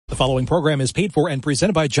following program is paid for and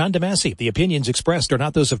presented by John DeMasi. The opinions expressed are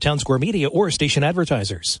not those of Town Square Media or station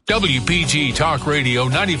advertisers. WPG Talk Radio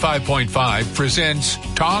 95.5 presents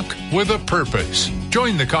Talk with a Purpose.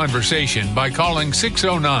 Join the conversation by calling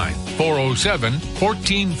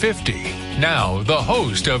 609-407-1450. Now, the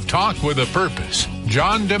host of Talk with a Purpose,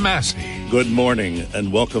 John DeMasi. Good morning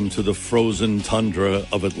and welcome to the frozen tundra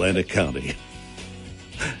of Atlantic County.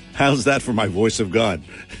 How's that for my voice of God?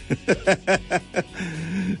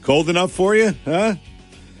 Cold enough for you, huh?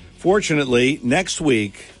 Fortunately, next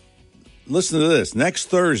week, listen to this, next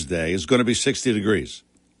Thursday is going to be 60 degrees.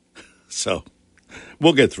 So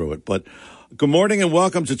we'll get through it. But good morning and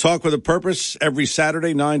welcome to Talk with a Purpose every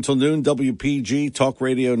Saturday, 9 till noon, WPG Talk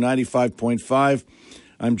Radio 95.5.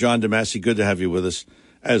 I'm John DeMasi. Good to have you with us,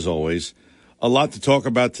 as always. A lot to talk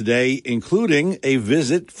about today, including a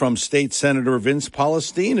visit from State Senator Vince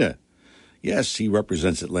Polistina. Yes, he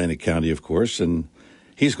represents Atlantic County, of course, and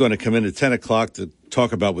he's going to come in at 10 o'clock to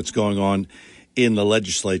talk about what's going on in the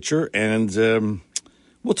legislature, and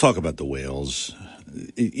we'll talk about the whales.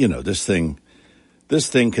 You know, this thing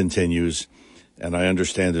continues, and I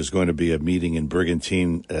understand there's going to be a meeting in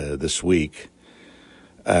Brigantine this week.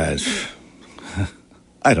 I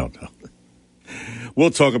don't know.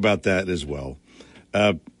 We'll talk about that as well.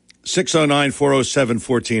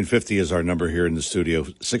 609-407-1450 is our number here in the studio,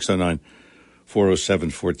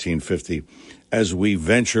 609-407-1450, as we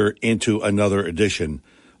venture into another edition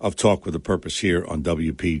of Talk with a Purpose here on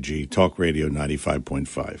WPG, Talk Radio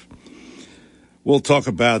 95.5. We'll talk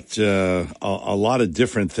about a lot of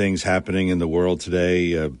different things happening in the world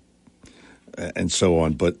today and so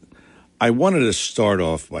on, but I wanted to start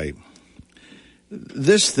off by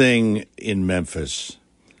this thing in Memphis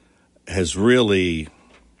has really,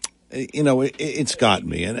 you know, it's got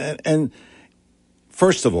me. And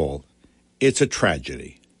first of all, it's a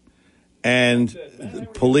tragedy. And the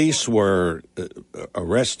police were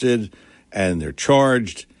arrested, and they're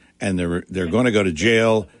charged, and they're going to go to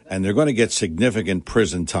jail, and they're going to get significant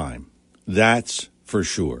prison time. That's for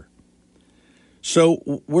sure.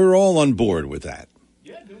 So we're all on board with that.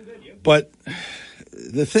 But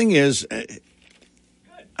the thing is,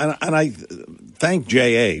 and I thank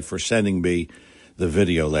J.A. for sending me the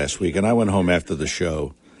video last week. And I went home after the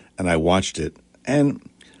show and I watched it. And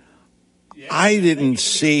I didn't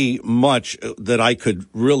see much that I could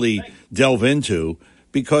really delve into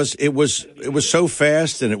because it was so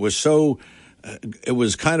fast and it was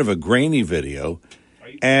kind of a grainy video.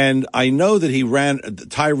 And I know that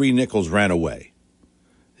Tyree Nichols ran away.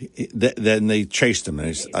 Then they chased him.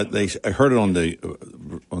 And I heard it on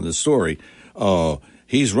the story.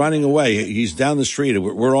 He's running away. He's down the street.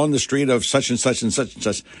 We're on the street of such and such and such and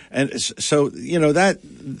such. And so, you know,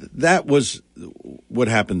 that was what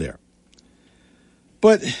happened there.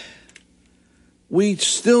 But we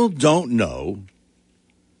still don't know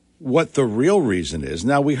what the real reason is.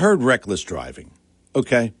 Now, we heard reckless driving,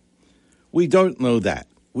 okay? We don't know that.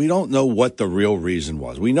 We don't know what the real reason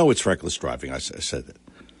was. We know it's reckless driving. I said that.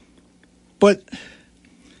 But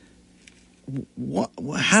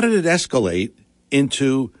how did it escalate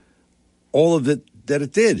into all of it that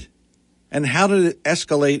it did? And how did it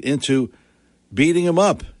escalate into beating him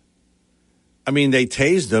up? I mean, they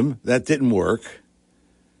tased him. That didn't work.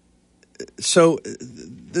 So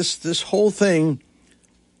this whole thing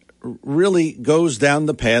really goes down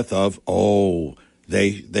the path of,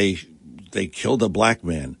 they killed a black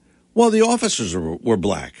man. Well, the officers were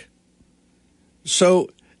black. So,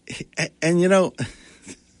 and you know,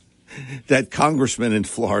 that congressman in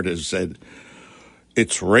Florida said,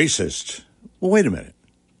 it's racist. Well, wait a minute.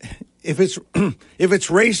 If it's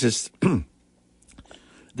racist,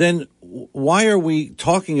 then why are we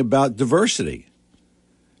talking about diversity?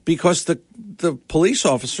 Because the police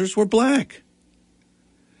officers were black.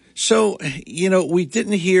 So, you know, we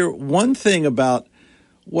didn't hear one thing about,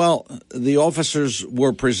 well, the officers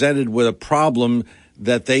were presented with a problem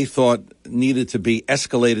that they thought needed to be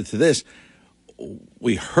escalated to this.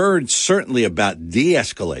 We heard certainly about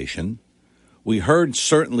de-escalation. We heard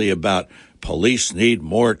certainly about police need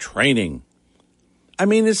more training. I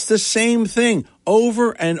mean, it's the same thing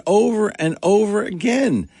over and over and over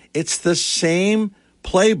again. It's the same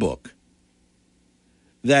playbook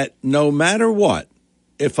that no matter what,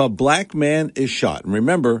 if a black man is shot, and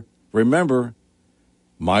remember,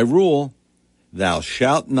 my rule, thou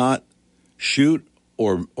shalt not shoot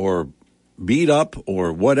or beat up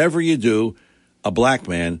or whatever you do a black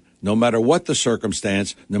man, no matter what the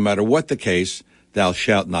circumstance, no matter what the case, thou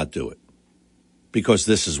shalt not do it. Because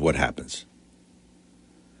this is what happens.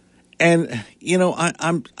 And, you know,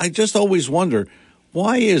 I just always wonder,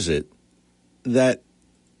 why is it that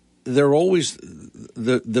they're always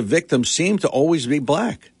the victims seem to always be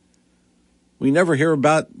black. We never hear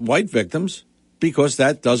about white victims because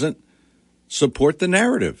that doesn't support the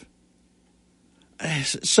narrative.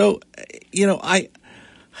 So,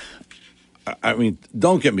 I mean,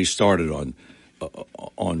 don't get me started on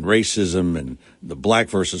racism and the black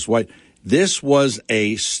versus white. This was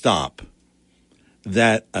a stop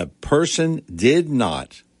that a person did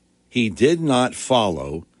not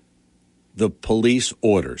follow the police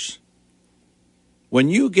orders. When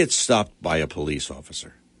you get stopped by a police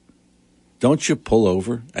officer, don't you pull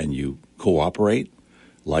over and you cooperate?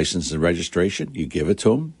 License and registration, you give it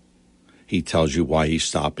to him. He tells you why he's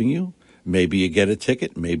stopping you. Maybe you get a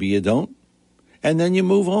ticket, maybe you don't. And then you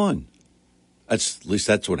move on. At least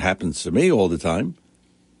that's what happens to me all the time.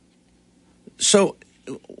 So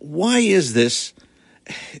why is this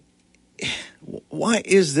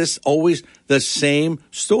always the same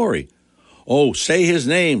story? Oh, say his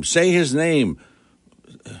name.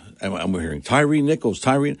 And we're hearing Tyree Nichols,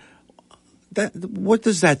 what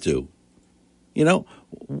does that do?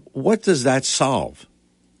 What does that solve?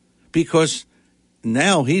 Because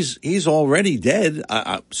now he's already dead,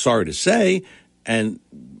 I'm sorry to say, and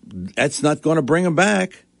that's not going to bring him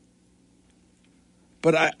back.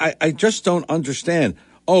 But I just don't understand.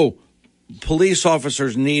 Oh, police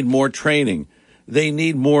officers need more training. They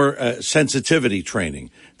need more sensitivity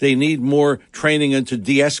training. They need more training and to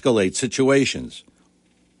de-escalate situations.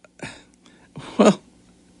 Well,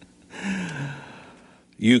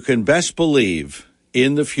 you can best believe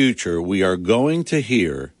in the future we are going to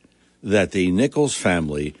hear that the Nichols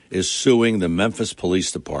family is suing the Memphis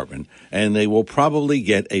Police Department, and they will probably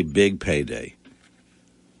get a big payday.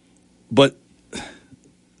 But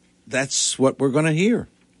that's what we're going to hear.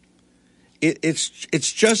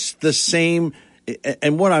 It's just the same,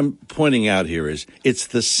 and what I'm pointing out here is it's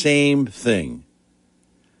the same thing.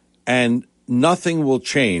 And nothing will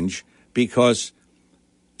change because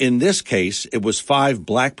in this case, it was 5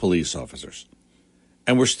 black police officers.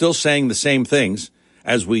 And we're still saying the same things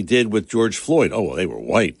as we did with George Floyd. Oh, well, they were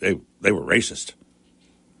white. They were racist.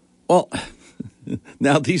 Well,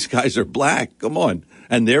 now these guys are black. Come on.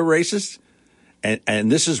 And they're racist?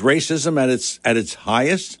 And this is racism at its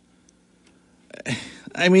highest?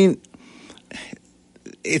 I mean,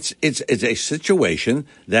 it's a situation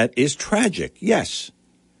that is tragic, yes.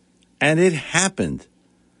 And it happened.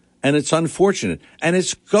 And it's unfortunate. And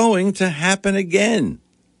it's going to happen again.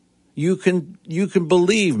 You can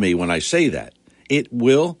believe me when I say that. It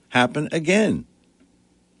will happen again.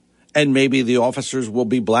 And maybe the officers will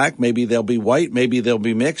be black, maybe they'll be white, maybe they'll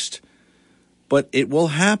be mixed, but it will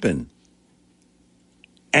happen.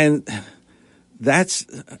 And that's,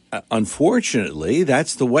 unfortunately,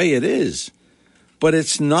 that's the way it is. But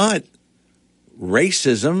it's not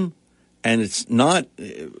racism, and it's not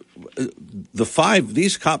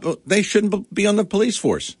these cops, they shouldn't be on the police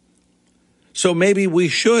force. So maybe we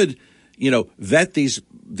should, vet these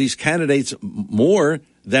candidates more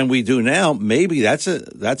than we do now. Maybe that's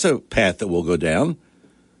a path that we'll go down.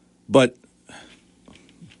 But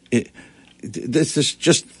this is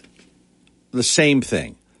just the same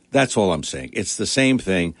thing. That's all I'm saying. It's the same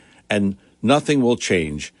thing, and nothing will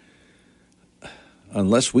change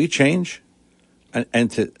unless we change.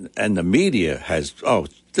 And the media has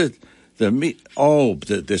this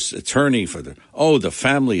attorney for the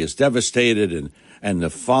family is devastated, and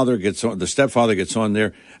the stepfather gets on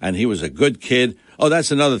there, and he was a good kid. Oh,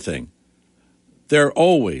 that's another thing. They're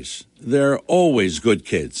always good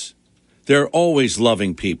kids. They're always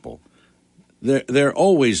loving people. They're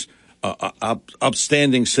always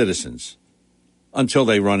upstanding citizens until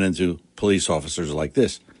they run into police officers like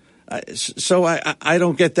this. So I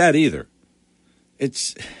don't get that either.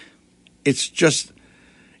 It's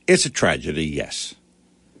a tragedy, yes.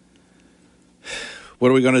 What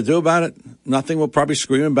are we going to do about it? Nothing. We'll probably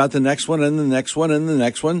scream about the next one and the next one and the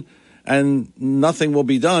next one, and nothing will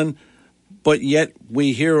be done. But yet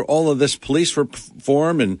we hear all of this police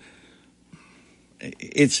reform, and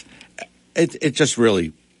it just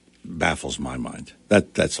really baffles my mind.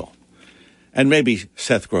 That's all. And maybe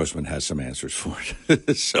Seth Grossman has some answers for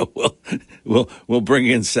it. So we'll bring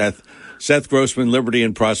in Seth Grossman, Liberty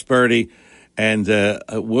and Prosperity. And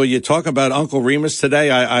will you talk about Uncle Remus today?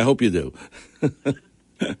 I hope you do.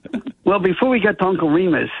 Well, before we get to Uncle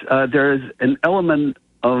Remus, there's an element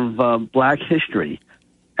of black history.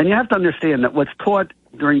 And you have to understand that what's taught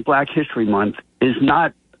during Black History Month is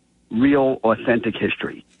not real, authentic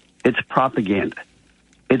history. It's propaganda.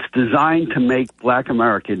 It's designed to make black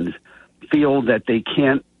Americans feel that they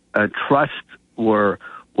can't trust or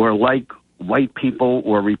like white people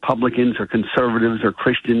or Republicans or conservatives or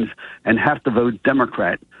Christians and have to vote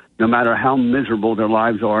Democrat no matter how miserable their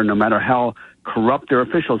lives are, no matter how corrupt their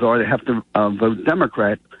officials are, they have to vote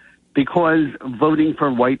Democrat, because voting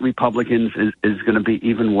for white Republicans is going to be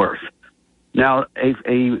even worse. Now,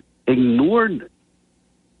 a ignored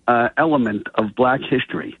element of black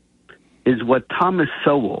history is what Thomas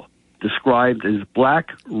Sowell described as black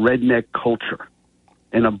redneck culture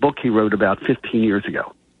in a book he wrote about 15 years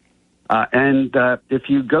ago. And if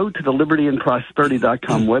you go to the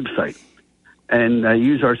libertyandprosperity.com website and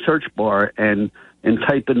use our search bar and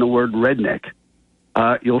type in the word redneck,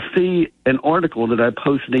 you'll see an article that I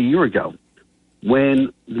posted a year ago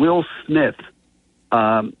when Will Smith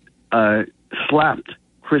slapped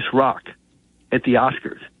Chris Rock at the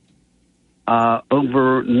Oscars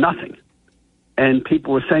over nothing. And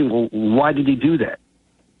people were saying, well, why did he do that?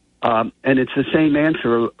 And it's the same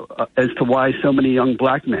answer as to why so many young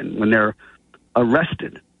black men, when they're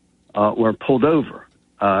arrested or pulled over,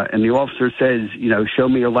 and the officer says, show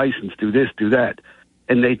me your license, do this, do that,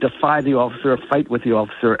 and they defy the officer, fight with the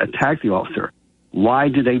officer, attack the officer. Why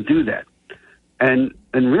do they do that? And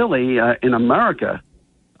really, in America,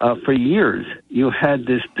 for years, you had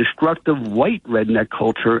this destructive white redneck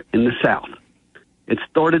culture in the South. It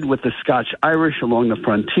started with the Scotch-Irish along the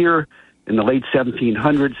frontier in the late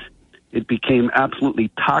 1700s. It became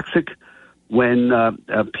absolutely toxic when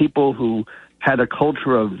people who had a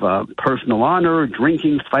culture of personal honor,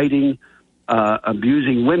 drinking, fighting,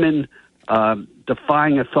 abusing women,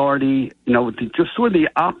 defying authority, just sort of the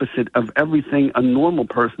opposite of everything a normal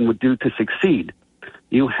person would do to succeed.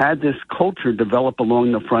 You had this culture develop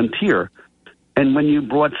along the frontier, and when you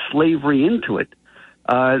brought slavery into it,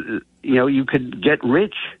 you could get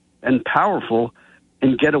rich and powerful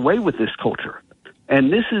and get away with this culture.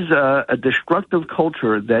 And this is a destructive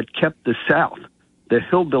culture that kept the South, the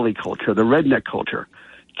hillbilly culture, the redneck culture,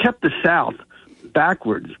 kept the South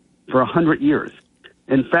backwards for 100 years.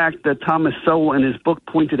 In fact, Thomas Sowell in his book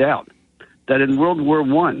pointed out that in World War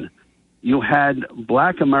I, you had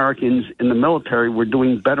black Americans in the military were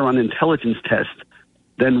doing better on intelligence tests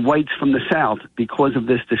than whites from the South because of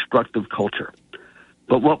this destructive culture.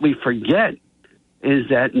 But what we forget is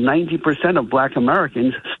that 90% of black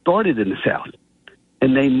Americans started in the South,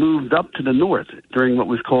 and they moved up to the North during what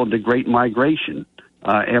was called the Great Migration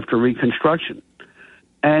after Reconstruction.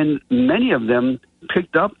 And many of them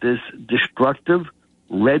picked up this destructive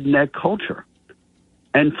redneck culture.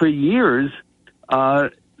 And for years,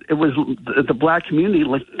 it was the black community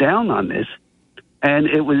looked down on this, and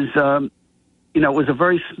it was, it was a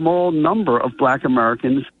very small number of black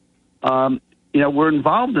Americans, were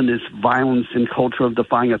involved in this violence and culture of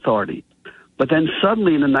defying authority. But then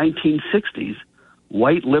suddenly in the 1960s,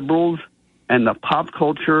 white liberals and the pop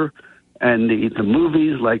culture and the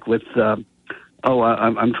movies like with,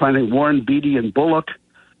 I'm trying to Warren Beatty and Bullock,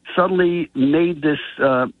 suddenly made this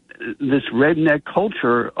redneck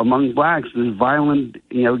culture among blacks, this violent,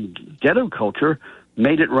 ghetto culture,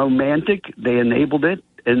 made it romantic. They enabled it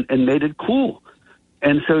and made it cool.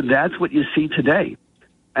 And so that's what you see today.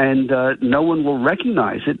 And no one will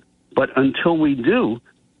recognize it, but until we do,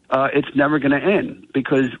 it's never going to end.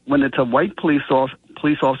 Because when it's a white police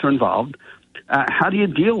officer involved, how do you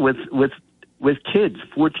deal with kids,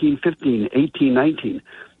 14, 15, 18, 19,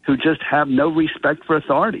 who just have no respect for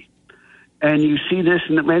authority? And you see this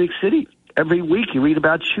in Atlantic City. Every week you read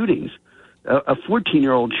about shootings. A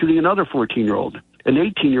 14-year-old shooting another 14-year-old, an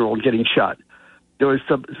 18-year-old getting shot. There was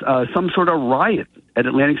some sort of riot at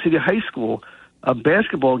Atlantic City High School, a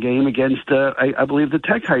basketball game against, I believe, the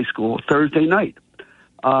Tech High School Thursday night.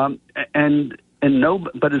 But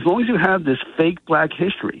as long as you have this fake black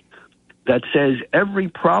history that says every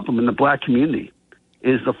problem in the black community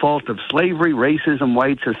is the fault of slavery, racism,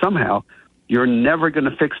 whites, or somehow, you're never going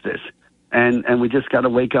to fix this. And we just got to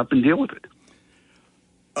wake up and deal with it.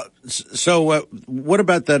 So what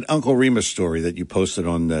about that Uncle Remus story that you posted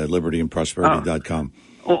on libertyandprosperity.com?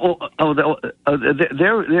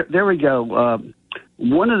 There we go.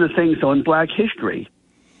 One of the things, so in black history,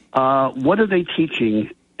 what are they teaching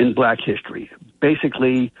in black history?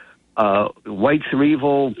 Basically, whites are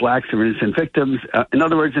evil, blacks are innocent victims. In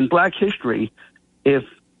other words, in black history, if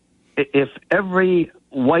every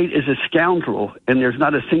white is a scoundrel and there's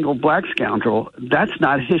not a single black scoundrel, that's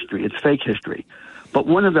not history. It's fake history. But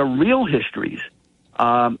one of the real histories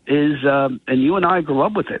is, and you and I grew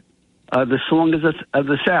up with it, the Song of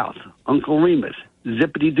the South, Uncle Remus,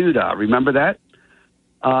 Zippity Doodah. Remember that?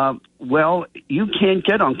 Well, you can't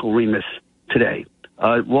get Uncle Remus today.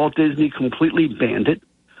 Walt Disney completely banned it.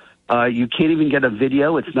 You can't even get a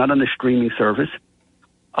video. It's not on the streaming service.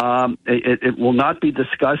 It will not be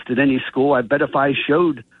discussed at any school. I bet if I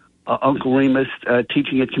showed Uncle Remus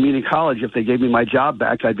teaching at community college. If they gave me my job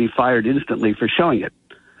back, I'd be fired instantly for showing it.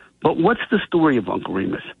 But what's the story of Uncle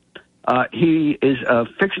Remus? He is a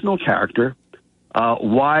fictional character,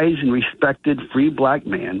 wise and respected free black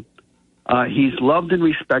man. He's loved and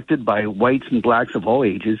respected by whites and blacks of all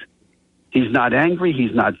ages. He's not angry.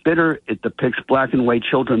 He's not bitter. It depicts black and white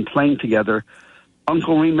children playing together.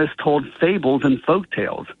 Uncle Remus told fables and folk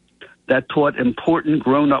tales that taught important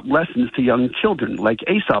grown-up lessons to young children, like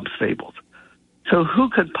Aesop's fables. So who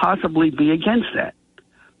could possibly be against that?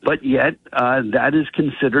 But yet, that is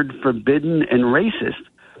considered forbidden and racist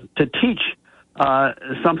to teach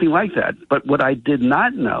something like that. But what I did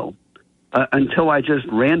not know until I just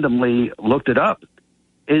randomly looked it up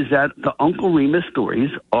is that the Uncle Remus stories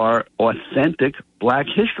are authentic black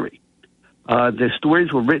history. The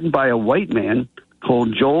stories were written by a white man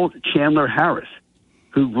called Joel Chandler Harris,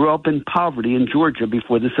 who grew up in poverty in Georgia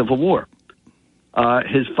before the Civil War.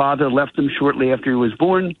 His father left him shortly after he was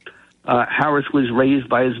born. Harris was raised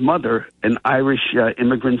by his mother, an Irish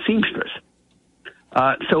immigrant seamstress.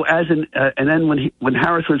 And then when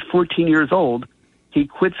Harris was 14 years old, he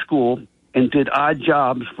quit school and did odd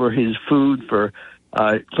jobs for his food, for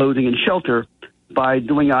clothing and shelter, by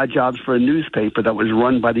doing odd jobs for a newspaper that was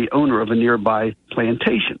run by the owner of a nearby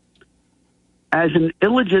plantation. As an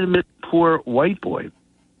illegitimate poor white boy,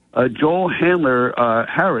 Joel Chandler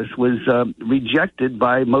Harris was rejected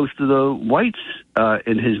by most of the whites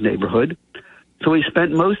in his neighborhood, so he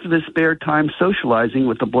spent most of his spare time socializing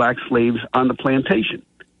with the black slaves on the plantation.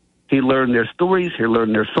 He learned their stories, he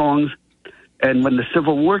learned their songs, and when the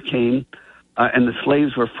Civil War came and the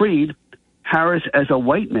slaves were freed, Harris, as a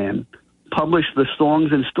white man, published the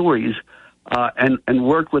songs and stories and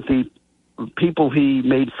worked with the people he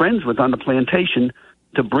made friends with on the plantation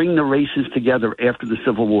to bring the races together after the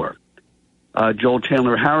Civil War. Joel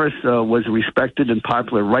Chandler Harris was a respected and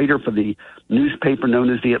popular writer for the newspaper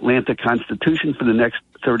known as the Atlanta Constitution for the next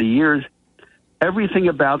 30 years. Everything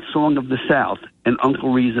about Song of the South and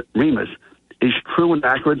Uncle Remus is true and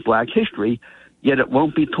accurate black history, yet it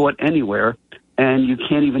won't be taught anywhere, and you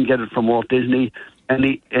can't even get it from Walt Disney. And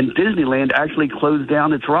Disneyland actually closed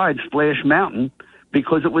down its ride, Splash Mountain,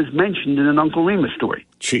 because it was mentioned in an Uncle Remus story.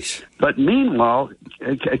 Jeez. But meanwhile,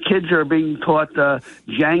 kids are being taught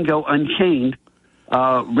Django Unchained,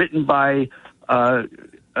 written by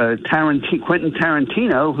Quentin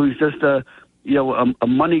Tarantino, who's just a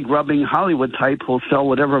money-grubbing Hollywood type who'll sell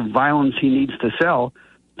whatever violence he needs to sell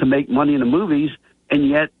to make money in the movies, and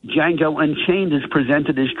yet Django Unchained is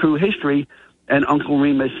presented as true history, and Uncle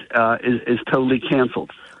Remus is totally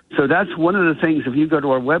canceled. So that's one of the things, if you go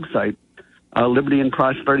to our website,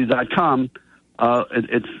 libertyandprosperity.com,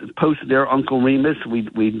 it's posted there, Uncle Remus. We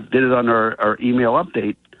did it on our email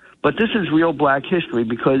update. But this is real black history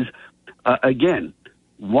because, again,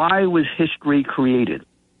 why was history created?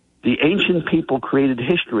 The ancient people created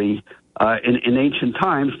history in ancient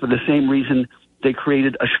times for the same reason they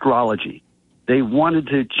created astrology. They wanted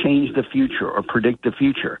to change the future or predict the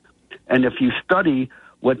future. And if you study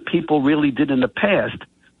what people really did in the past,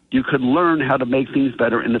 you could learn how to make things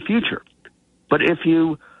better in the future. But if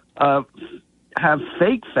you have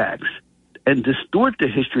fake facts and distort the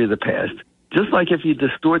history of the past, just like if you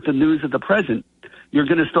distort the news of the present, you're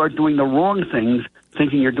going to start doing the wrong things,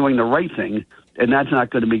 thinking you're doing the right thing, and that's not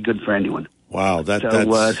going to be good for anyone. Wow, that's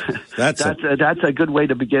a good way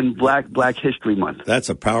to begin Black History Month. That's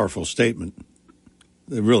a powerful statement.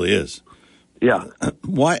 It really is. Yeah.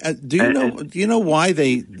 Why do you know why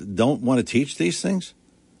they don't want to teach these things?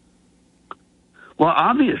 Well,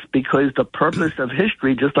 obvious, because the purpose of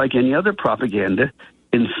history, just like any other propaganda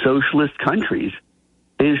in socialist countries,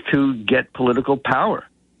 is to get political power.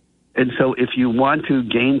 And so if you want to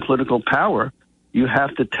gain political power, you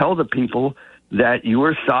have to tell the people that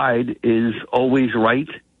your side is always right,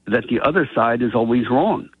 that the other side is always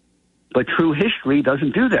wrong. But true history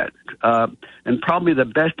doesn't do that. And probably the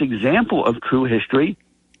best example of true history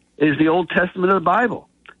is the Old Testament of the Bible.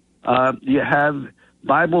 You have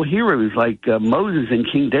Bible heroes like Moses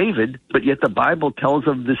and King David, but yet the Bible tells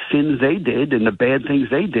of the sins they did and the bad things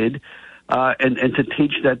they did, and to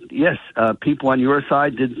teach that, yes, people on your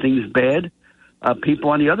side did things bad, people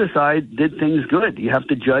on the other side did things good. You have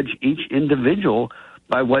to judge each individual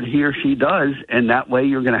by what he or she does, and that way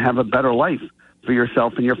you're going to have a better life for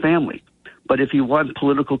yourself and your family. But if you want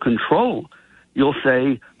political control, you'll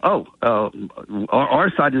say,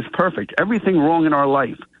 our side is perfect. Everything wrong in our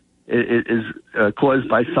life is caused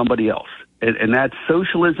by somebody else. And that's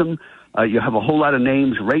socialism. You have a whole lot of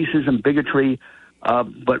names, racism, bigotry.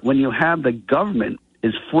 But when you have the government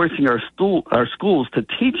is forcing our schools to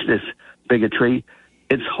teach this bigotry,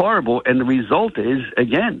 it's horrible. And the result is,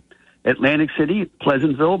 again, Atlantic City,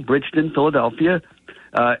 Pleasantville, Bridgeton, Philadelphia,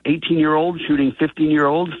 18-year-olds shooting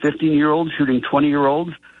 15-year-olds, 15-year-olds shooting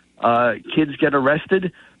 20-year-olds. Kids get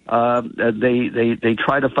arrested. They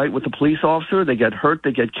try to fight with the police officer. They get hurt.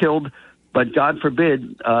 They get killed. But God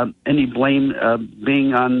forbid any blame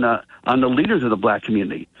being on the leaders of the black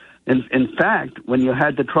community. In fact, when you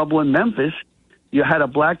had the trouble in Memphis, you had a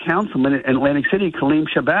black councilman in Atlantic City, Kaleem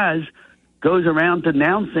Shabazz, goes around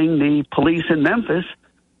denouncing the police in Memphis,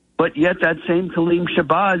 but yet that same Kaleem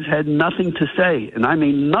Shabazz had nothing to say, and I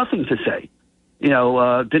mean nothing to say.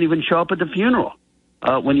 Didn't even show up at the funeral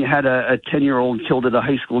when you had a 10-year-old killed at a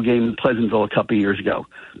high school game in Pleasantville a couple of years ago,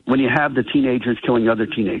 when you have the teenagers killing other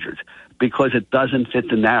teenagers, because it doesn't fit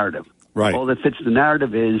the narrative. Right. All that fits the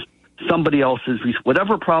narrative is somebody else's,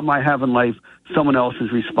 whatever problem I have in life, someone else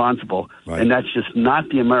is responsible. Right. And that's just not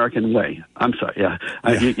the American way. I'm sorry. Yeah.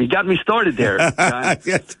 You got me started there.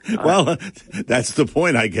 Well, that's the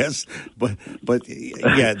point, I guess. But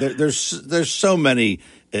yeah, there's so many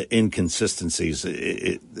inconsistencies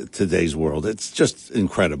in today's world. It's just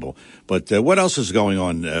incredible. But what else is going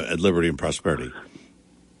on at Liberty and Prosperity?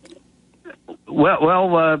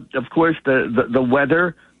 Well, of course, the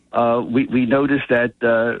weather. We noticed that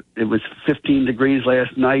it was 15 degrees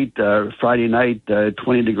last night, Friday night,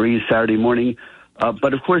 20 degrees Saturday morning.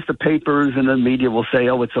 But of course, the papers and the media will say,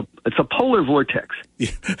 "Oh, it's a polar vortex."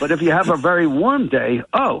 But if you have a very warm day,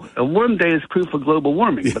 a warm day is proof of global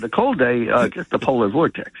warming. But a cold day, just a polar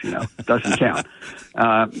vortex, doesn't count.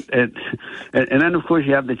 And then of course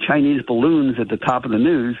you have the Chinese balloons at the top of the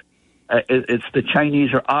news. It's the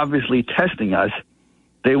Chinese are obviously testing us.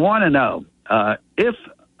 They want to know if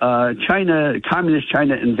Communist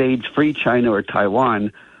China invades free China or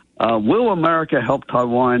Taiwan, will America help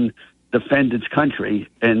Taiwan defend its country?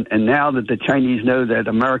 And now that the Chinese know that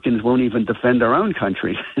Americans won't even defend our own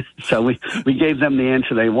country, so we gave them the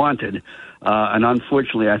answer they wanted. And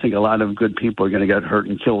unfortunately, I think a lot of good people are going to get hurt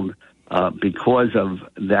and killed because of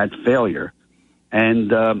that failure.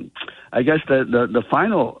 And I guess the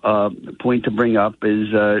final point to bring up is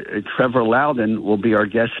Trevor Loudon will be our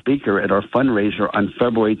guest speaker at our fundraiser on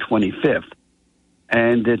February 25th.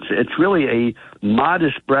 And it's really a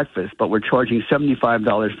modest breakfast, but we're charging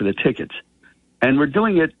 $75 for the tickets. And we're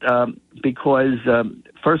doing it because,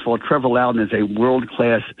 first of all, Trevor Loudon is a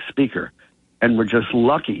world-class speaker, and we're just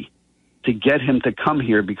lucky to get him to come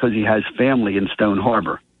here because he has family in Stone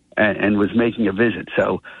Harbor and was making a visit.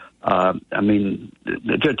 So,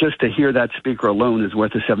 just to hear that speaker alone is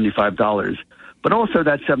worth the $75. But also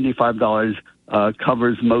that $75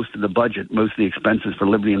 covers most of the budget, most of the expenses for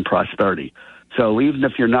Liberty and Prosperity. So even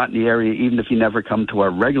if you're not in the area, even if you never come to our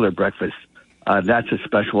regular breakfast, that's a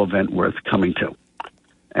special event worth coming to.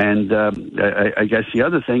 And I guess the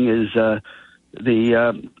other thing is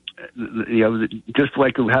just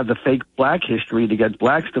like we have the fake black history to get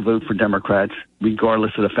blacks to vote for Democrats,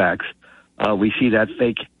 regardless of the facts, we see that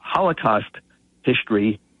fake Holocaust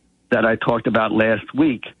history that I talked about last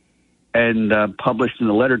week and published in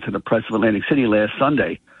a letter to the press of Atlantic City last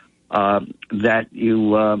Sunday, that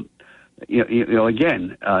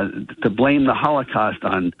again, to blame the Holocaust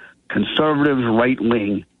on conservatives, right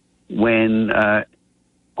wing, when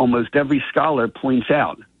almost every scholar points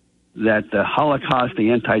out that the Holocaust,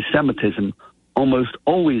 the anti-Semitism, almost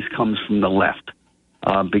always comes from the left,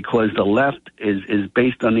 because the left is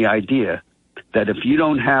based on the idea that if you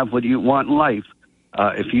don't have what you want in life,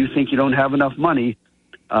 if you think you don't have enough money,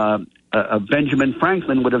 Benjamin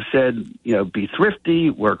Franklin would have said, be thrifty,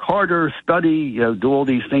 work harder, study, do all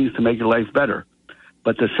these things to make your life better.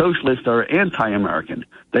 But the socialists are anti-American.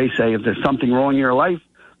 They say if there's something wrong in your life,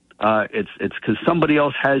 it's because somebody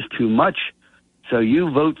else has too much. So you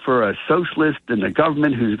vote for a socialist in the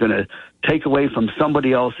government who's going to take away from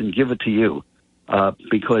somebody else and give it to you,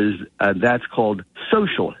 because that's called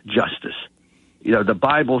social justice. The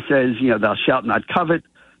Bible says, thou shalt not covet.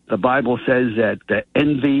 The Bible says that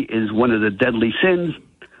envy is one of the deadly sins.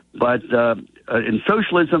 But in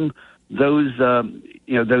socialism, those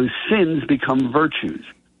sins become virtues.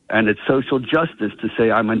 And it's social justice to say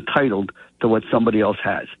I'm entitled to what somebody else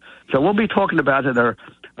has. So we'll be talking about it at our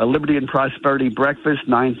Liberty and Prosperity breakfast,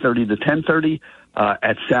 9:30 to 10:30,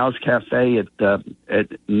 at Sal's Cafe at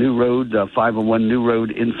New Road, 501 New Road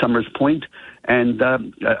in Summers Point. And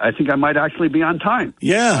I think I might actually be on time.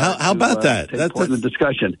 Yeah, how about that? That's part of the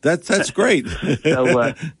discussion. That's great.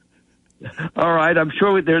 So, all right, I'm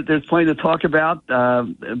sure there's plenty to talk about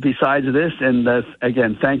besides this. And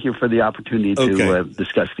again, thank you for the opportunity to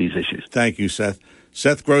discuss these issues. Thank you, Seth.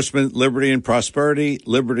 Seth Grossman, Liberty and Prosperity.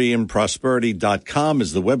 LibertyandProsperity.com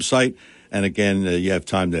is the website. And again, you have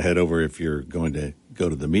time to head over if you're going to go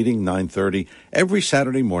to the meeting, 9:30, every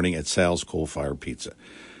Saturday morning at Sal's Coal Fire Pizza.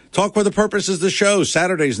 Talk with a Purpose is the show,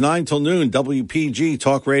 Saturdays 9 till noon, WPG,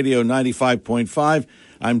 Talk Radio 95.5.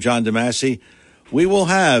 I'm John DeMasi. We will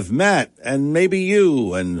have Matt and maybe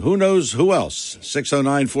you and who knows who else.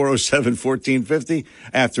 609-407-1450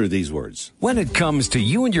 after these words. When it comes to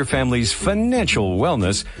you and your family's financial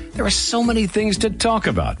wellness, there are so many things to talk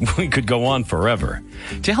about. We could go on forever.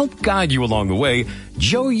 To help guide you along the way,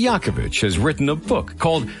 Joe Yakovich has written a book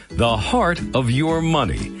called The Heart of Your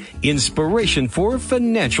Money, Inspiration for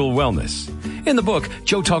Financial Wellness. In the book,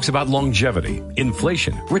 Joe talks about longevity,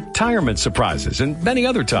 inflation, retirement surprises, and many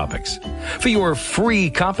other topics. For your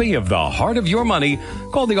free copy of The Heart of Your Money,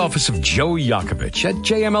 call the office of Joe Yakovich at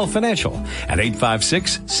JML Financial at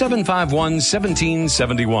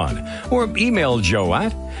 856-751-1771 or email Joe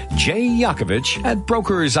at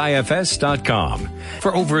jyakovich@brokersifs.com.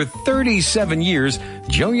 For over 37 years,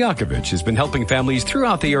 Joe Yakovich has been helping families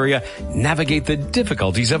throughout the area navigate the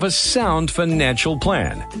difficulties of a sound financial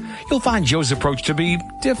plan. You'll find Joe's approach to be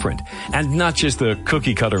different and not just the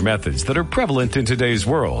cookie-cutter methods that are prevalent in today's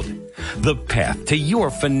world. The path to your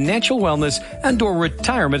financial wellness and or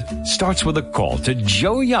retirement starts with a call to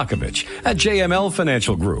Joe Yakovich at JML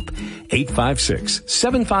Financial Group,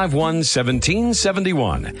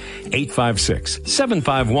 856-751-1771,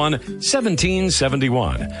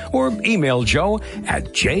 856-751-1771, or email Joe at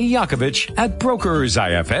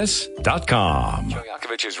jyakovich@brokersifs.com. Joe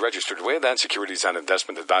Yakovich is registered with and securities and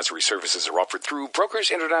investment advisory services are offered through Brokers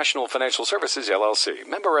International Financial Services, LLC,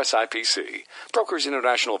 member SIPC. Brokers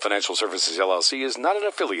International Financial Services, LLC is not an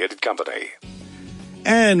affiliated company.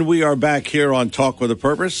 And we are back here on Talk with a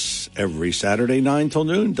Purpose every Saturday, 9 till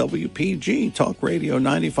noon, WPG, Talk Radio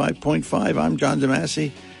 95.5. I'm John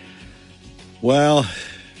DeMasi. Well,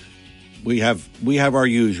 we have our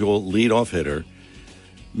usual leadoff hitter,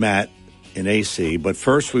 Matt, in AC. But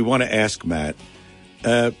first, we want to ask Matt,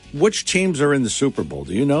 which teams are in the Super Bowl?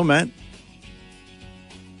 Do you know, Matt?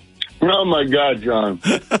 Oh, my God, John.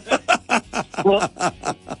 Well,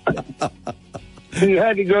 you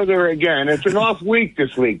had to go there again. It's an off week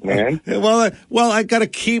this week, man. Well, I got to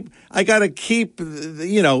keep,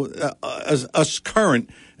 us current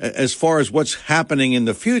as far as what's happening in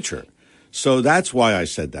the future. So that's why I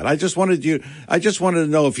said that. I just wanted to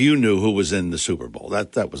know if you knew who was in the Super Bowl.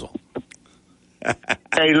 That was all.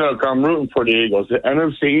 Hey, look, I'm rooting for the Eagles. The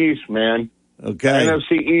NFC East, man. Okay.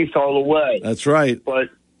 NFC East all the way. That's right. But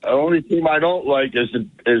the only team I don't like is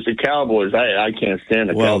the Cowboys. I can't stand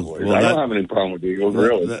the Cowboys. I don't have any problem with the Eagles,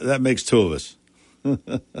 really. That makes two of us.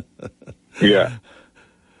 Yeah.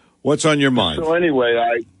 What's on your mind? So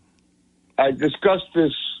anyway, I discussed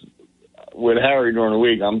this with Harry during the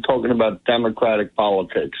week. I'm talking about democratic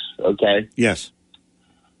politics, okay? Yes.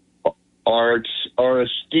 Our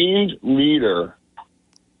esteemed leader,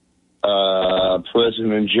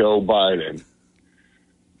 President Joe Biden,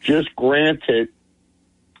 just granted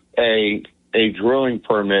a drilling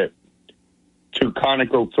permit to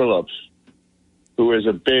ConocoPhillips, who is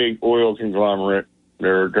a big oil conglomerate.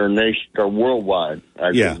 They're worldwide,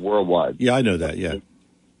 actually, yeah. Worldwide. Yeah, I know that, yeah.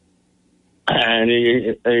 And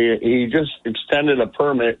he just extended a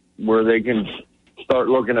permit where they can start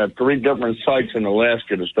looking at 3 different sites in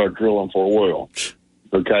Alaska to start drilling for oil.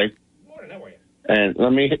 Okay? And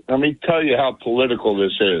let me tell you how political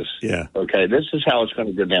this is. Yeah. Okay, this is how it's going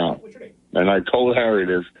to go down. And I told Harry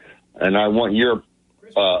this, and I want your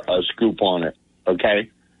scoop on it. Okay?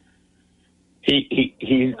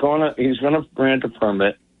 He's gonna grant a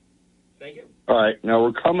permit. Thank you. All right, now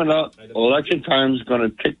we're coming up. Election time is going to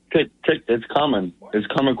tick, tick, tick. It's coming. It's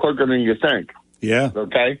coming quicker than you think. Yeah.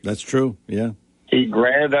 Okay? That's true. Yeah. He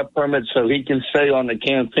granted that permit so he can stay on the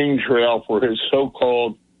campaign trail for his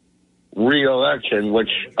so-called re-election,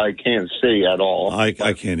 which I can't see at all. I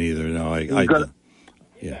can't either. No,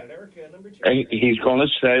 yeah. He's going to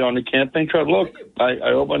stay on the campaign trail. Look, I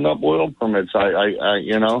opened up oil permits.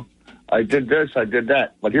 I did this, I did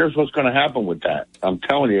that. But here's what's going to happen with that. I'm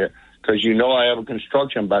telling you, because you know I have a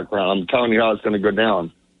construction background. I'm telling you how it's going to go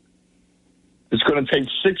down. It's going to take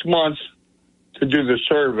 6 months to do the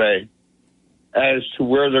survey as to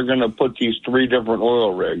where they're going to put these 3 different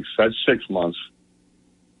oil rigs. That's 6 months.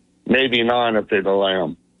 Maybe 9 if they delay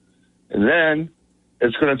them. And then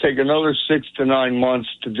it's going to take another 6 to 9 months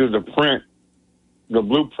to do the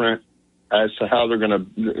blueprint as to how they're going to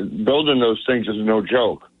building those things is no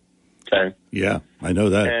joke. Okay. Yeah, I know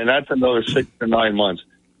that. And that's another 6 to 9 months.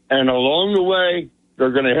 And along the way,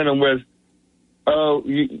 they're going to hit them with, oh,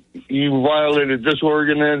 you violated this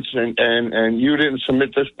ordinance and you didn't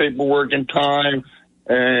submit this paperwork in time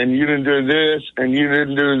and you didn't do this and you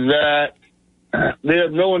didn't do that. they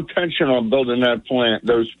have no intention on building that plant,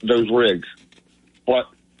 those rigs. But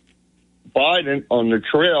Biden on the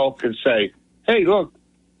trail could say, hey, look,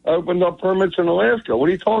 I opened up permits in Alaska. What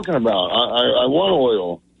are you talking about? I want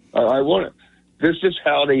oil. I want it. This is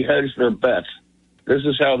how they hedge their bets. This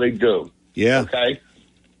is how they do. Yeah. Okay?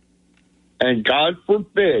 And God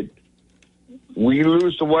forbid we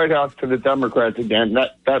lose the White House to the Democrats again.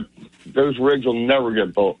 Those rigs will never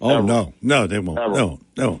get built. Oh, ever. No, they won't. Ever.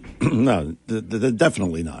 No,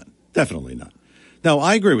 definitely not. Definitely not. No,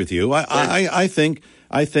 I agree with you. I think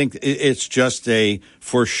it's just a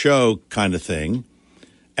for show kind of thing.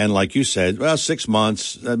 And like you said, well, 6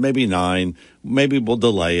 months, maybe 9, maybe we'll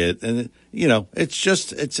delay it. And,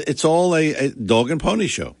 it's all a dog and pony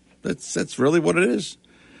show. That's really what it is.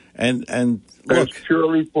 And look. It's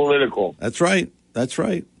purely political. That's right.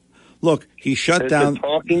 Look, he shut down. It's a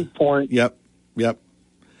talking point. Yep.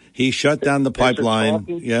 He shut down the pipeline.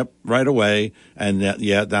 Yep, right away. And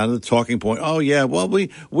down to the talking point. Oh yeah, well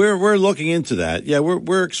we're looking into that. Yeah,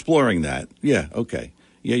 we're exploring that. Yeah, okay.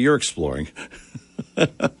 Yeah, you're exploring.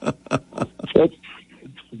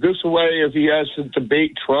 This way, if he has to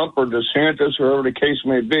debate Trump or DeSantis or whatever the case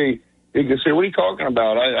may be, he can say, "What are you talking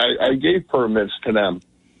about? I gave permits to them,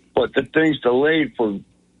 but the thing's delayed for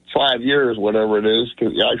 5 years, whatever it is, to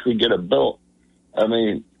actually get it built." I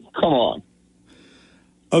mean, come on.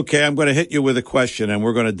 Okay, I'm going to hit you with a question, and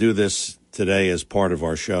we're going to do this today as part of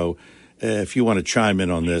our show. If you want to chime in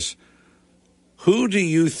on this, who do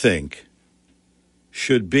you think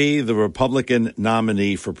should be the Republican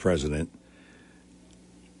nominee for president?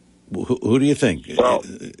 Who do you think? Well,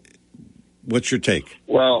 what's your take?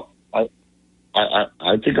 Well, I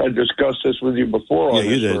think I discussed this with you before on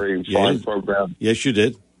this very fine program. Yes, you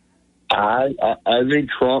did. I think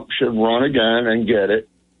Trump should run again and get it,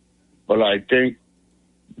 but I think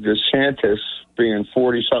DeSantis, being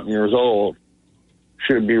 40-something years old,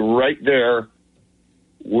 should be right there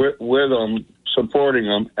with him, supporting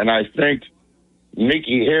him. And I think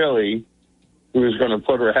Nikki Haley, who is going to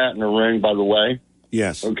put her hat in the ring, by the way.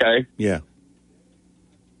 Yes. Okay? Yeah.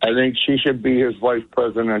 I think she should be his vice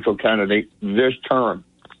presidential candidate this term.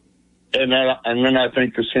 And then I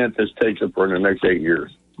think DeSantis takes it for the next 8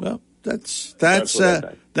 years. Well, that's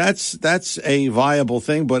a viable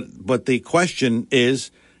thing, but the question is,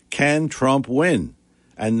 can Trump win?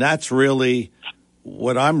 And that's really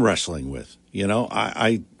what I'm wrestling with.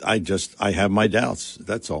 I have my doubts.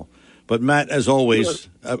 That's all. But Matt, as always,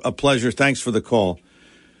 a pleasure. Thanks for the call.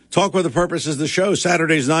 Talk with a Purpose is the show.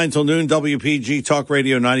 Saturdays 9 till noon. WPG Talk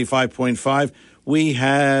Radio 95.5. We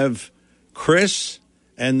have Chris,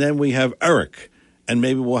 and then we have Eric. And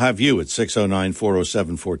maybe we'll have you at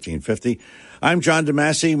 609-407-1450. I'm John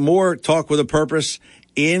DeMasi. More Talk with a Purpose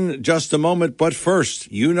in just a moment. But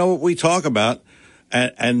first, you know what we talk about.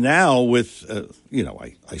 And now with, I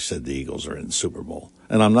said the Eagles are in the Super Bowl.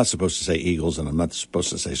 And I'm not supposed to say Eagles, and I'm not supposed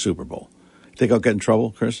to say Super Bowl. Think I'll get in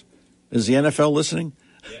trouble, Chris? Is the NFL listening?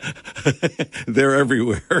 Yeah. They're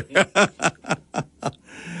everywhere.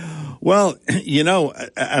 Well,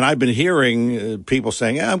 and I've been hearing people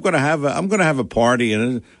saying, I'm going to have a party,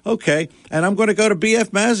 and okay, and I'm going to go to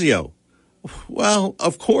BF Mazzeo. Well,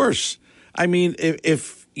 of course. I mean,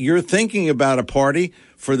 if you're thinking about a party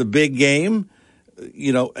for the big game,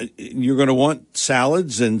 you're going to want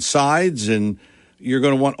salads and sides, and you're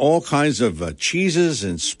going to want all kinds of cheeses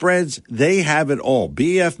and spreads. They have it all.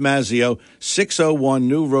 BF Mazzeo, 601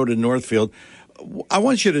 New Road in Northfield. I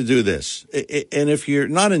want you to do this. And if you're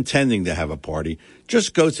not intending to have a party,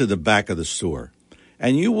 just go to the back of the store,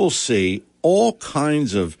 and you will see all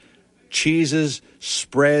kinds of cheeses,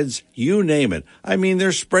 spreads, you name it. I mean,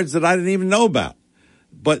 there's spreads that I didn't even know about.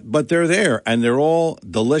 But they're there, and they're all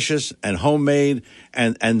delicious and homemade,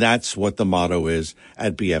 and that's what the motto is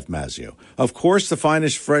at BF Mazzeo. Of course, the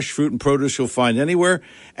finest fresh fruit and produce you'll find anywhere,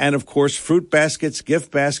 and of course, fruit baskets,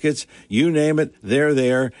 gift baskets, you name it, they're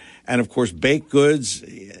there. And of course, baked goods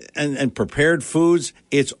and prepared foods,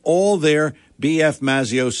 it's all there. BF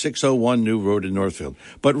Mazzeo, 601 New Road in Northfield.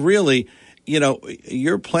 But really,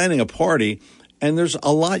 you're planning a party, and there's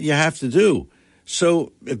a lot you have to do.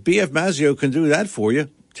 So if BF Mazzeo can do that for you,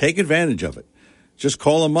 take advantage of it. Just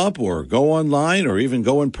call them up or go online or even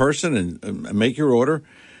go in person and make your order.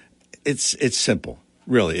 It's simple.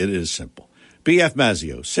 Really, it is simple. BF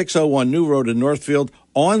Mazzeo, 601 New Road in Northfield,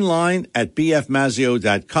 online at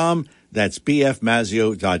bfmazzeo.com. That's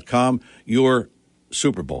bfmazzeo.com, your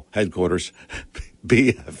Super Bowl headquarters.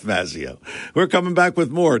 B.F. Mazzio. We're coming back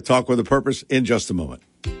with more Talk with a Purpose in just a moment.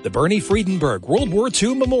 The Bernie Friedenberg World War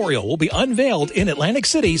II Memorial will be unveiled in Atlantic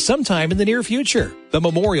City sometime in the near future. The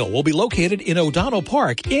memorial will be located in O'Donnell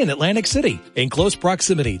Park in Atlantic City, in close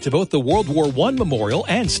proximity to both the World War I Memorial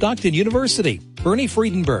and Stockton University. Bernie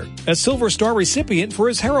Friedenberg, a Silver Star recipient for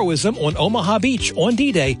his heroism on Omaha Beach on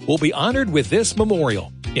D-Day, will be honored with this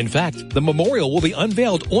memorial. In fact, the memorial will be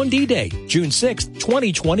unveiled on D-Day, June 6,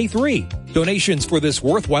 2023. Donations for this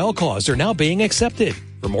worthwhile cause are now being accepted.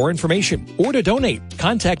 For more information or to donate,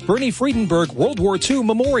 contact Bernie Friedenberg World War II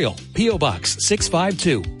Memorial, P.O. Box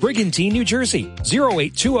 652, Brigantine, New Jersey,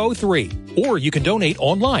 08203. Or you can donate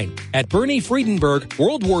online at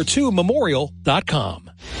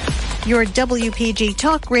BernieFriedenbergWorldWar2Memorial.com. Your WPG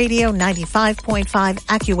Talk Radio 95.5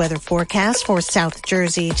 AccuWeather forecast for South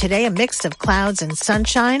Jersey. Today, a mix of clouds and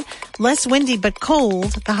sunshine. Less windy but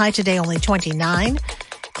cold. The high today only 29.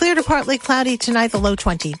 Clear to partly cloudy tonight, the low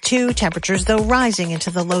 22. Temperatures, though, rising into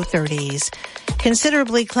the low 30s.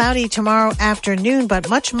 Considerably cloudy tomorrow afternoon, but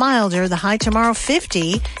much milder. The high tomorrow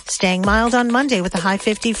 50. Staying mild on Monday with a high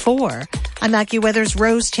 54. I'm AccuWeather's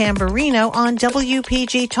Rose Tamburino on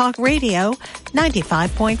WPG Talk Radio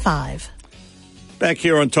 95.5. Back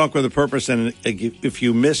here on Talk with a Purpose, and if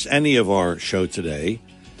you miss any of our show today,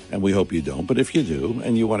 and we hope you don't, but if you do,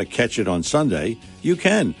 and you want to catch it on Sunday, you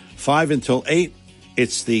can. 5 until 8.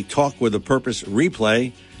 It's the Talk with a Purpose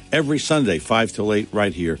replay every Sunday, 5 till 8,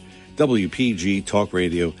 right here, WPG Talk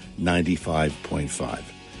Radio 95.5.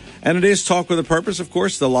 And it is Talk with a Purpose, of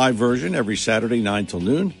course, the live version every Saturday, 9 till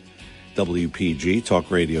noon, WPG Talk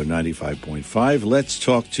Radio 95.5. Let's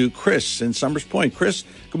talk to Chris in Summers Point. Chris,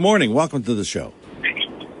 good morning. Welcome to the show.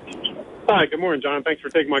 Hi, good morning, John. Thanks for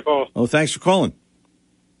taking my call. Oh, thanks for calling.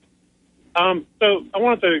 So I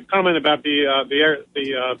wanted to comment about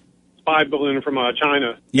the spy balloon from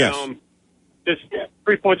China. Yes. Just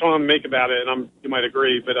 3 points I want to make about it, and you might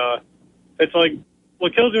agree, but it's like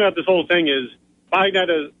what kills me about this whole thing is Biden had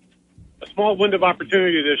a small window of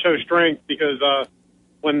opportunity to show strength because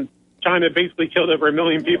when China basically killed over 1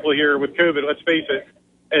 million people here with COVID, let's face it,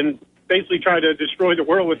 and basically tried to destroy the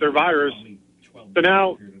world with their virus. So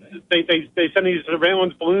now they send these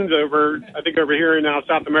surveillance balloons over, I think over here in now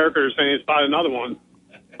South America, they're saying it's spotted another one.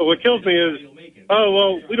 But what kills me is, oh,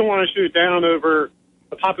 well, we don't want to shoot it down over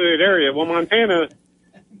a populated area. Well, Montana,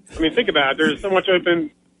 I mean, think about it. There's so much open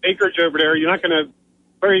acreage over there. You're not going to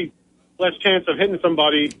very less chance of hitting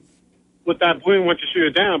somebody with that balloon once you shoot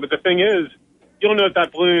it down. But the thing is, you don't know if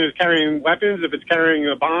that balloon is carrying weapons, if it's carrying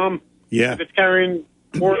a bomb, if it's carrying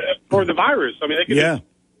for the virus. I mean, they could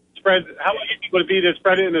spread. How easy would it be to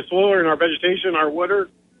spread it in the soil or in our vegetation, our water,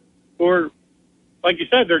 or like you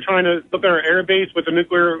said, they're trying to look at our air base with the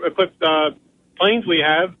nuclear-equipped planes we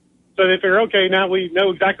have. So they figure, okay, now we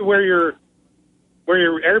know exactly where your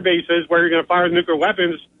air base is, where you're going to fire the nuclear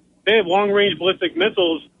weapons. They have long-range ballistic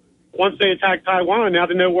missiles. Once they attack Taiwan, now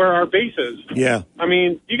they know where our base is. Yeah. I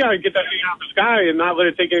mean, you got to get that thing out of the sky and not let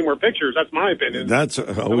it take any more pictures. That's my opinion. That's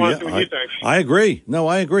I agree. No,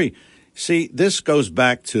 I agree. See, this goes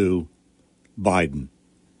back to Biden.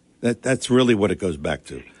 That's really what it goes back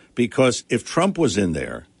to. Because if Trump was in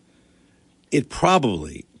there, it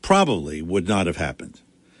probably would not have happened.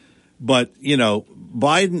 But, you know,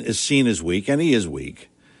 Biden is seen as weak, and he is weak.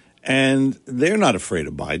 And they're not afraid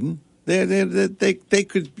of Biden. They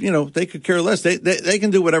could care less. They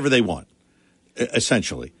can do whatever they want,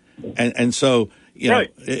 essentially. And so, you know,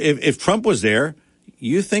 if Trump was there,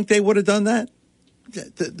 you think they would have done that?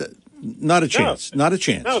 Not a chance. No. Not a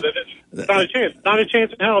chance. No, not a chance. Not a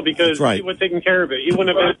chance in hell because he would have taken care of it. He wouldn't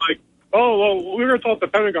have been like, oh, well, we're going to talk to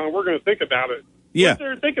the Pentagon. We're going to think about it. Yeah. What's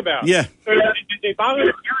there to think about? Yeah. They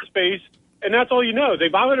violated airspace, and that's all you know. They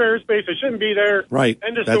violated airspace. They shouldn't be there. Right.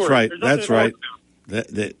 End of that's story. Right. That's right.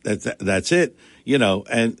 That's it. You know,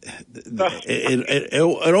 and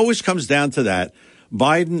it always comes down to that.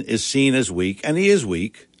 Biden is seen as weak, and he is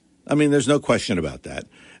weak. I mean, there's no question about that.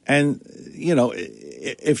 And, you know,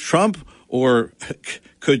 if Trump or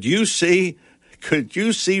could you see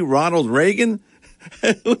Ronald Reagan?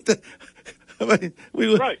 It would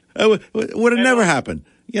have never happened.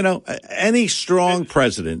 You know, any strong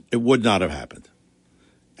president, it would not have happened.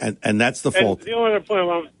 And that's the fault. The only other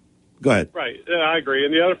point go ahead. Right. I agree.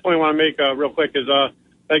 And the other point I want to make real quick is,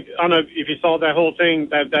 like, I don't know if you saw that whole thing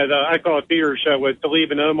that I call a theater show with Tlaib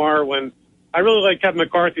and Omar when I really like Kevin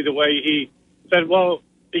McCarthy, the way he said, well,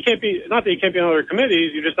 you can't be, not that you can't be on other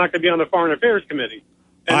committees, you're just not going to be on the Foreign Affairs Committee.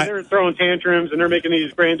 And they're throwing tantrums and they're making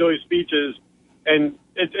these grandiose speeches. And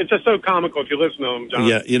it's just so comical if you listen to them, John.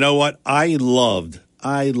 Yeah, you know what? I loved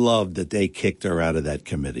that they kicked her out of that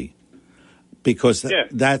committee. because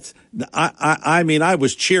that's I mean, I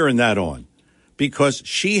was cheering that on because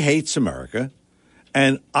she hates America,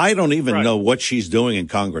 and I don't even know what she's doing in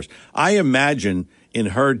Congress. I imagine in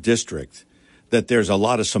her district that there's a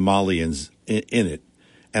lot of Somalians in it,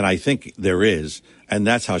 and I think there is, and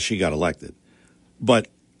that's how she got elected. But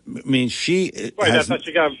I mean, that's how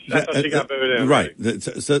she got voted in. Right.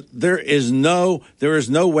 So there is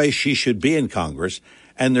no way she should be in Congress,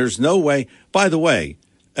 and there's no way. By the way,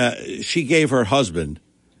 she gave her husband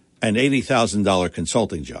an $80,000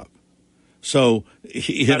 consulting job. So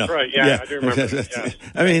that's right. Yeah, I do remember that. Yeah.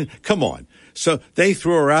 I mean, come on. So they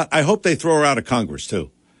threw her out. I hope they throw her out of Congress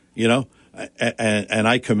too. And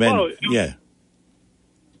I commend. Well, yeah.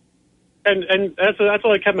 And that's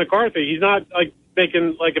like Kevin McCarthy. He's not like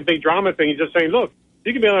making like a big drama thing. He's just saying, look,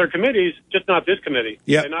 you can be on other committees, just not this committee.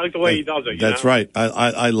 Yeah, and I like the way he does it. That's right.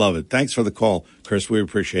 I love it. Thanks for the call, Chris. We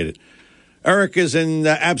appreciate it. Eric is in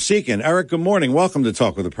Absecon. Eric, good morning. Welcome to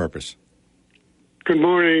Talk with a Purpose. Good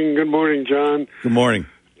morning. Good morning, John. Good morning.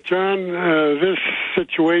 John, this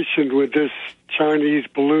situation with this Chinese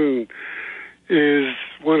balloon is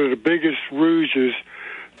one of the biggest ruses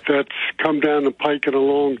that's come down the pike in a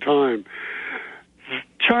long time.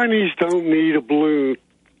 Chinese don't need a balloon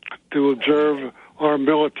to observe our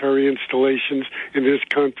military installations in this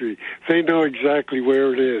country. They know exactly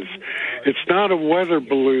where it is. It's not a weather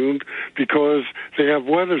balloon because they have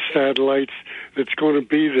weather satellites that's going to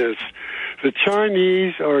be this. The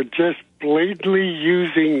Chinese are just blatantly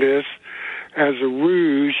using this as a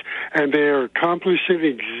ruse, and they are accomplishing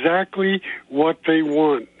exactly what they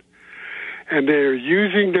want. And they're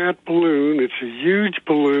using that balloon. It's a huge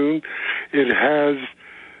balloon. It has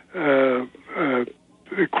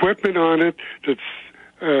equipment on it that's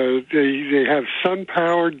they have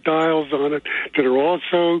sun-powered dials on it that are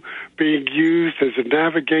also being used as a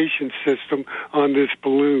navigation system on this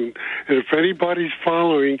balloon. And if anybody's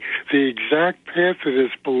following the exact path of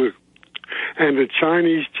this balloon, and the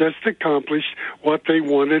Chinese just accomplished what they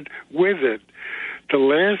wanted with it. The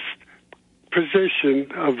last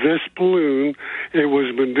position of this balloon, it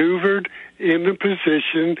was maneuvered in the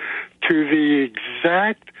position to the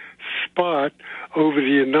exact spot over the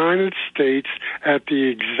United States at the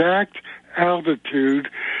exact altitude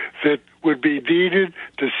that would be needed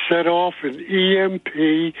to set off an EMP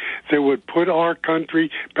that would put our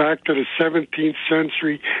country back to the 17th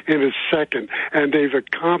century in a second. And they've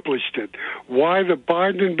accomplished it. Why the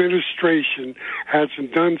Biden administration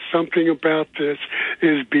hasn't done something about this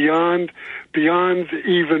is beyond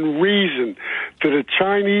even reason. Do the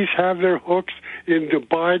Chinese have their hooks into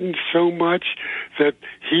Biden so much that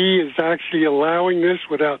he is actually allowing this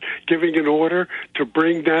without giving an order to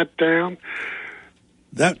bring that down?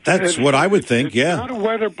 That's what I would think, it's not a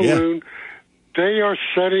weather balloon. Yeah. They are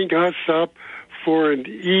setting us up for an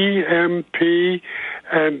EMP,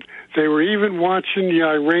 and they were even watching the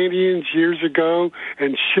Iranians years ago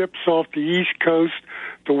and ships off the East Coast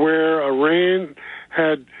to where Iran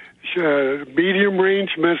had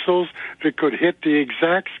medium-range missiles that could hit the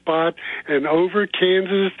exact spot, and over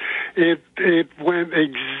Kansas, it went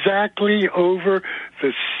exactly over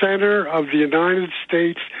the center of the United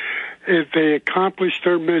States. They accomplished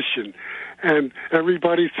their mission. And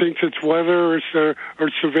everybody thinks it's weather or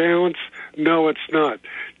surveillance. No, it's not.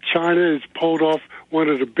 China has pulled off one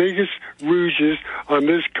of the biggest ruses on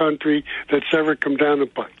this country that's ever come down the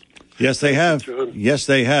pipe. Yes, they have. Yes,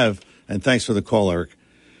 they have. And thanks for the call, Eric.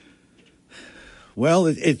 Well,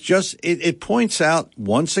 it points out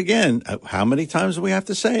once again, how many times do we have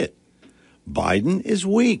to say it? Biden is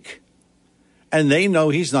weak. And they know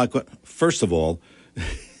he's not going. First of all,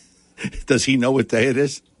 does he know what day it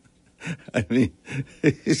is? I mean,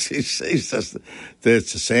 it's the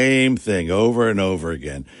same thing over and over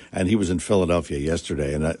again. And he was in Philadelphia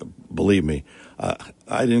yesterday, and believe me,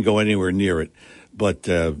 I didn't go anywhere near it. But,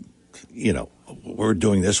 we're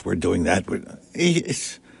doing this, we're doing that.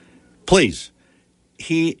 Please,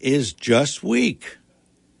 he is just weak.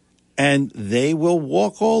 And they will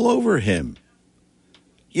walk all over him.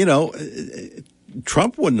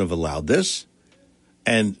 Trump wouldn't have allowed this.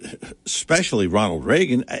 And especially Ronald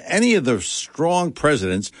Reagan, any of the strong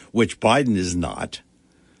presidents, which Biden is not.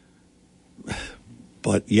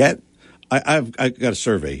 But yet, I've got a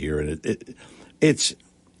survey here, and it's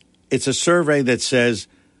a survey that says,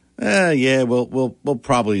 we'll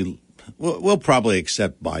probably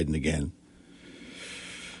accept Biden again.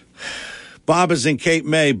 Bob is in Cape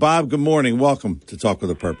May. Bob, good morning. Welcome to Talk with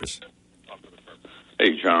a Purpose.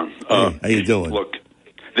 Hey, John. Hey, how you doing? Look,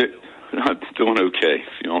 I'm doing okay.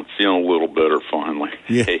 Feeling a little better finally.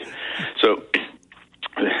 Yeah. Hey, so,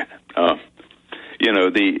 the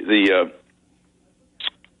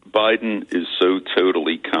Biden is so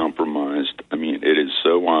totally compromised. I mean, it is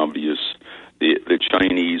so obvious. The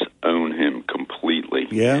Chinese own him completely.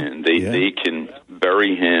 Yeah. And they can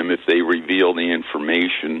bury him if they reveal the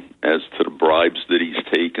information as to the bribes that he's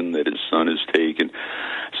taken, that his son has taken.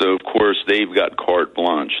 So, of course, they've got carte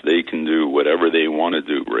blanche. They can do whatever they want to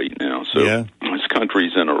do right now. So this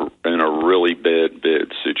country's in a really bad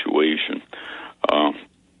situation.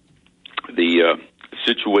 The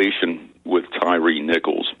situation with Tyre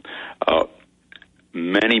Nichols,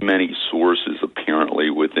 many sources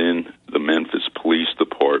apparently within the Memphis Police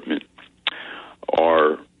Department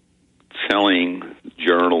are telling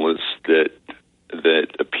journalists that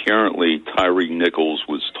apparently Tyre Nichols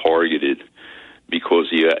was targeted because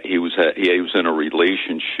he was in a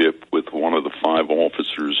relationship with one of the 5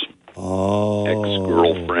 officers'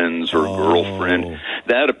 ex-girlfriends or girlfriend.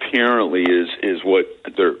 That apparently is what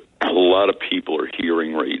a lot of people are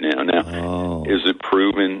hearing right now. Now, is it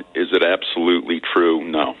proven? Is it absolutely true?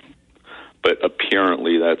 No. But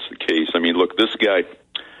apparently that's the case. I mean, look, this guy,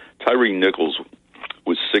 Tyre Nichols,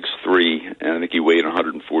 was 6'3", and I think he weighed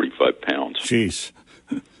 145 pounds. Jeez.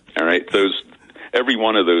 All right? Every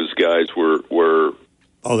one of those guys were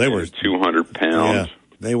they were 200 pounds. Yeah.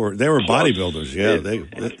 They were bodybuilders. Yeah, they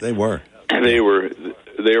were. They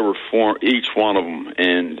were for each one of them,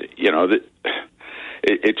 and you know that.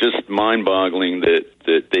 It's just mind-boggling that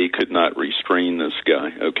they could not restrain this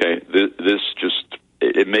guy, okay? This just,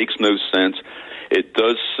 it makes no sense. It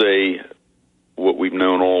does say what we've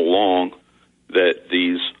known all along, that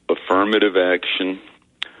these affirmative action,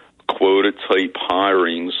 quota-type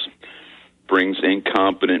hirings brings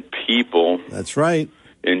incompetent people. That's right.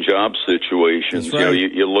 In job situations. That's right. You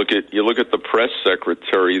know, you look at the press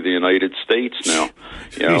secretary of the United States now.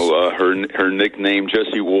 You know, her nickname,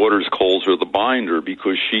 Jesse Waters, calls her the binder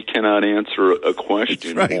because she cannot answer a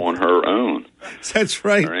question on her own. That's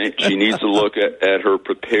right. All right. She needs to look at her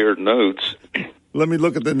prepared notes. Let me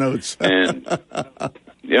look at the notes. And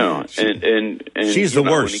you know, and she's the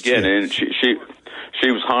worst. And again, and she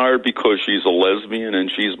was hired because she's a lesbian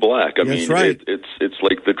and she's black. I mean, right. It's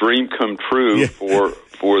like the dream come true for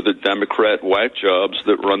the Democrat whack jobs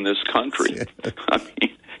that run this country. I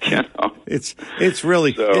mean, you know, it's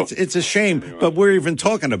really it's a shame. But we're even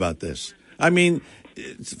talking about this. I mean,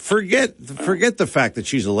 forget the fact that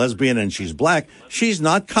she's a lesbian and she's black. She's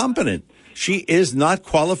not competent. She is not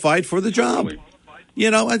qualified for the job. You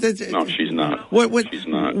know, no, she's not. She's not.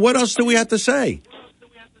 What else do we have to say?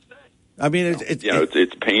 I mean,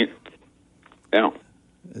 it's pain. Yeah,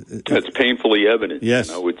 it's painfully evident. Yes,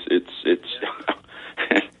 you know, it's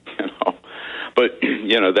you know, but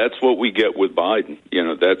you know that's what we get with Biden. You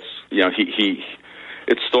know, that's he.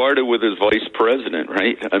 It started with his vice president,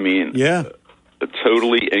 right? I mean, a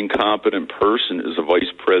totally incompetent person is a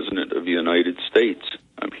vice president of the United States.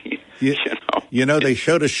 I mean, you know, they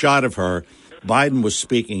showed a shot of her. Biden was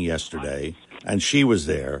speaking yesterday, and she was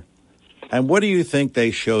there. And what do you think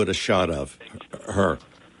they showed a shot of her?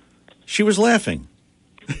 She was laughing.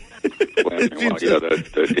 That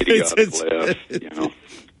idiotic laugh, you know.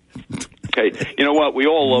 Okay, you know what? We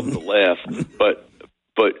all love to laugh, but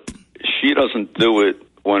she doesn't do it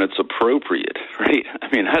when it's appropriate, right? I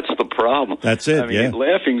mean, that's the problem. That's it. I mean,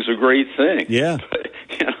 laughing's a great thing. Yeah. But,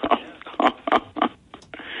 you know.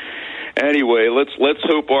 Anyway, let's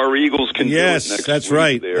hope our Eagles can do it next week. That's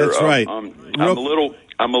right. There. That's right. I'm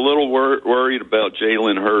a little worried about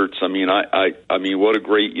Jalen Hurts. I mean, I mean, what a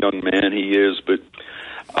great young man he is, but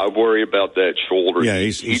I worry about that shoulder. Yeah,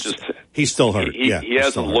 he's still hurt. He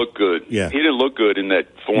hasn't looked good. Yeah. He didn't look good in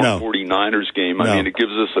that 49ers game. I mean, it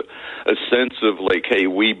gives us a sense of like, hey,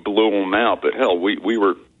 we blew them out, but hell, we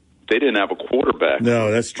were. They didn't have a quarterback.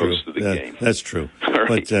 No, that's true. Most of the game. That's true. Right.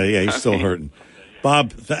 But he's still hurting.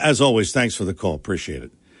 Bob, as always, thanks for the call. Appreciate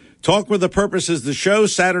it. Talk with a Purpose is the show,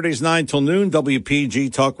 Saturdays 9 till noon,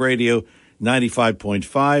 WPG Talk Radio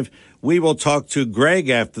 95.5. We will talk to Greg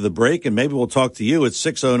after the break, and maybe we'll talk to you at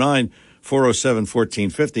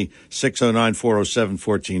 609-407-1450,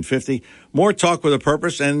 609-407-1450. More Talk with a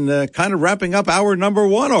Purpose, and kind of wrapping up hour number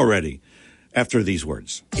 1 already. After these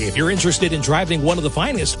words. If you're interested in driving one of the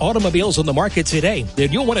finest automobiles on the market today,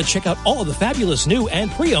 then you'll want to check out all of the fabulous new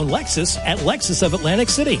and pre-owned Lexus at Lexus of Atlantic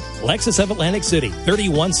City. Lexus of Atlantic City,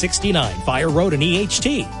 3169 Fire Road in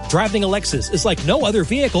EHT. Driving a Lexus is like no other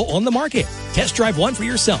vehicle on the market. Test drive one for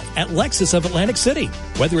yourself at Lexus of Atlantic City.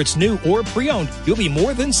 Whether it's new or pre-owned, you'll be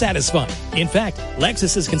more than satisfied. In fact,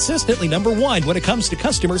 Lexus is consistently number 1 when it comes to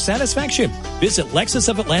customer satisfaction. Visit Lexus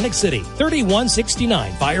of Atlantic City,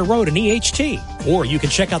 3169 Fire Road in EHT. Or you can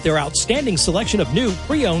check out their outstanding selection of new,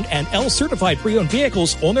 pre-owned, and L-certified pre-owned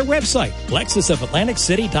vehicles on their website,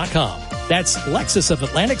 LexusofAtlanticCity.com. That's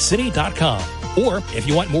LexusOfAtlanticCity.com. Or if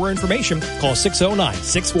you want more information, call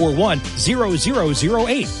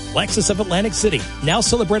 609-641-0008. Lexus of Atlantic City, now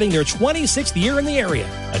celebrating their 26th year in the area.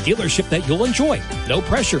 A dealership that you'll enjoy. No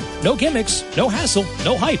pressure, no gimmicks, no hassle,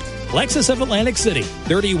 no hype. Lexus of Atlantic City,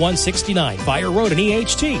 3169 Fire Road in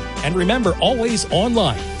EHT. And remember, always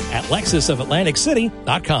online at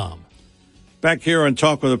LexusOfAtlanticCity.com. Back here on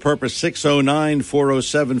Talk with a Purpose,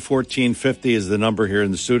 609-407-1450 is the number here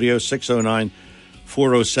in the studio,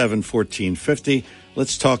 609-407-1450.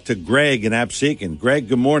 Let's talk to Greg in Absecon. Greg,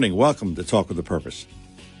 good morning. Welcome to Talk with a Purpose.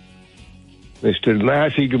 Mr.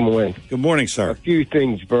 Massey, good morning. Good morning, sir. A few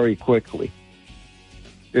things very quickly.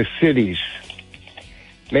 The cities.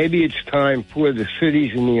 Maybe it's time for the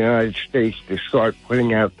cities in the United States to start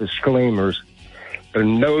putting out disclaimers. They're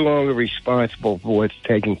no longer responsible for what's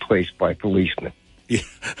taking place by policemen.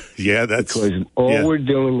 Yeah, that's... Because all we're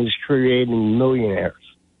doing is creating millionaires.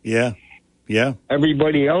 Yeah.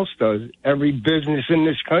 Everybody else does it. Every business in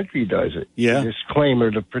this country does it. Yeah. A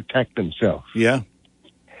disclaimer to protect themselves. Yeah.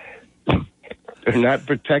 They're not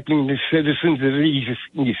protecting the citizens of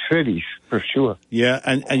these cities, for sure. Yeah,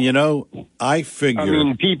 and you know, I figure... I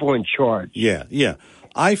mean, people in charge. Yeah.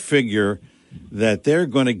 I figure that they're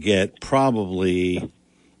going to get probably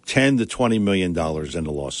 $10 to $20 million in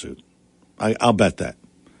the lawsuit. I'll bet that.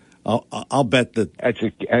 I'll bet that...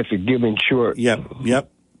 That's a given short. Yep.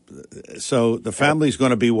 So the family's going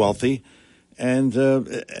to be wealthy, and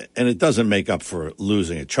it doesn't make up for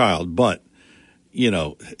losing a child, but, you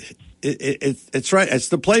know, it's right. It's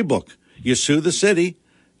the playbook. You sue the city,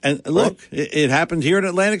 and look, it happened here in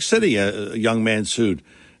Atlantic City. A young man sued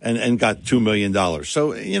and got $2 million.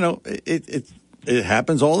 So, you know, it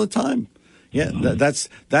happens all the time. Yeah,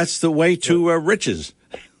 that's the way to riches.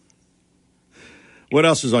 What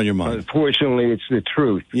else is on your mind? Unfortunately, it's the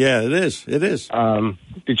truth. Yeah, it is. The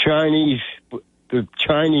Chinese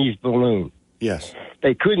balloon. Yes.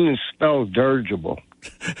 They couldn't spell dirigible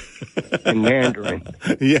in Mandarin.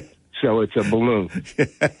 Yeah. So it's a balloon.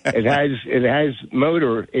 It has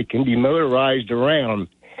motor. It can be motorized around,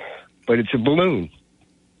 but it's a balloon.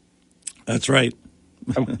 That's right.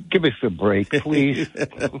 Give us a break, please.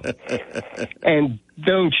 And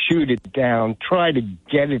don't shoot it down. Try to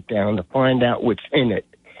get it down to find out what's in it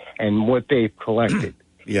and what they've collected.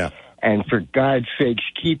 Yeah. And for God's sakes,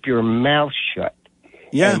 keep your mouth shut.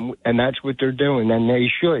 Yeah. And that's what they're doing, and they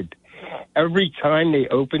should. Every time they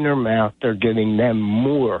open their mouth, they're giving them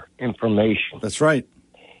more information. That's right.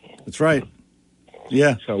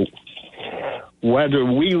 Yeah. So whether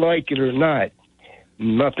we like it or not,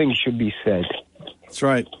 nothing should be said. That's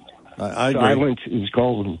right. I agree. Silence is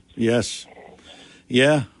golden. Yes.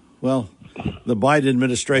 Yeah. Well, the Biden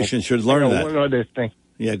administration should learn that. One other thing.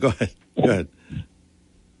 Yeah, go ahead.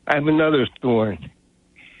 I have another thorn.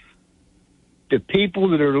 The people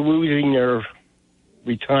that are losing their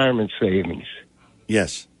retirement savings.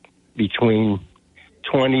 Yes. Between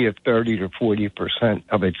 20 to 30 to 40%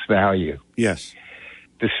 of its value. Yes.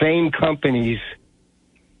 The same companies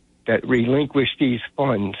that relinquish these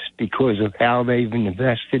funds because of how they've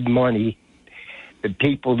invested money that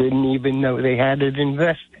people didn't even know they had it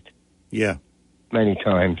invested. Yeah. Many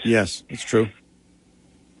times. Yes, it's true.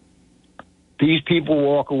 These people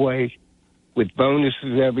walk away with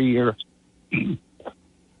bonuses every year.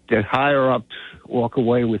 The higher-ups walk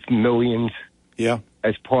away with millions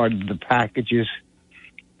as part of the packages.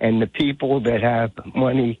 And the people that have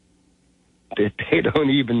money that they don't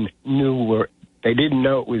even they didn't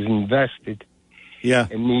know it was invested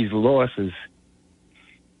in these losses,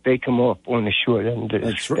 they come off on the short end of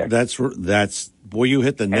the stick. That's boy, you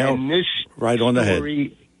hit the nail right on the head.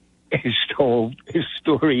 This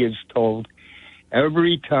story is told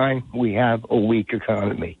every time we have a weak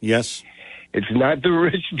economy. Yes. It's not the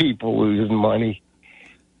rich people losing money.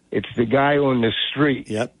 It's the guy on the street.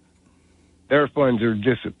 Yep. Their funds are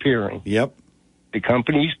disappearing. Yep. The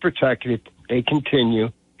company's protected. They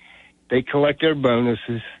continue. They collect their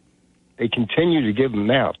bonuses. They continue to give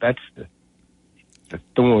them out. That's the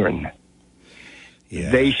thorn.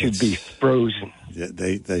 Yeah, they should be frozen.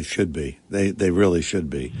 They should be. They really should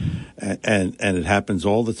be. And it happens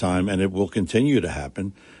all the time, and it will continue to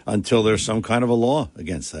happen until there's some kind of a law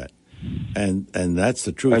against that. And that's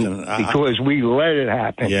the truth. Because we let it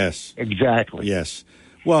happen. Yes. Exactly. Yes.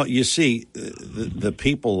 Well, you see, the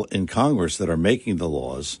people in Congress that are making the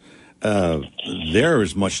laws, they're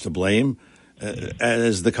as much to blame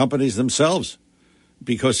as the companies themselves.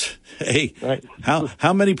 Because, hey,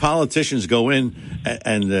 how many politicians go in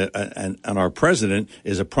and our president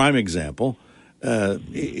is a prime example.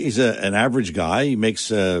 He's an average guy. He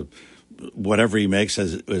makes whatever he makes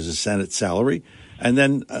as a Senate salary. And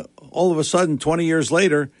then all of a sudden, 20 years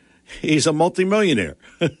later, he's a multimillionaire.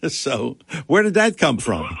 So where did that come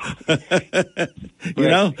from? You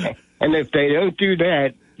know? And if they don't do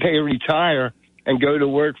that, they retire and go to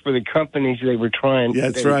work for the companies they were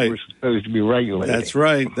were supposed to be regulating. That's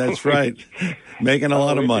right. Making a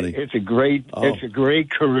lot of money. It's a great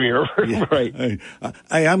career. Yeah. Right.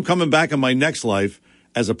 I'm coming back in my next life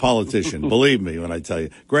as a politician. Believe me when I tell you.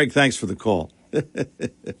 Greg, thanks for the call.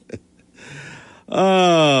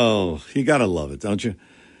 Oh, you got to love it, don't you?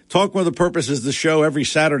 Talk with a Purpose is the show every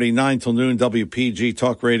Saturday, 9 till noon, WPG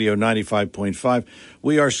Talk Radio 95.5.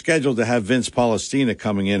 We are scheduled to have Vince Palestina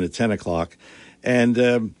coming in at 10 o'clock. And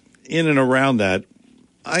in and around that,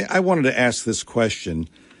 I wanted to ask this question.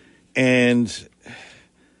 And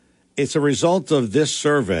it's a result of this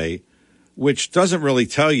survey, which doesn't really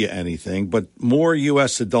tell you anything, but more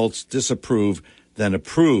U.S. adults disapprove than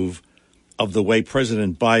approve of the way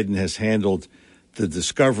President Biden has handled the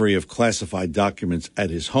discovery of classified documents at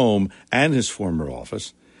his home and his former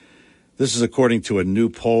office. This is according to a new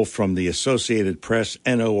poll from the Associated Press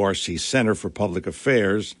NORC Center for Public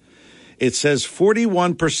Affairs. It says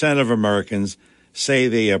 41% of Americans say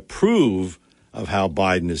they approve of how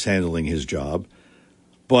Biden is handling his job,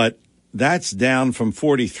 but that's down from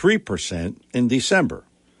 43% in December.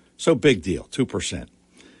 So big deal, 2%.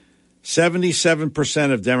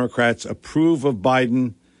 77% of Democrats approve of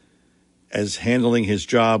Biden as handling his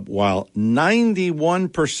job, while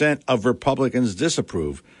 91% of Republicans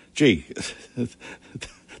disapprove. Gee,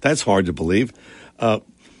 that's hard to believe.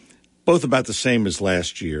 Both about the same as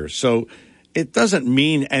last year. So it doesn't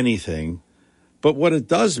mean anything. But what it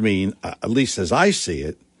does mean, at least as I see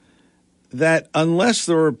it, that unless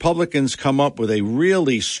the Republicans come up with a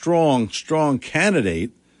really strong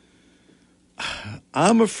candidate,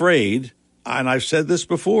 I'm afraid, and I've said this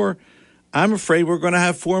before, I'm afraid we're going to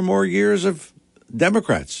have 4 more years of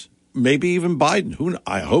Democrats, maybe even Biden.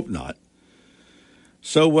 I hope not.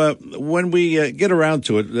 So when we get around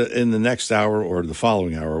to it in the next hour or the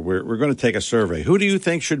following hour, we're going to take a survey. Who do you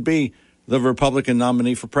think should be the Republican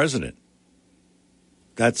nominee for president?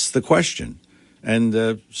 That's the question.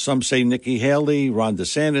 And some say Nikki Haley, Ron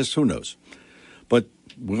DeSantis, who knows? But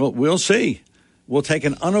we'll see. We'll take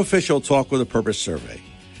an unofficial Talk with a Purpose survey.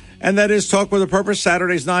 And that is Talk with a Purpose,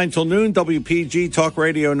 Saturdays 9 till noon, WPG Talk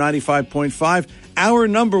Radio 95.5. Hour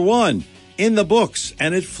number 1 in the books,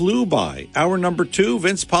 and it flew by. Hour number 2,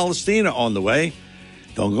 Vince Palestina on the way.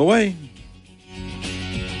 Don't go away.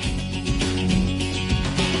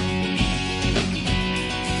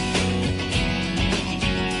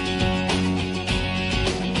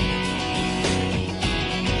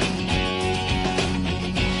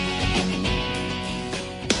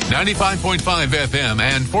 95.5 FM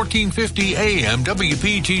and 1450 AM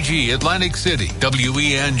WPGG Atlantic City,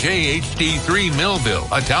 WENJ HD3 Millville,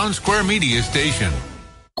 a Town Square Media station.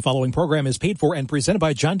 The following program is paid for and presented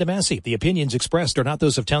by John DeMasi. The opinions expressed are not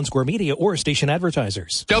those of Town Square Media or station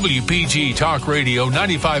advertisers. WPG Talk Radio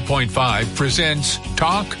 95.5 presents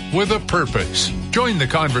Talk with a Purpose. Join the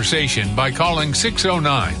conversation by calling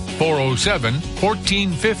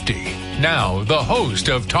 609-407-1450. Now, the host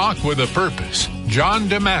of Talk with a Purpose, John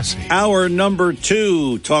DeMasi. Hour number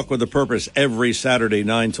 2, Talk with a Purpose, every Saturday,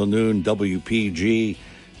 9 till noon, WPG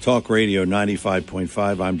Talk Radio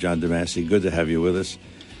 95.5. I'm John DeMasi. Good to have you with us.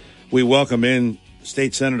 We welcome in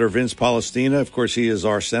State Senator Vince Palestina. Of course, he is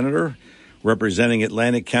our senator representing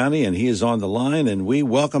Atlantic County, and he is on the line, and we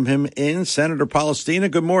welcome him in. Senator Palestina,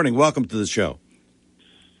 good morning. Welcome to the show.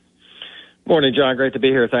 Morning, John. Great to be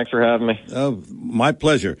here. Thanks for having me. My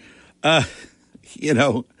pleasure. I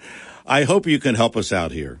hope you can help us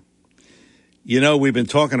out here. We've been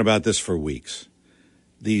talking about this for weeks.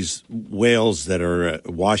 These whales that are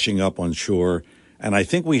washing up on shore. And I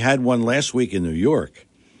think we had one last week in New York,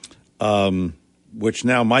 which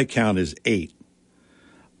now my count is 8.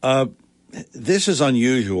 This is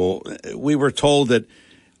unusual. We were told that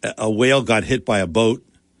a whale got hit by a boat,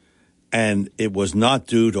 and it was not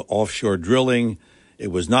due to offshore drilling. It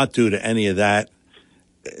was not due to any of that.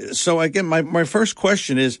 So, again, my first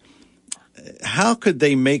question is, how could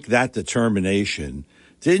they make that determination?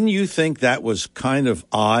 Didn't you think that was kind of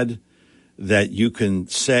odd that you can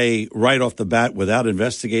say right off the bat without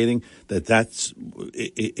investigating that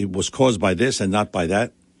it was caused by this and not by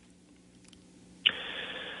that?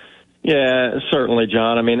 Yeah, certainly,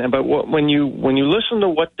 John. I mean, but when you listen to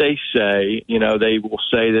what they say, they will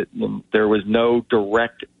say that there was no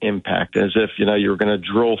direct impact, as if, you're going to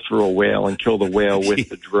drill through a whale and kill the whale with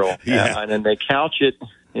the drill. Yeah. And then they couch it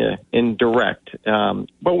indirect. But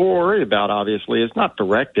what we're worried about, obviously, is not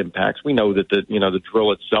direct impacts. We know that the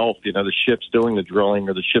drill itself, the ships doing the drilling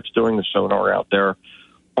or the ships doing the sonar out there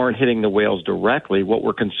aren't hitting the whales directly. What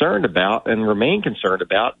we're concerned about and remain concerned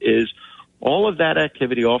about is all of that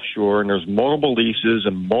activity offshore, and there's multiple leases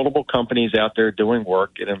and multiple companies out there doing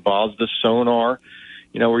work. It involves the sonar,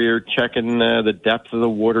 where you're checking the depth of the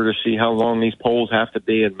water to see how long these poles have to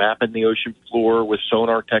be and mapping the ocean floor with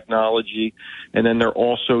sonar technology. And then they're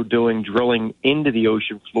also doing drilling into the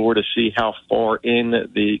ocean floor to see how far to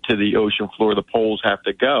the ocean floor the poles have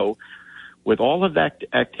to go. With all of that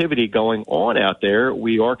activity going on out there,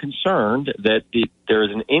 we are concerned that there is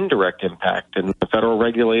an indirect impact, and the federal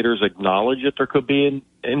regulators acknowledge that there could be an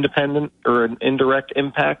independent or an indirect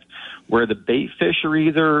impact where the bait fish are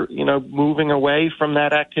either, moving away from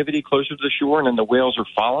that activity closer to the shore, and then the whales are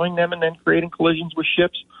following them and then creating collisions with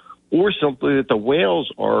ships, or simply that the whales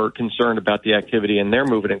are concerned about the activity and they're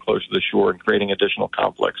moving in closer to the shore and creating additional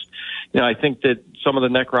conflicts. I think that some of the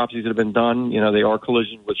necropsies that have been done, they are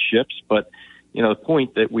collisions with ships, but the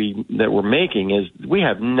point that we're making is we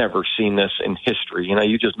have never seen this in history.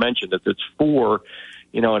 You just mentioned that it's 4,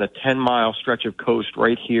 in a 10-mile stretch of coast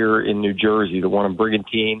right here in New Jersey, the one in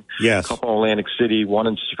Brigantine, yes, a couple in Atlantic City, one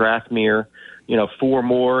in Strathmere, 4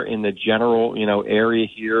 more in the general, area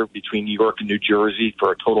here between New York and New Jersey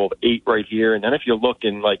for a total of 8 right here. And then if you look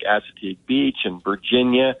in like Assateague Beach and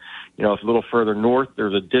Virginia, a little further north,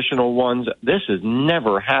 there's additional ones. This has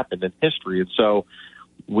never happened in history. And so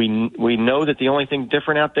we know that the only thing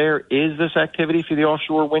different out there is this activity for the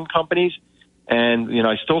offshore wind companies. And,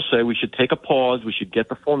 I still say we should take a pause. We should get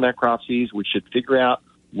the full necropsies. We should figure out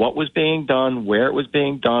what was being done, where it was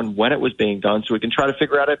being done, when it was being done, so we can try to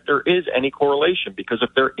figure out if there is any correlation. Because if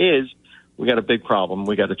there is, we got a big problem.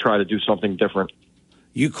 We got to try to do something different.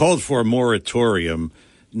 You called for a moratorium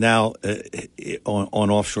now on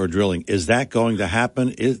offshore drilling. Is that going to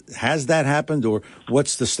happen? Has that happened, or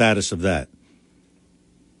what's the status of that?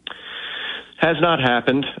 Has not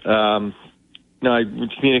happened. I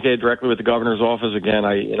communicated directly with the governor's office. Again,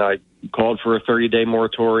 I called for a 30-day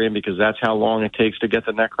moratorium because that's how long it takes to get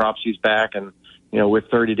the necropsies back. And, with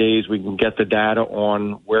 30 days, we can get the data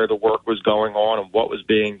on where the work was going on and what was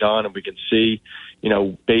being done. And we can see,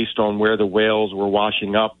 based on where the whales were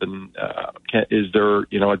washing up and is there,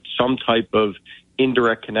 some type of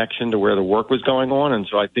indirect connection to where the work was going on. And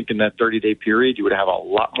so I think in that 30-day period, you would have a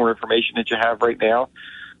lot more information that you have right now.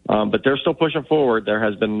 But they're still pushing forward. There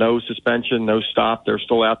has been no suspension, no stop. They're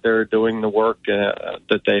still out there doing the work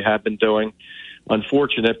that they have been doing.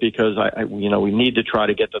 Unfortunate because we need to try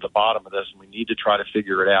to get to the bottom of this and we need to try to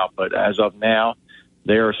figure it out. But as of now,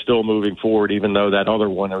 they are still moving forward, even though that other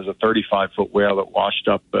one, there was a 35-foot whale that washed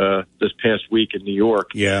up this past week in New York.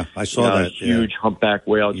 Yeah, I saw that. Huge humpback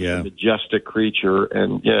whale, a majestic creature.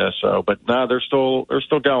 And but no, they're still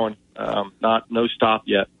going. No stop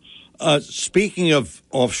yet. Speaking of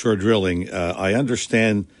offshore drilling, I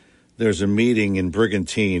understand there's a meeting in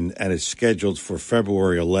Brigantine, and it's scheduled for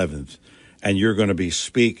February 11th, and you're going to be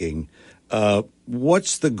speaking.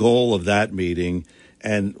 What's the goal of that meeting,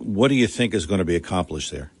 and what do you think is going to be accomplished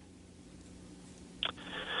there?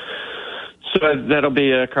 So that'll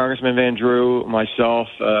be Congressman Van Drew, myself,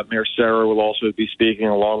 Mayor Sarah will also be speaking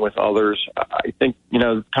along with others. I think,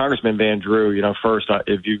 Congressman Van Drew, first, I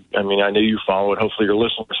know you follow it. Hopefully your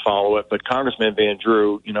listeners follow it. But Congressman Van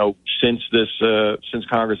Drew, since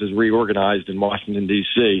Congress is reorganized in Washington,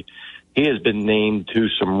 D.C., he has been named to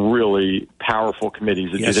some really powerful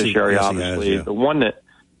committees. The Judiciary, obviously. The one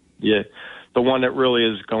that really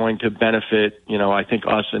is going to benefit, I think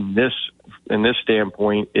us in this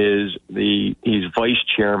standpoint is he's vice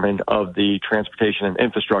chairman of the Transportation and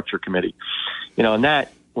Infrastructure Committee. And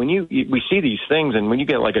that when we see these things, and when you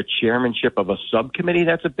get like a chairmanship of a subcommittee,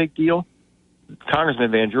 that's a big deal.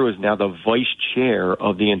 Congressman Van Drew is now the vice chair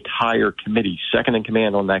of the entire committee, second in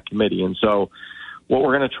command on that committee. And so what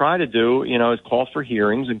we're going to try to do, is call for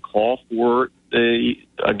hearings and call for a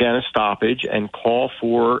stoppage and call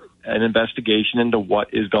for an investigation into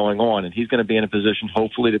what is going on. And he's going to be in a position,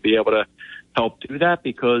 hopefully, to be able to help do that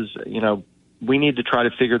because, we need to try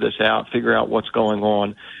to figure this out, figure out what's going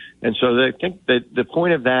on. And so I think that the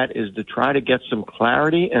point of that is to try to get some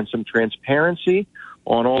clarity and some transparency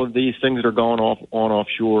on all of these things that are going on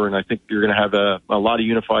offshore. And I think you're going to have a lot of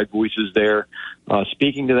unified voices there.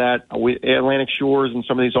 Speaking to that, Atlantic Shores and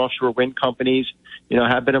some of these offshore wind companies,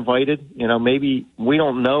 have been invited. Maybe we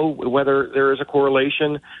don't know whether there is a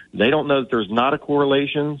correlation. They don't know that there's not a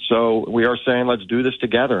correlation. So we are saying let's do this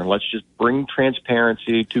together and let's just bring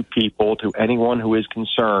transparency to people, to anyone who is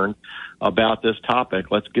concerned about this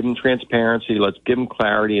topic. Let's give them transparency. Let's give them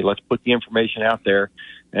clarity. Let's put the information out there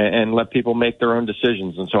and let people make their own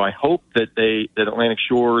decisions. And so I hope that Atlantic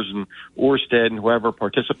Shores and Ørsted and whoever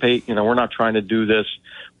participate, we're not trying to do this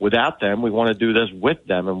without them. We want to do this with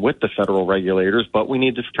them and with the federal regulators, but we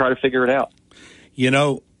need to try to figure it out.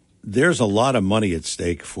 There's a lot of money at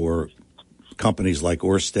stake for companies like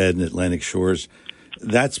Ørsted and Atlantic Shores.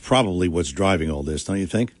 That's probably what's driving all this, don't you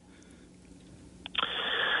think?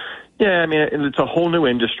 Yeah, I mean, it's a whole new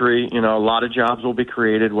industry. A lot of jobs will be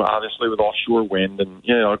created, obviously, with offshore wind. And,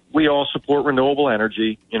 we all support renewable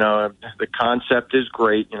energy. The concept is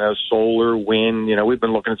great, solar, wind. We've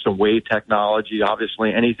been looking at some wave technology.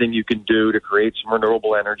 Obviously, anything you can do to create some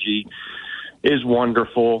renewable energy is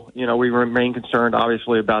wonderful. We remain concerned,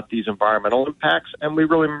 obviously, about these environmental impacts, and we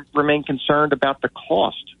really remain concerned about the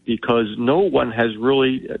cost, because no one has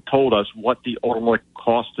really told us what the ultimate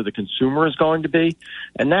cost to the consumer is going to be,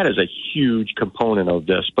 and that is a huge component of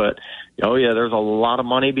this. But, there's a lot of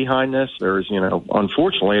money behind this. There's,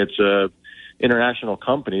 unfortunately, it's international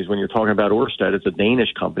companies. When you're talking about Ørsted, it's a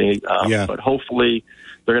Danish company, but hopefully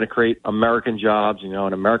they're going to create American jobs, and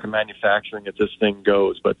American manufacturing as this thing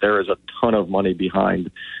goes. But there is a ton of money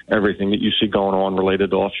behind everything that you see going on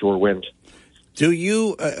related to offshore wind. Do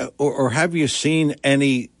you or have you seen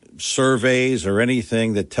any surveys or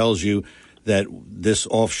anything that tells you that this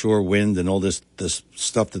offshore wind and all this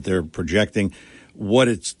stuff that they're projecting, what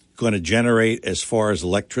it's going to generate as far as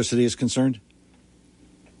electricity is concerned?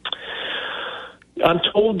 I'm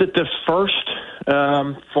told that the first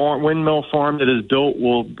windmill farm that is built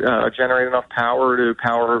will generate enough power to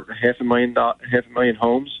power 500,000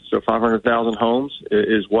 homes. So 500,000 homes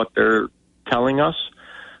is what they're telling us.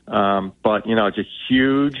 But, it's a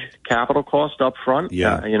huge capital cost up front.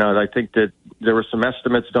 Yeah. I think that there were some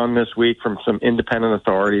estimates done this week from some independent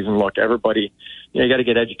authorities. And look, everybody, you got to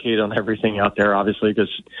get educated on everything out there, obviously,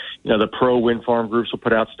 because, the pro-wind farm groups will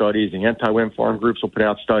put out studies, the anti-wind farm groups will put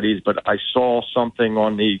out studies. But I saw something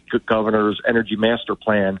on the governor's energy master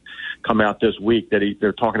plan come out this week that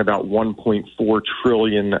they're talking about $1.4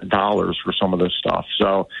 trillion for some of this stuff.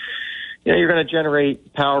 So, you're going to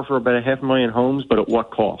generate power for about 500,000 homes, but at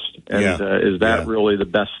what cost? And is that really the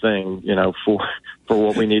best thing, for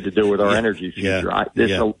what we need to do with our energy future?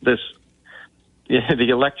 The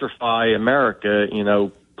Electrify America,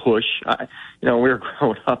 push. We were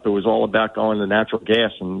growing up, it was all about going to natural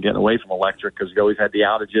gas and getting away from electric, because we always had the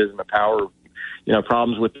outages and the power,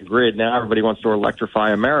 problems with the grid. Now everybody wants to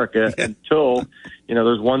electrify America until,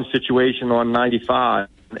 there's one situation on 95.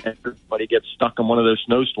 And everybody gets stuck in one of those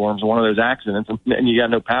snowstorms or one of those accidents, and you got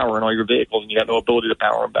no power in all your vehicles, and you got no ability to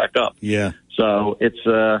power them back up. Yeah. So it's,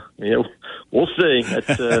 we'll see.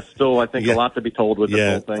 It's still, I think, a lot to be told with this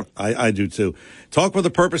whole thing. I do too. Talk with the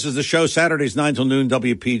Purpose is the show, Saturdays 9 till noon,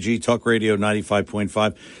 WPG Talk Radio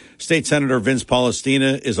 95.5. State Senator Vince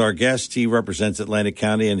Palestina is our guest. He represents Atlantic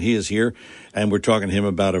County, and he is here, and we're talking to him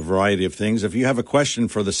about a variety of things. If you have a question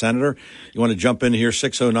for the senator, you want to jump in here,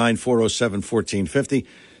 609-407-1450,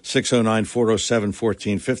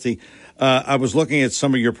 609-407-1450. I was looking at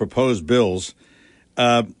some of your proposed bills.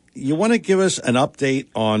 You want to give us an update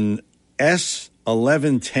on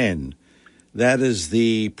S1110. That is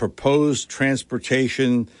the proposed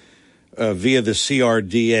transportation via the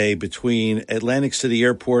CRDA between Atlantic City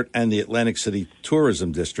Airport and the Atlantic City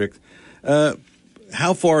Tourism District.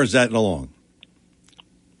 How far is that along?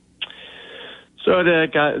 So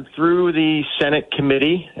it got through the Senate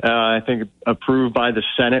committee, I think approved by the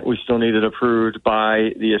Senate. We still need it approved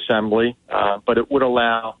by the Assembly, but it would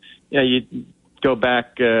allow, you go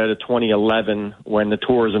back to 2011 when the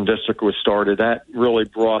tourism district was started. That really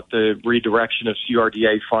brought the redirection of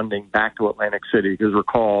CRDA funding back to Atlantic City. Because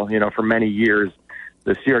recall, for many years,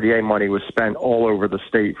 the CRDA money was spent all over the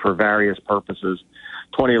state for various purposes.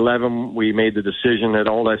 2011, we made the decision that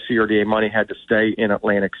all that CRDA money had to stay in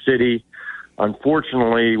Atlantic City.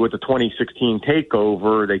 Unfortunately, with the 2016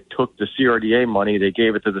 takeover, they took the CRDA money, they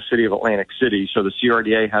gave it to the city of Atlantic City. So the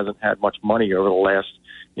CRDA hasn't had much money over the last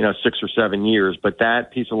 6 or 7 years. But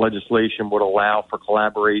that piece of legislation would allow for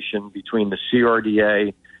collaboration between the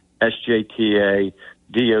CRDA, SJTA,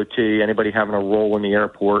 DOT, anybody having a role in the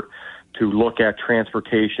airport, to look at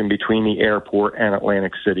transportation between the airport and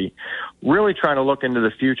Atlantic City. Really trying to look into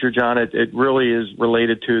the future, John. It really is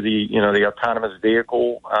related to the autonomous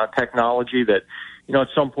vehicle technology that, at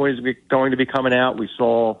some point is going to be coming out. We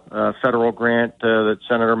saw a federal grant that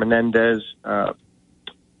Senator Menendez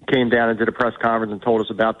came down and did a press conference and told us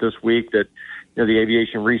about this week that the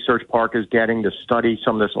Aviation Research Park is getting to study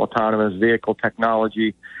some of this autonomous vehicle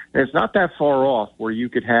technology. And it's not that far off where you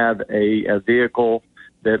could have a vehicle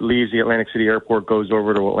that leaves the Atlantic City airport goes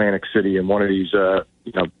over to Atlantic City in one of these,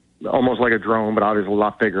 almost like a drone, but obviously a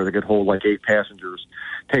lot bigger. They could hold like 8 passengers.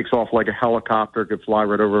 Takes off like a helicopter, could fly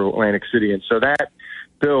right over to Atlantic City. And so that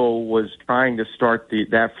bill was trying to start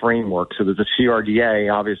that framework so that the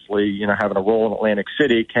CRDA, obviously, having a role in Atlantic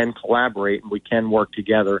City, can collaborate and we can work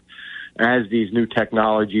together as these new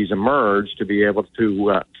technologies emerge to be able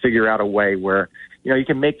to figure out a way where, you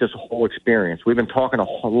can make this a whole experience. We've been talking a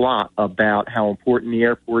whole lot about how important the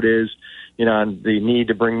airport is, and the need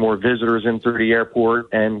to bring more visitors in through the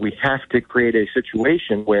airport. And we have to create a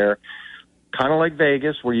situation where, kind of like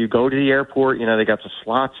Vegas, where you go to the airport, they got the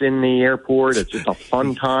slots in the airport. It's just a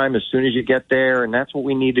fun time as soon as you get there. And that's what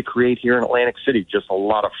we need to create here in Atlantic City. Just a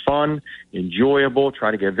lot of fun, enjoyable,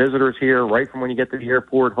 try to get visitors here right from when you get to the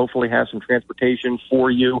airport, hopefully have some transportation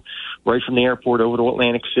for you right from the airport over to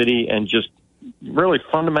Atlantic City, and just really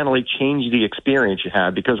fundamentally change the experience you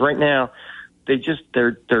have. Because right now,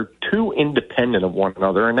 they're too independent of one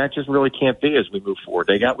another, and that just really can't be as we move forward.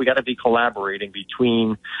 We got to be collaborating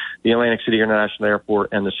between the Atlantic City International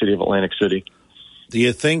Airport and the city of Atlantic City. Do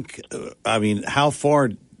you think, how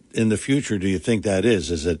far in the future do you think that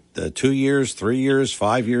is? Is it 2 years, 3 years,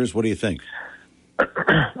 5 years? What do you think?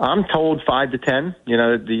 I'm told 5 to 10.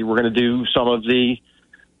 We're going to do some of the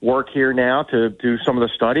work here now to do some of the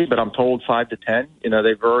study, but I'm told 5 to 10.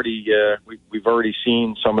 They've already we've already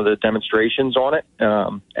seen some of the demonstrations on it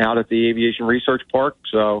out at the Aviation Research Park.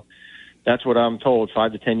 So that's what I'm told.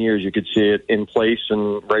 5 to 10 years, you could see it in place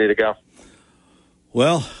and ready to go.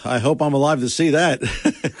 Well, I hope I'm alive to see that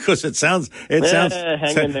because it sounds.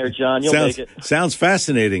 Hang in there, John. You'll make it. Sounds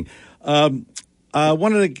fascinating. I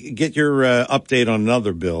wanted to get your update on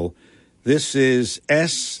another bill. This is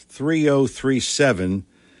S3037.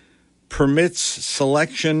 Permits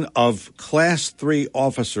selection of Class 3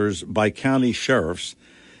 officers by county sheriffs.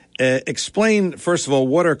 Explain, first of all,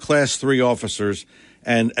 what are Class 3 officers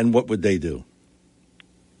and what would they do?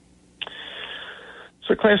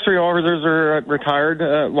 So Class 3 officers are retired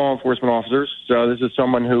law enforcement officers. So this is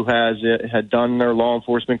someone who had done their law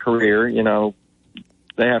enforcement career.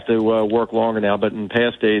 They have to work longer now, but in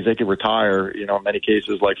past days they could retire, in many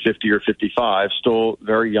cases like 50 or 55, still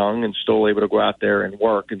very young and still able to go out there and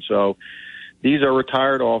work. And so these are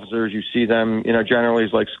retired officers. You see them, generally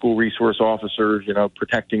as like school resource officers,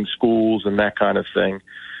 protecting schools and that kind of thing.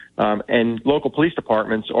 And local police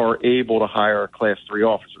departments are able to hire a Class 3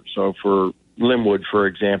 officer. So for Linwood, for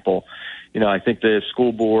example, I think the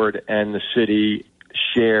school board and the city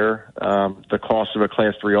share the cost of a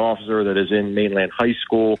Class 3 officer that is in Mainland High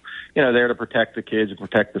School, there to protect the kids and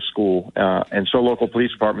protect the school. And so local police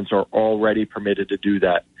departments are already permitted to do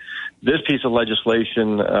that. This piece of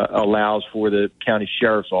legislation allows for the county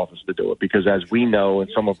sheriff's office to do it because, as we know, in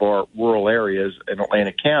some of our rural areas in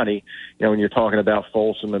Atlantic County, when you're talking about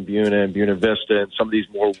Folsom and Buena Vista and some of these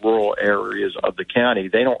more rural areas of the county,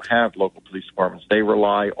 they don't have local police departments. They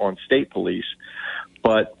rely on state police.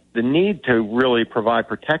 But the need to really provide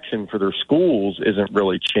protection for their schools isn't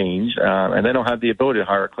really changed, and they don't have the ability to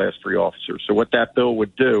hire a Class 3 officer. So what that bill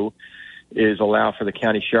would do is allow for the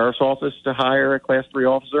county sheriff's office to hire a Class 3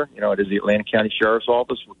 officer. It is the Atlantic County Sheriff's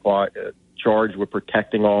Office charged with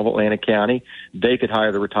protecting all of Atlantic County. They could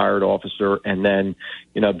hire the retired officer, and then,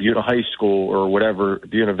 Buena High School or whatever,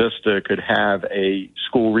 Buena Vista could have a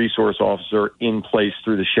school resource officer in place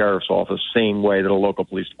through the sheriff's office, same way that a local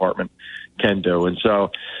police department can do. And so,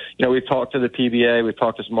 we've talked to the PBA, we've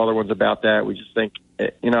talked to some other ones about that. We just think,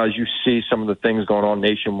 as you see some of the things going on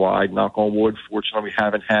nationwide, knock on wood, fortunately we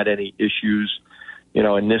haven't had any issues,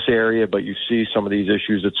 in this area, but you see some of these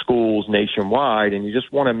issues at schools nationwide, and you just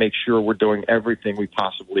want to make sure we're doing everything we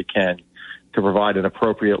possibly can to provide an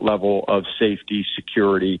appropriate level of safety,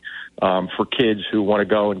 security for kids who want to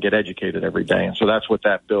go and get educated every day. And so that's what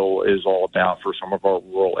that bill is all about for some of our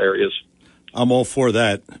rural areas. I'm all for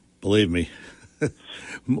that, believe me.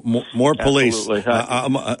 More police.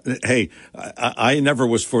 Hey, I never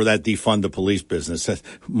was for that defund the police business.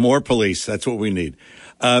 More police. That's what we need.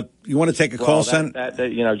 You want to take a call, Sen? I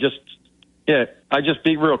just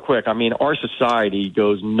be real quick. Our society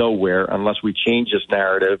goes nowhere unless we change this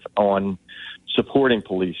narrative on supporting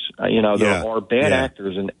police. There are bad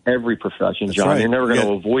actors in every profession, That's John. right. You're never going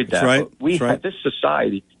to avoid that. Right. But this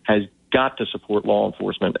society has got to support law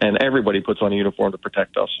enforcement, and everybody puts on a uniform to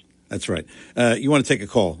protect us. That's right. You want to take a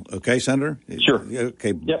call, okay, Senator? Sure.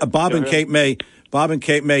 Okay. Yep. Bob and Cape May,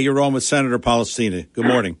 you're on with Senator Palestina. Good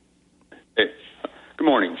morning. Hey. Good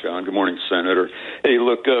morning, John. Good morning, Senator. Hey,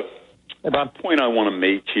 look, the point I want to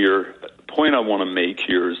make here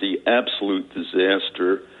is the absolute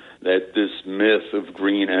disaster that this myth of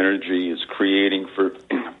green energy is creating for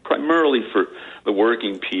primarily for the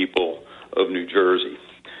working people of New Jersey.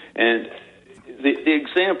 And the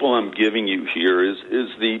example I'm giving you here is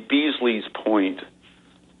the Beasley's Point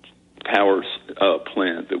power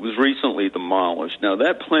plant that was recently demolished. Now,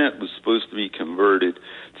 that plant was supposed to be converted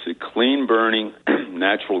to clean-burning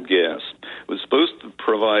natural gas. It was supposed to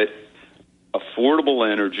provide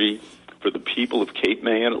affordable energy for the people of Cape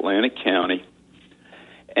May and Atlantic County,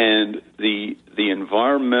 and the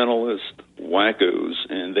environmentalist wackos,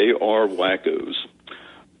 and they are wackos,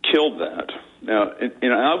 killed that. Now,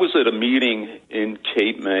 I was at a meeting in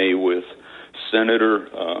Cape May with Senator,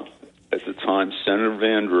 at the time, Senator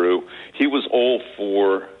Van Drew. He was all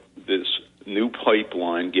for this new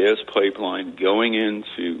pipeline, gas pipeline, going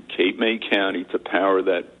into Cape May County to power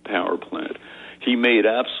that power plant. He made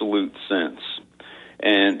absolute sense.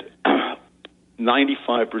 And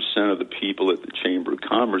 95% of the people at the Chamber of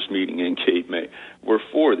Commerce meeting in Cape May were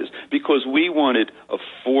for this because we wanted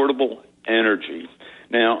affordable energy.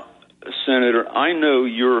 Now, Senator, I know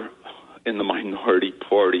you're in the minority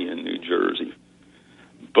party in New Jersey,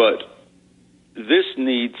 but this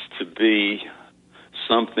needs to be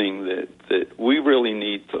something that we really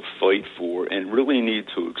need to fight for and really need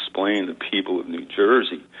to explain to people of New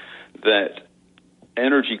Jersey that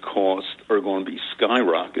energy costs are going to be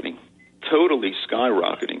skyrocketing, totally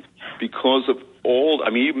skyrocketing, because of all,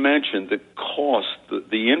 I mean, you mentioned the cost,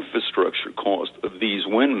 the infrastructure cost of these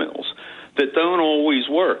windmills that don't always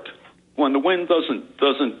work. When the wind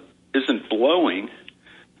isn't blowing,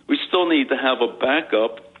 we still need to have a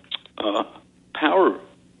backup power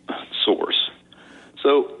source.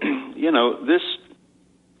 So, you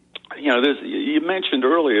mentioned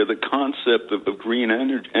earlier the concept of green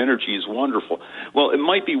energy is wonderful. Well, it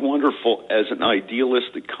might be wonderful as an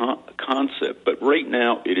idealistic concept, but right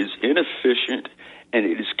now it is inefficient and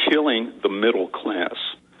it is killing the middle class.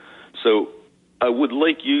 So I would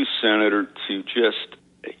like you, Senator, to just,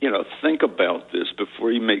 think about this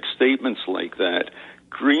before you make statements like that.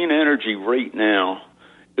 Green energy right now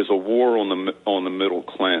is a war on the middle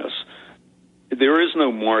class. There is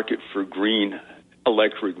no market for green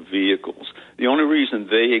electric vehicles. The only reason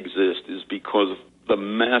they exist is because of the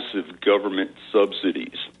massive government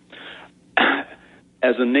subsidies.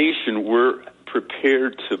 As a nation, we're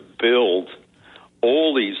prepared to build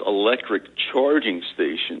all these electric charging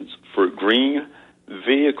stations for green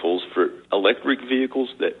vehicles, for electric vehicles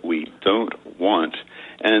that we don't want.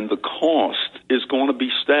 And the cost is going to be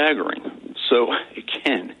staggering. So,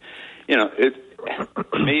 again,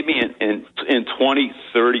 maybe in 20,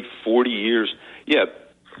 30, 40 years, yeah,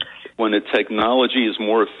 when the technology is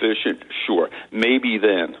more efficient, sure, maybe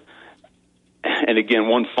then. And again,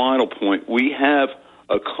 one final point, we have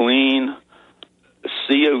a clean,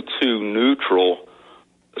 CO2 neutral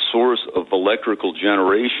source of electrical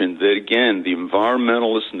generation that, again, the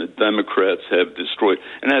environmentalists and the Democrats have destroyed,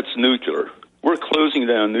 and that's nuclear. We're closing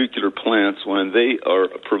down nuclear plants when they are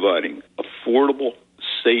providing affordable,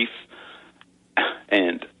 safe,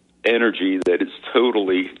 and energy that is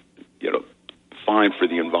totally, fine for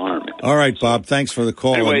the environment. All right, Bob, thanks for the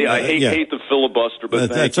call. Anyway, I hate the filibuster, but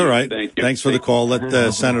that's all right. Thank you. Thanks for the call.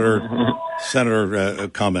 Let Senator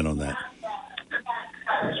comment on that.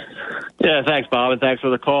 Yeah, thanks, Bob, and thanks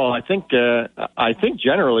for the call. I think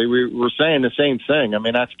generally we're saying the same thing. I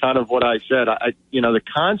mean, that's kind of what I said. The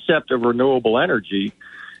concept of renewable energy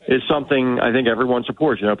is something I think everyone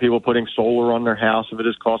supports. People putting solar on their house if it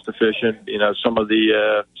is cost efficient. Some of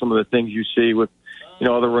the things you see with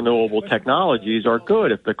other renewable technologies are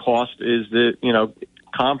good if the cost is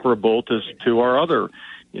comparable to our other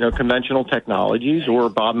conventional technologies, or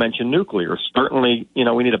Bob mentioned nuclear. Certainly,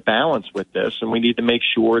 we need a balance with this, and we need to make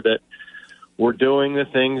sure that we're doing the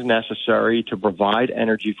things necessary to provide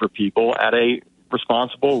energy for people at a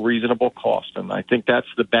responsible, reasonable cost. And I think that's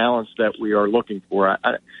the balance that we are looking for.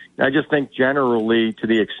 I just think generally, to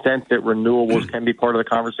the extent that renewables can be part of the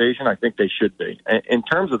conversation, I think they should be. In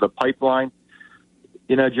terms of the pipeline,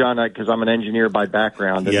 John, because I'm an engineer by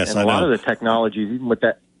background, and a lot of the technologies, even with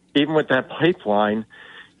that pipeline,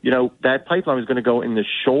 that pipeline is going to go in the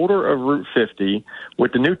shoulder of Route 50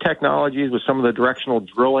 with the new technologies, with some of the directional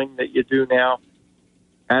drilling that you do now.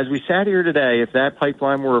 As we sat here today, if that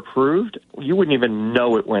pipeline were approved, you wouldn't even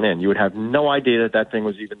know it went in. You would have no idea that thing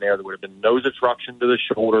was even there. There would have been no disruption to the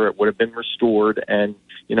shoulder. It would have been restored. And,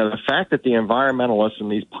 the fact that the environmentalists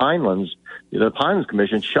and these Pinelands, the Pinelands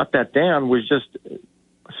Commission shut that down was just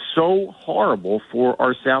so horrible for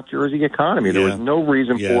our South Jersey economy. There was no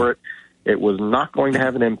reason for it. It was not going to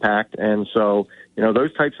have an impact. And so,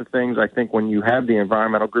 those types of things, I think when you have the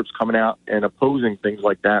environmental groups coming out and opposing things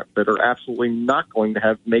like that are absolutely not going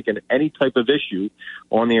to make any type of issue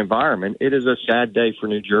on the environment, it is a sad day for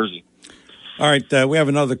New Jersey. All right, we have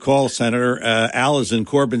another call, Senator. Al is in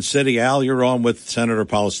Corbin City. Al, you're on with Senator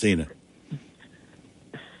Palestina.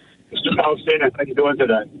 Mr. Palestina, how you doing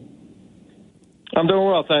today? I'm doing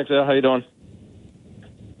well, thanks, Al. How you doing?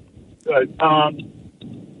 Good.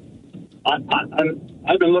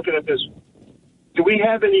 I've been looking at this. Do we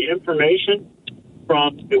have any information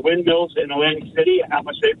from the windmills in Atlantic City, how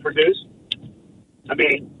much they produce? I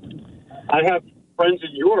mean, I have friends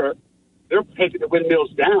in Europe. They're taking the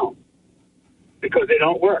windmills down because they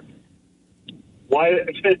don't work. Why?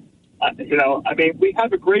 We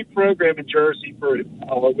have a great program in Jersey for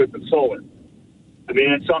with the solar. I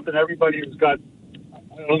mean, it's something everybody has got.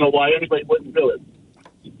 I don't know why anybody wouldn't do it.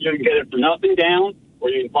 You can get it for nothing down, or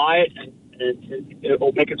you can buy it and it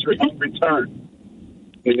will make its return.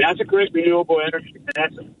 I mean, that's a great renewable energy.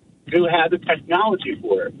 You have the technology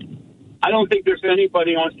for it. I don't think there's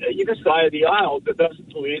anybody on either side of the aisle that doesn't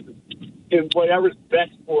believe in whatever's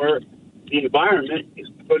best for the environment is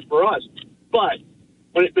good for us. But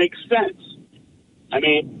when it makes sense, I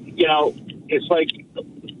mean, it's like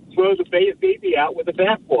throw the baby out with the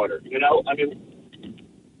bathwater. I mean,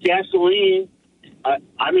 gasoline. I'm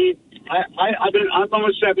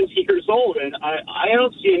almost 70 years old, and I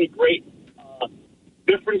don't see any great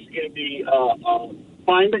difference in the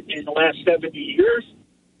climate in the last 70 years.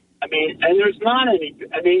 I mean, and there's not any.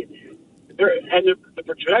 I mean, the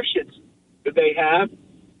projections that they have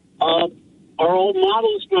are all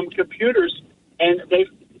models from computers, and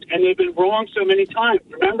they've been wrong so many times.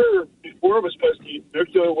 Remember, before it was supposed to be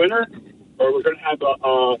nuclear winter, or we're going to have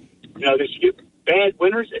this bad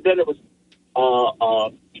winters, and then it was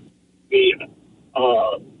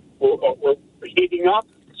we're heating up.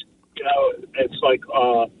 It's like,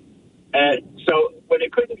 and so when they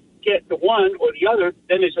couldn't get the one or the other,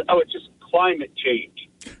 then they said, "Oh, it's just climate change."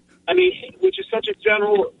 I mean, which is such a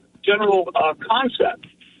general concept.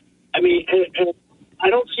 I mean, and I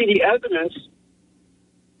don't see the evidence,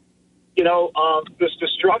 this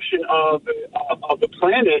destruction of the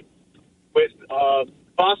planet with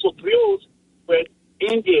fossil fuels, with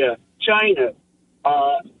India, China,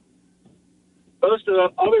 most of the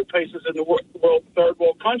other places in the world, third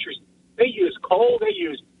world countries. They use coal, they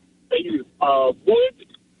use wood,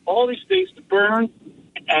 all these things to burn.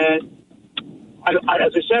 And as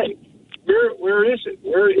I say, where is it?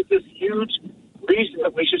 Where is this huge reason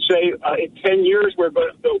that we should say in 10 years we're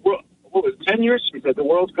going to, what was it, 10 years? We said the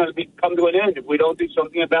world's going to come to an end if we don't do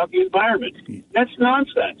something about the environment. That's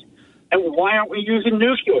nonsense. And why aren't we using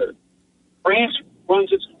nuclear? France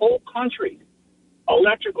runs its whole country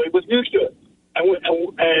electrically with nuclear.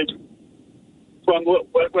 And from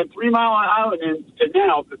when 3 Mile Island to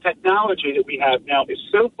now, the technology that we have now is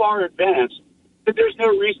so far advanced that there's no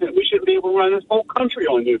reason that we shouldn't be able to run this whole country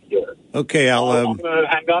on nuclear. Okay, Al. I'm going to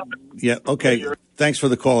hang up. Yeah, okay. Thanks for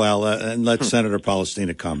the call, Al, and let Senator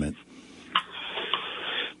Palestina comment.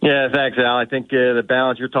 Yeah, thanks, Al. I think the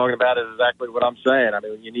balance you're talking about is exactly what I'm saying. I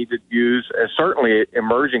mean, you need to use certainly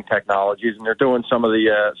emerging technologies, and they're doing some of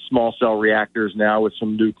the small cell reactors now with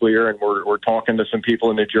some nuclear, and we're talking to some people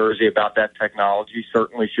in New Jersey about that technology.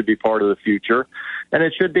 Certainly should be part of the future, and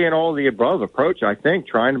it should be an all of the above approach, I think,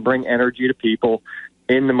 trying to bring energy to people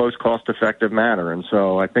in the most cost-effective manner. And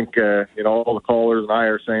so I think, all the callers and I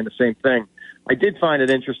are saying the same thing. I did find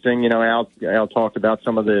it interesting, Al talked about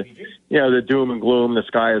some of the, the doom and gloom, the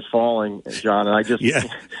sky is falling, John, and I just,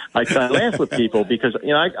 I laugh with people because,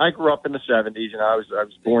 I grew up in the 70s, and I was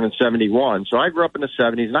born in 71, so I grew up in the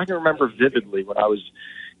 70s, and I can remember vividly when I was,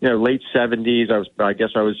 late 70s, I guess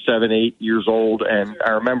I was 7, 8 years old, and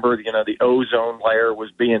I remember, the ozone layer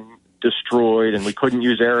was being destroyed, and we couldn't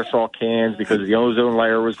use aerosol cans because the ozone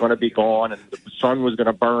layer was going to be gone, and the sun was going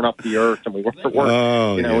to burn up the earth, and we weren't we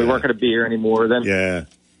weren't going to be here anymore. Then the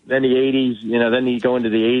 80s, then you go into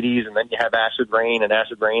the 80s, and then you have acid rain, and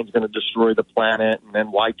acid rain's going to destroy the planet, and then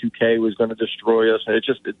Y2K was going to destroy us. And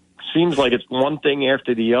it seems like it's one thing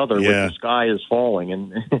after the other when the sky is falling,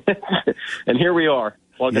 and and here we are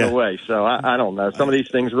plugging away. So I don't know. Some of these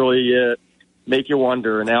things really make you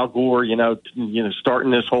wonder. And Al Gore,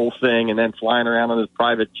 starting this whole thing and then flying around on his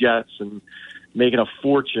private jets and making a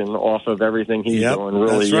fortune off of everything he's doing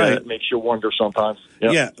really makes you wonder sometimes.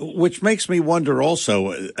 Yep. Yeah, which makes me wonder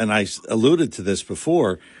also, and I alluded to this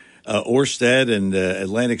before, Ørsted and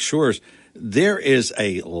Atlantic Shores, there is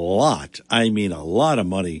a lot of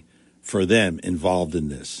money for them involved in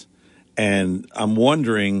this. And I'm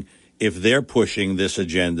wondering if they're pushing this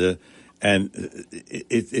agenda And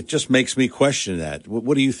it just makes me question that.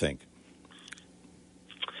 What do you think?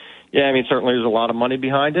 Yeah, I mean, certainly there's a lot of money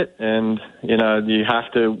behind it, and you know, you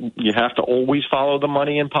have to always follow the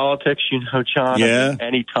money in politics, you know, John. Yeah.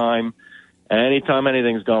 I mean, anytime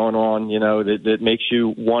anything's going on, you know, that makes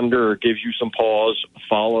you wonder or gives you some pause,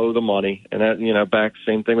 follow the money. And that, you know,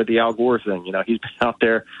 same thing with the Al Gore thing. You know, he's been out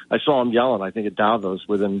there. I saw him yelling, I think at Davos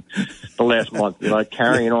within the last month, you know, like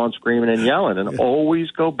carrying on, screaming and yelling. And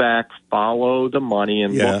always go back, follow the money,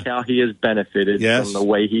 and look how he has benefited from the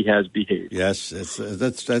way he has behaved. Yes,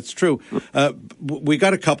 that's true. We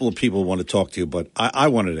got a couple of people who want to talk to you, but I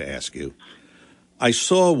wanted to ask you. I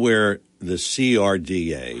saw where the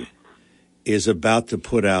CRDA is about to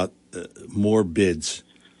put out more bids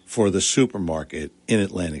for the supermarket in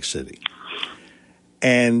Atlantic City.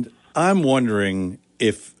 And I'm wondering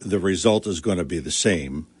if the result is going to be the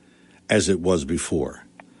same as it was before.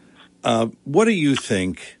 What do you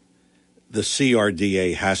think the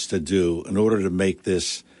CRDA has to do in order to make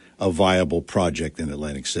this a viable project in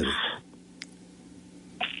Atlantic City?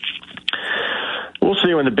 We'll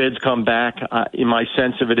see when the bids come back. In my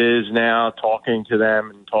sense of it is now, talking to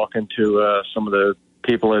them and talking to some of the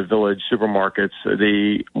people at Village Supermarkets,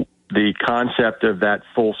 the concept of that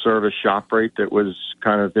full service shop rate that was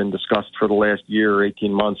kind of been discussed for the last year or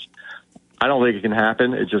 18 months, I don't think it can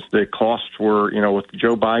happen. It's just the costs were, you know, with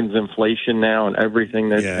Joe Biden's inflation now and everything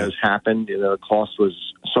that has happened, you know, the cost was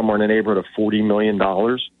somewhere in the neighborhood of $40 million.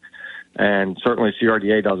 And certainly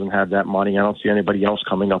CRDA doesn't have that money. I don't see anybody else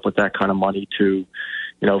coming up with that kind of money to,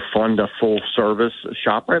 you know, fund a full service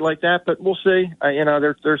shop right like that. But we'll see. You know,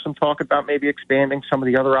 there's some talk about maybe expanding some of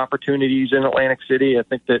the other opportunities in Atlantic City. I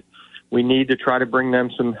think that we need to try to bring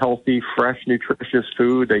them some healthy, fresh, nutritious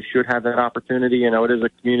food. They should have that opportunity. You know, it is a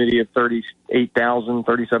community of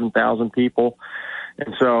 37,000 people.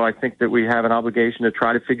 And so I think that we have an obligation to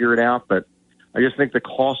try to figure it out. But I just think the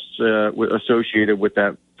costs associated with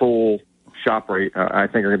that full shop rate, I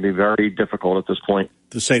think, are going to be very difficult at this point.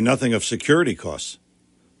 To say nothing of security costs.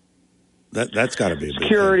 That's got to be a big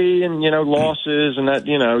security thing. And, you know, losses and that,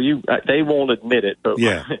 you know, they won't admit it. But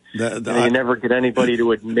you never get anybody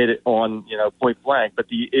to admit it on, you know, point blank. But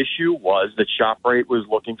the issue was that ShopRite was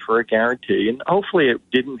looking for a guarantee, and hopefully it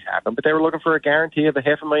didn't happen, but they were looking for a guarantee of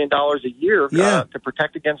 $500,000 a year to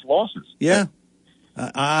protect against losses. Yeah.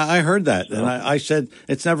 I heard that, and I said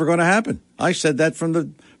it's never going to happen. I said that from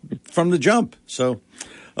the jump. So,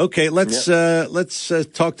 okay, let's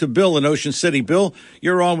talk to Bill in Ocean City. Bill,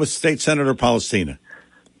 you're on with State Senator Palestina.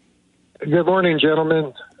 Good morning,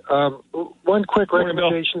 gentlemen. One quick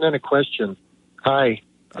recommendation and a question. Hi.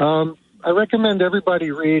 I recommend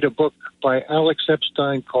everybody read a book by Alex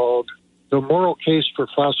Epstein called The Moral Case for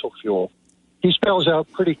Fossil Fuel. He spells out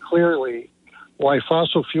pretty clearly why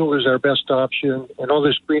fossil fuel is our best option, and all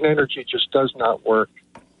this green energy just does not work.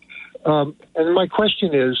 And my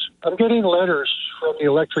question is, I'm getting letters from the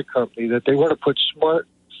electric company that they want to put smart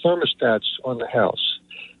thermostats on the house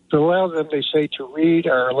to allow them, they say, to read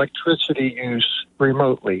our electricity use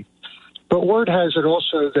remotely. But word has it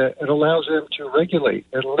also that it allows them to regulate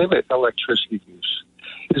and limit electricity use.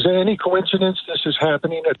 Is there any coincidence this is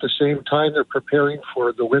happening at the same time they're preparing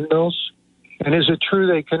for the windmills? And is it true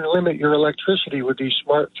they can limit your electricity with these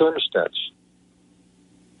smart thermostats?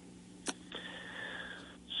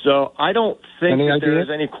 So I don't think there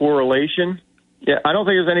is any correlation. Yeah, I don't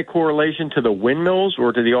think there's any correlation to the windmills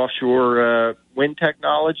or to the offshore wind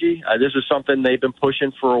technology. This is something they've been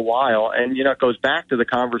pushing for a while. And, you know, it goes back to the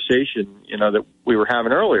conversation, you know, that we were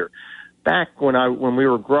having earlier. Back when we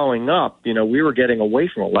were growing up, you know, we were getting away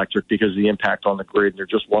from electric because of the impact on the grid. There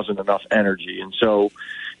just wasn't enough energy. And so,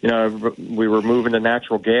 you know, we were moving to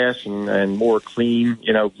natural gas and more clean,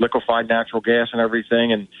 you know, liquefied natural gas and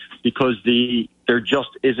everything. And because there just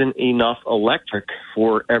isn't enough electric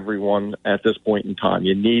for everyone at this point in time.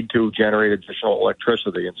 You need to generate additional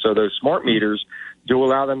electricity. And so those smart meters do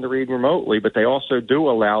allow them to read remotely, but they also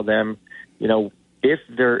do allow them, you know, if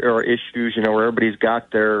there are issues, you know, where everybody's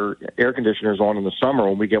got their air conditioners on in the summer,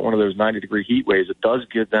 when we get one of those 90-degree heat waves, it does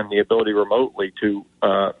give them the ability remotely to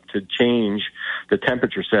change the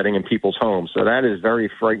temperature setting in people's homes. So that is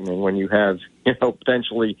very frightening when you have, you know,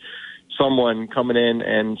 potentially someone coming in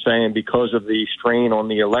and saying, because of the strain on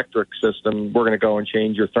the electric system, we're going to go and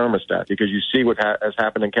change your thermostat. Because you see what has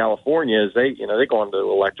happened in California is they go into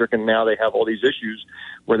electric, and now they have all these issues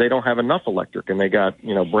where they don't have enough electric, and they got,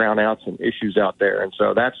 you know, brownouts and issues out there. And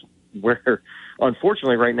so that's where,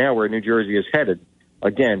 unfortunately, right now where New Jersey is headed.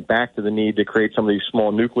 Again, back to the need to create some of these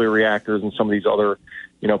small nuclear reactors and some of these other,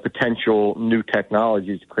 you know, potential new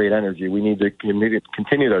technologies to create energy. We need to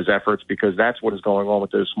continue those efforts because that's what is going on with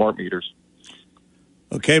those smart meters.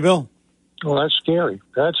 Okay, Bill. Well, that's scary.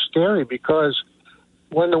 That's scary because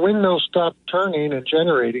when the windmills stop turning and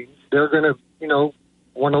generating, they're going to,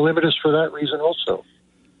 want to limit us for that reason also.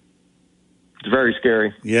 It's very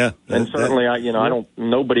scary. Yeah. And certainly,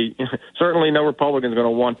 certainly no Republican's going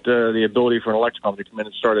to want the ability for an electric company to come in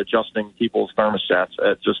and start adjusting people's thermostats.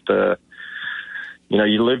 It's just,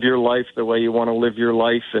 you live your life the way you want to live your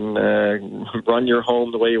life and run your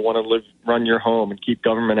home the way you want to run your home and keep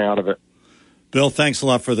government out of it. Bill, thanks a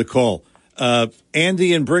lot for the call.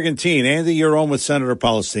 Andy and Brigantine. Andy, you're on with Senator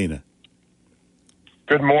Palestina.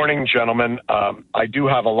 Good morning, gentlemen. I do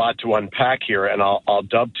have a lot to unpack here, and I'll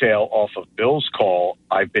dovetail off of Bill's call.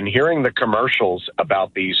 I've been hearing the commercials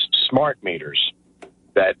about these smart meters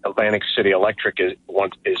that Atlantic City Electric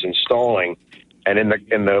is installing. And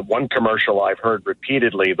in the one commercial I've heard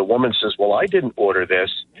repeatedly, the woman says, "Well, I didn't order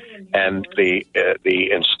this," and the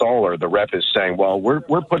installer, the rep, is saying, "Well, we're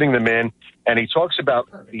putting them in." And he talks about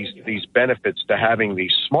these benefits to having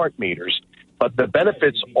these smart meters. But the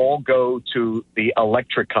benefits all go to the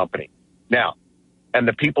electric company now, and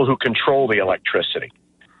the people who control the electricity.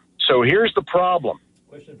 So here's the problem: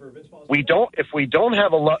 if we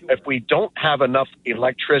don't have enough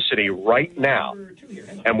electricity right now,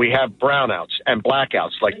 and we have brownouts and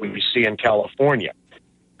blackouts like we see in California,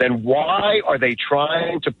 then why are they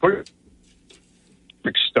trying to put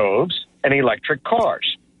electric stoves and electric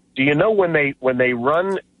cars? Do you know when they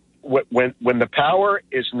run when the power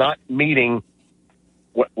is not meeting?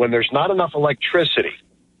 When there's not enough electricity,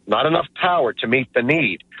 not enough power to meet the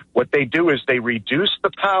need, what they do is they reduce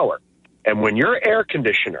the power. And when your air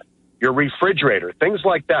conditioner, your refrigerator, things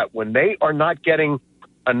like that, when they are not getting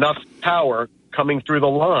enough power coming through the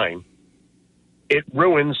line, it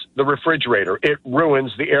ruins the refrigerator. It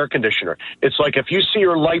ruins the air conditioner. It's like if you see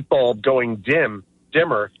your light bulb going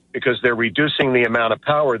dimmer because they're reducing the amount of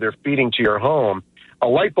power they're feeding to your home, a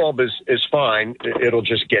light bulb is fine. It'll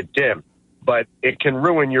just get dim. But it can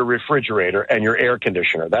ruin your refrigerator and your air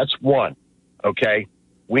conditioner. That's one, okay?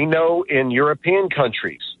 We know in European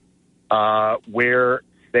countries where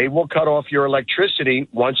they will cut off your electricity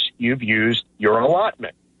once you've used your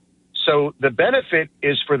allotment. So the benefit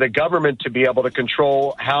is for the government to be able to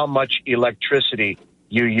control how much electricity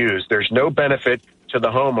you use. There's no benefit to the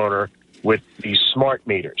homeowner with these smart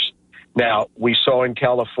meters. Now, we saw in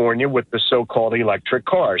California with the so-called electric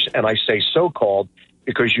cars, and I say so-called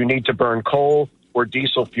because you need to burn coal or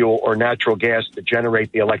diesel fuel or natural gas to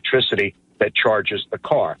generate the electricity that charges the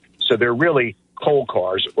car. So they're really coal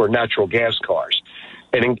cars or natural gas cars.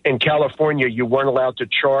 And in California, you weren't allowed to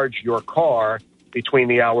charge your car between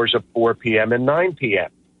the hours of 4 p.m. and 9 p.m.,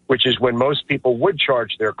 which is when most people would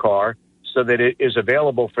charge their car so that it is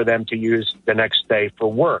available for them to use the next day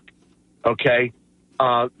for work. Okay?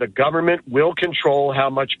 The government will control how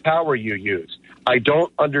much power you use. I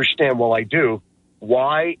don't understand, well, I do,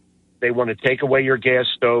 why they want to take away your gas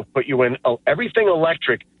stove, put you in everything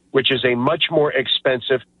electric, which is a much more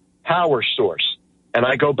expensive power source. And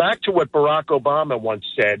I go back to what Barack Obama once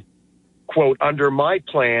said, quote, "Under my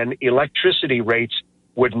plan, electricity rates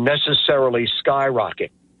would necessarily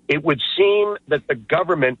skyrocket." It would seem that the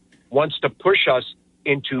government wants to push us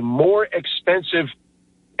into more expensive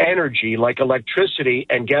energy like electricity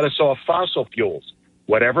and get us off fossil fuels.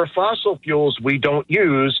 Whatever fossil fuels we don't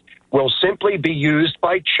use will simply be used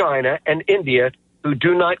by China and India, who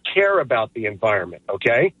do not care about the environment,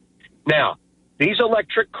 okay? Now, these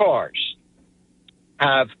electric cars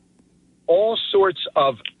have all sorts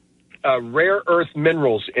of rare earth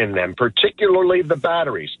minerals in them, particularly the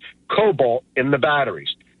batteries, cobalt in the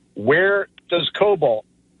batteries. Where does cobalt?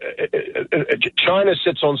 China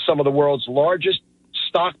sits on some of the world's largest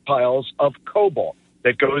stockpiles of cobalt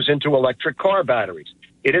that goes into electric car batteries.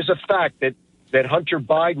 It is a fact that Hunter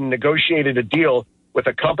Biden negotiated a deal with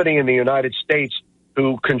a company in the United States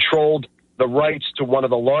who controlled the rights to one of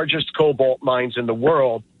the largest cobalt mines in the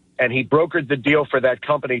world, and he brokered the deal for that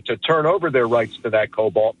company to turn over their rights to that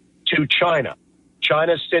cobalt to China.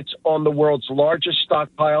 China sits on the world's largest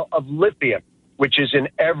stockpile of lithium, which is in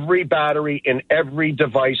every battery, in every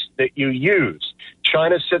device that you use.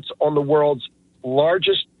 China sits on the world's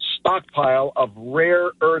largest stockpile of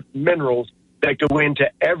rare earth minerals that go into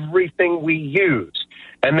everything we use,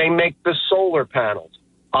 and they make the solar panels.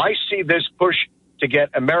 I see this push to get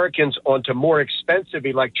Americans onto more expensive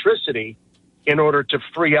electricity in order to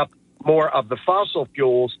free up more of the fossil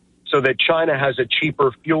fuels so that China has a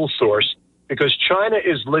cheaper fuel source, because China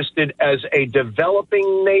is listed as a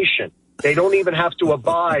developing nation. They don't even have to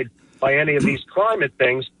abide by any of these climate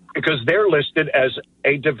things because they're listed as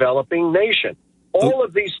a developing nation. All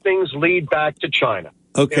of these things lead back to China.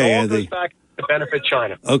 Okay, it all Andy. goes back to benefit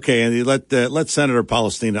China. Okay, Andy, let Senator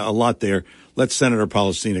Palestina, a lot there. Let Senator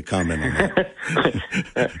Palestina comment on that.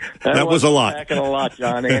 That was a lot. A lot,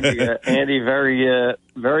 John. Andy,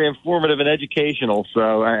 very informative and educational.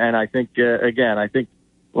 So, and I think, again, I think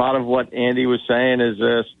a lot of what Andy was saying is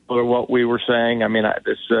sort of what we were saying. I mean,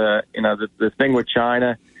 the thing with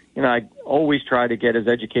China, I always try to get as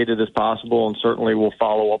educated as possible, and certainly will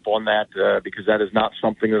follow up on that because that is not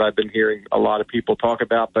something that I've been hearing a lot of people talk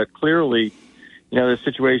about. But clearly, the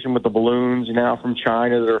situation with the balloons now from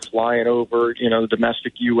China that are flying over, the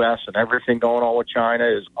domestic U.S. and everything going on with China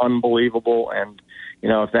is unbelievable. And,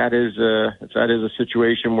 if that is a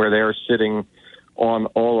situation where they're sitting on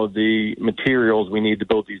all of the materials we need to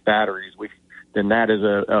build these batteries, then that is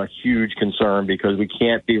a huge concern because we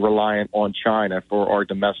can't be reliant on China for our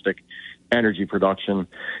domestic energy production.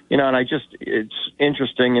 And it's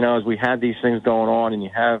interesting, as we had these things going on and you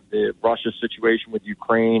have the Russia situation with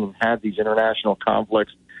Ukraine and have these international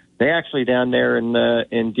conflicts, they actually down there in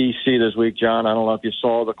D.C. this week, John, I don't know if you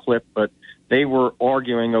saw the clip, but they were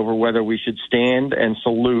arguing over whether we should stand and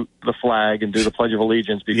salute the flag and do the Pledge of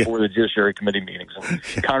Allegiance before the Judiciary Committee meetings. And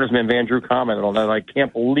Congressman Van Drew commented on that. I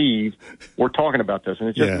can't believe we're talking about this. And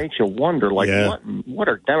it just makes you wonder, what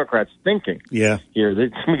are Democrats thinking here?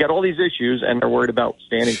 We got all these issues, and they're worried about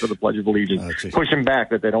standing for the Pledge of Allegiance, pushing back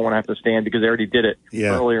that they don't want to have to stand because they already did it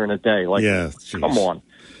earlier in the day. Come on.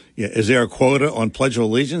 Yeah, is there a quota on Pledge of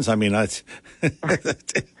Allegiance? I mean, that's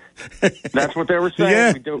what they were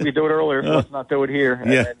saying. We do it earlier, so let's not do it here.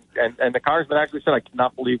 And the congressman actually said, I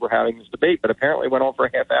cannot believe we're having this debate, but apparently it went on for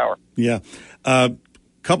a half hour. Yeah.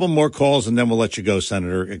 Couple more calls, and then we'll let you go,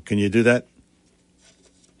 Senator. Can you do that?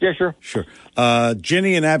 Yeah, sure. Sure.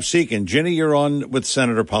 Ginny and Absecon. Ginny, you're on with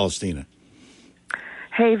Senator Palestina.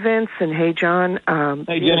 Hey, Vince, and hey, John.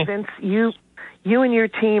 Hey, Ginny. Vince, you and your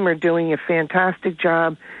team are doing a fantastic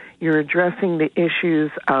job. You're addressing the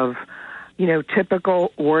issues of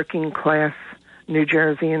typical working class New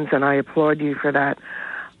Jerseyans, and I applaud you for that.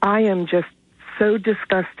 I am just so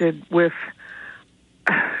disgusted with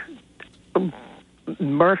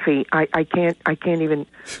Murphy. I can't even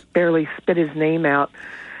barely spit his name out.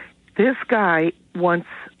 This guy wants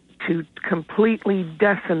to completely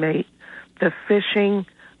decimate the fishing,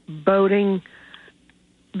 boating,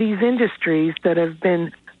 these industries that have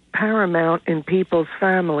been paramount in people's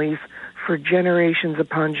families for generations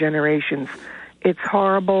upon generations. It's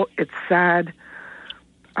horrible. It's sad.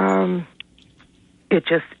 It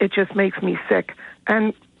just makes me sick.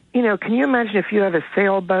 And, can you imagine if you have a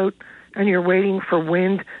sailboat and you're waiting for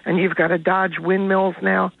wind and you've got to dodge windmills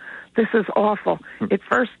now? This is awful. It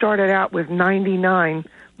first started out with 99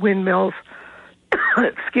 windmills,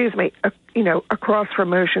 across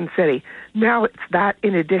from Ocean City. Now it's that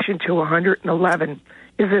in addition to 111.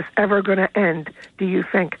 Is this ever going to end, do you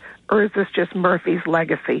think? Or is this just Murphy's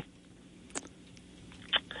legacy?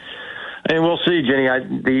 And we'll see, Jenny.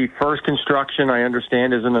 The first construction, I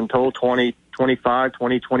understand, isn't until 2025,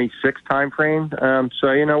 2026 timeframe.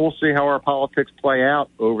 So, we'll see how our politics play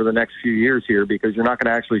out over the next few years here because you're not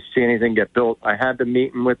going to actually see anything get built. I had the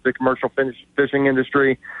meeting with the commercial fishing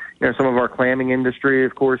industry, some of our clamming industry,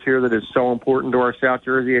 of course, here that is so important to our South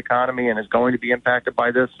Jersey economy and is going to be impacted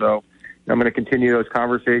by this. So I'm going to continue those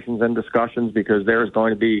conversations and discussions because there is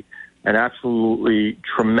going to be an absolutely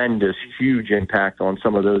tremendous, huge impact on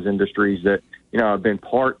some of those industries that, have been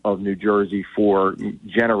part of New Jersey for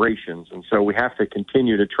generations. And so we have to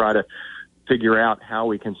continue to try to figure out how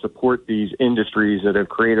we can support these industries that have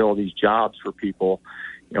created all these jobs for people,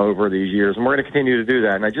 over these years. And we're going to continue to do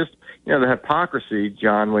that. And I just, the hypocrisy,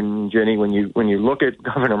 John, when you look at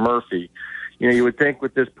Governor Murphy, you would think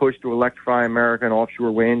with this push to electrify America and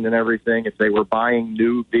offshore wind and everything, if they were buying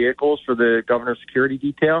new vehicles for the governor's security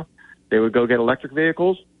detail, they would go get electric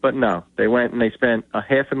vehicles. But no, they went and they spent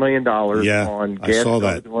 $500,000 on gas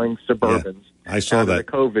guzzling Suburbans. I saw that.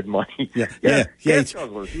 The COVID money. Yeah. Gas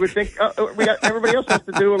guzzlers. You would think everybody else has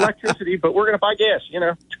to do electricity, but we're going to buy gas.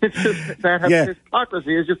 It's just that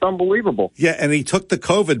hypocrisy is just unbelievable. Yeah, and he took the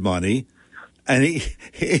COVID money. And he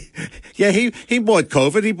bought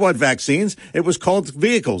COVID. He bought vaccines. It was called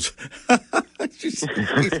vehicles. Gas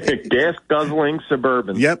guzzling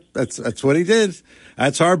Suburban. Yep, that's what he did.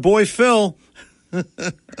 That's our boy Phil.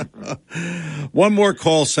 One more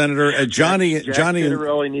call, Senator. Johnny.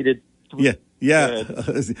 Really needed. Yeah.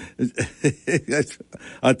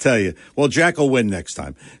 I'll tell you. Well, Jack will win next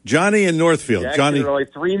time. Johnny in Northfield. Johnny, really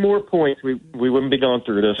 3 more points. We wouldn't be going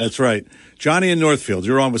through this. That's right. Johnny in Northfield.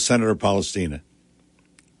 You're on with Senator Palestina.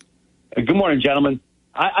 Good morning, gentlemen.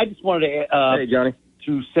 I just wanted to hey, Johnny,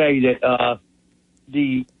 to say that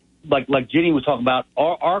like Ginny was talking about,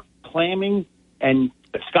 our clamming and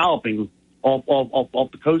scalloping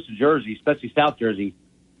off the coast of Jersey, especially South Jersey,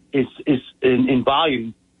 is in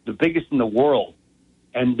volume the biggest in the world.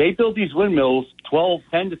 And they build these windmills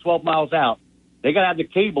 10 to 12 miles out. They got to have the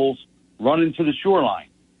cables running to the shoreline.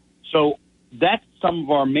 So that's some of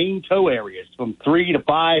our main tow areas, from 3 to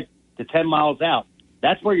 5 to 10 miles out.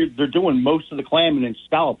 That's where they're doing most of the clamming and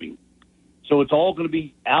scalloping. So it's all going to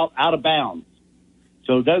be out of bounds.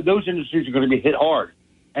 So those industries are going to be hit hard.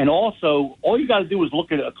 And also, all you got to do is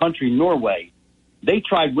look at a country, Norway. They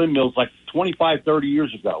tried windmills like 25, 30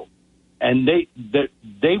 years ago, and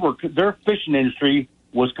their fishing industry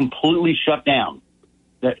was completely shut down.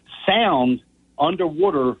 The sound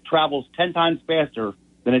underwater travels 10 times faster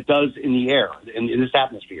than it does in the air, in this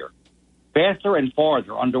atmosphere. Faster and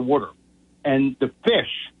farther underwater. And the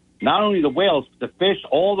fish, not only the whales, but the fish,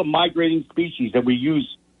 all the migrating species that we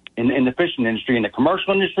use in the fishing industry, in the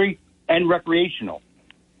commercial industry and recreational.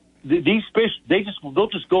 These fish, they'll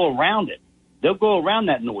just go around it. They'll go around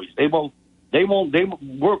that noise. We're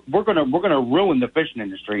gonna ruin the fishing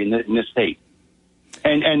industry in this state.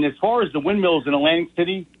 And as far as the windmills in Atlantic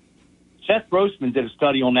City, Seth Grossman did a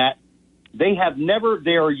study on that. They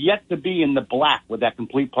are yet to be in the black with that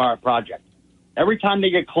complete project. Every time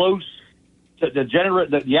they get close to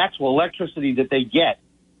the actual electricity that they get,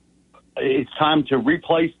 it's time to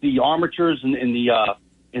replace the armatures in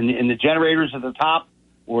the generators at the top,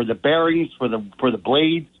 or the bearings for the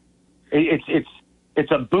blades.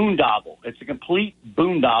 It's a boondoggle. It's a complete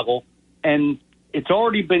boondoggle, and it's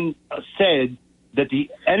already been said that the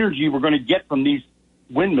energy we're going to get from these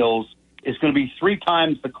windmills is going to be 3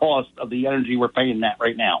 times the cost of the energy we're paying that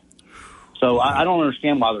right now. So I don't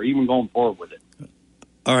understand why they're even going forward with it.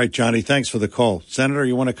 All right, Johnny, thanks for the call. Senator,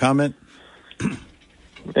 you want to comment?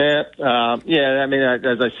 Yeah. I mean,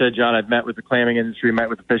 as I said, John, I've met with the clamming industry, met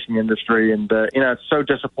with the fishing industry, and it's so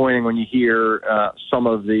disappointing when you hear some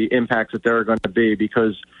of the impacts that there are going to be,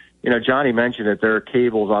 because Johnny mentioned that there are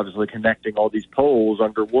cables obviously connecting all these poles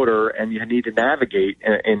underwater, and you need to navigate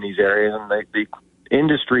in these areas. And the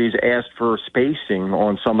industries asked for spacing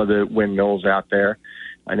on some of the windmills out there,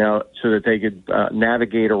 I know, so that they could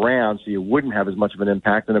navigate around so you wouldn't have as much of an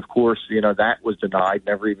impact. And, of course, that was denied,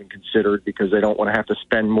 never even considered, because they don't want to have to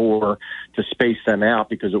spend more to space them out,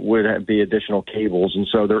 because it would be additional cables. And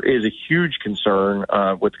so there is a huge concern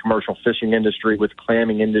with the commercial fishing industry, with the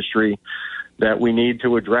clamming industry, that we need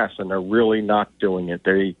to address, and they're really not doing it.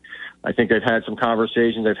 I think they've had some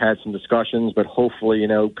conversations, they've had some discussions, but hopefully,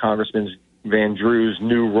 Congressman Van Drew's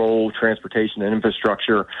new role, transportation and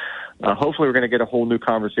infrastructure, hopefully we're going to get a whole new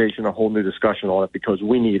conversation, a whole new discussion on it, because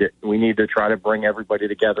we need it. We need to try to bring everybody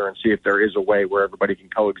together and see if there is a way where everybody can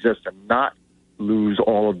coexist and not lose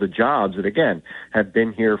all of the jobs that, again, have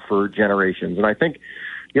been here for generations. And I think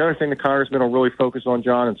the other thing the congressman will really focus on,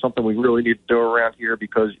 John, and something we really need to do around here,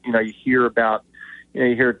 because, you hear about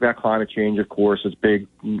climate change, of course, it's a big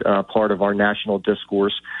part of our national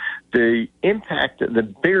discourse. The impact,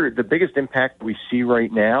 the biggest impact we see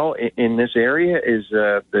right now in this area is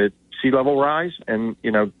the sea level rise, and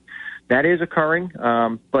that is occurring.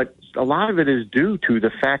 But a lot of it is due to the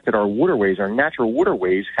fact that our waterways, our natural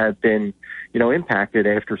waterways, have been impacted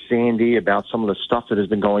after Sandy, about some of the stuff that has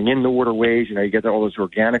been going in the waterways. You get all this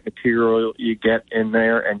organic material you get in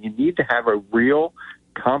there, and you need to have a real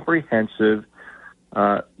comprehensive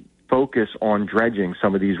focus on dredging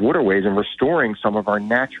some of these waterways and restoring some of our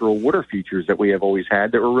natural water features that we have always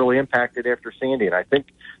had that were really impacted after Sandy. And I think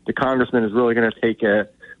the congressman is really going to take a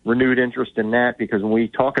renewed interest in that, because when we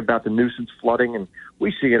talk about the nuisance flooding, and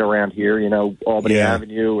we see it around here, Albany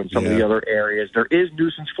Avenue and some of the other areas, there is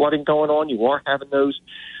nuisance flooding going on. You are having those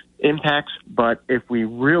impacts, but if we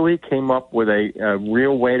really came up with a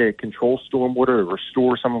real way to control stormwater, to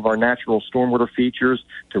restore some of our natural stormwater features,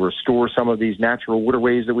 to restore some of these natural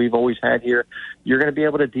waterways that we've always had here, you're going to be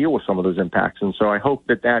able to deal with some of those impacts. And so I hope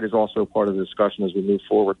that is also part of the discussion as we move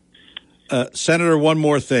forward. Senator, one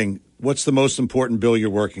more thing. What's the most important bill you're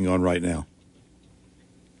working on right now?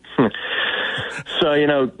 So,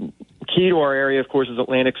 key to our area, of course, is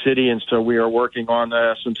Atlantic City, and so we are working on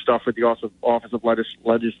some stuff with the Office of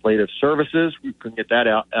Legislative Services. We couldn't get that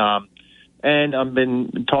out. And I've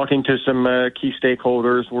been talking to some key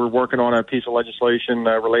stakeholders. We're working on a piece of legislation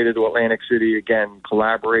related to Atlantic City, again,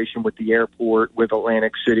 collaboration with the airport, with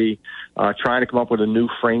Atlantic City, trying to come up with a new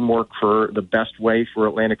framework for the best way for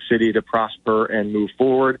Atlantic City to prosper and move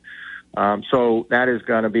forward. So that is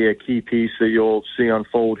going to be a key piece that you'll see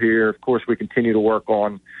unfold here. Of course, we continue to work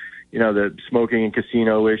on the smoking and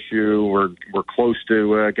casino issue. We're close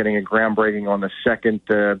to getting a groundbreaking on the second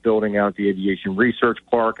building out at the Aviation Research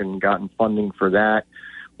Park, and gotten funding for that.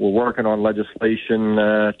 working on legislation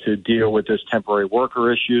to deal with this temporary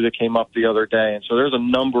worker issue that came up the other day. And so there's a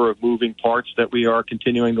number of moving parts that we are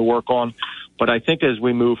continuing to work on. But I think as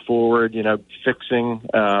we move forward, fixing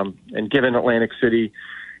and giving Atlantic City,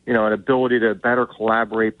 an ability to better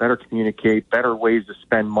collaborate, better communicate, better ways to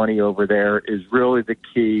spend money over there is really the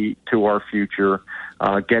key to our future.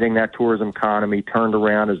 Getting that tourism economy turned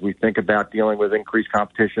around as we think about dealing with increased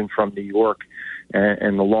competition from New York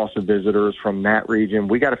and the loss of visitors from that region.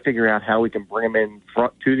 We got to figure out how we can bring them in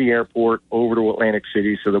front to the airport over to Atlantic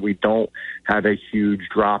City so that we don't have a huge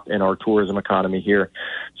drop in our tourism economy here.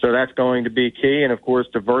 So that's going to be key. And, of course,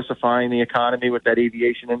 diversifying the economy with that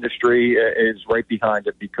aviation industry is right behind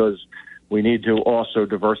it, because we need to also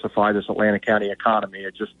diversify this Atlantic County economy.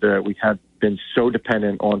 It just we have been so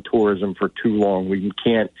dependent on tourism for too long. We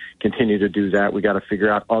can't continue to do that. We got to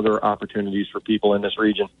figure out other opportunities for people in this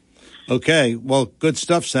region. Okay. Well, good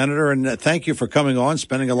stuff, Senator. And thank you for coming on,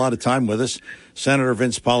 spending a lot of time with us. Senator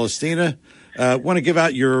Vince Polistina. Want to give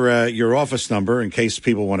out your office number in case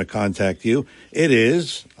people want to contact you. It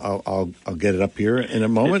is, I'll get it up here in a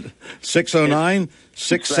moment,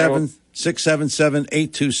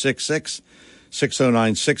 609-677-8266,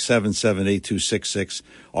 609-677-8266,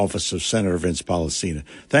 Office of Senator Vince Polistina.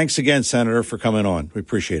 Thanks again, Senator, for coming on. We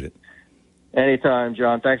appreciate it. Anytime,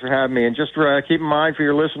 John. Thanks for having me. And just keep in mind for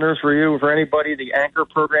your listeners, for anybody, the Anchor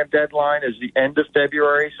program deadline is the end of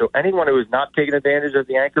February. So anyone who has not taken advantage of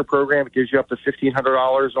the Anchor program, it gives you up to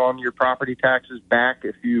 $1,500 on your property taxes back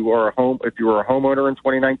if you were a homeowner in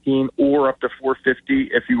 2019, or up to $450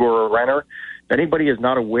 if you were a renter. If anybody is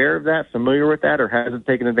not aware of that, familiar with that, or hasn't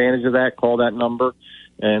taken advantage of that, call that number,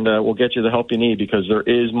 and we'll get you the help you need, because there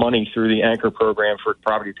is money through the Anchor program for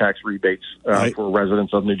property tax rebates for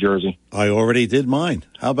residents of New Jersey. I already did mine.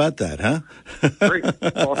 How about that, huh? Great.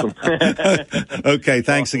 Awesome. Okay,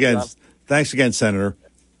 thanks again. John. Thanks again, Senator.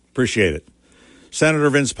 Appreciate it. Senator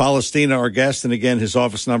Vince Polistina, our guest, and again, his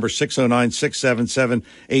office number,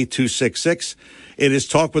 609-677-8266. It is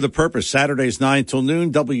Talk with a Purpose, Saturdays 9 till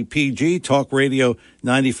noon, WPG, Talk Radio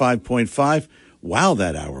 95.5. Wow,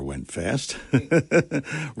 that hour went fast.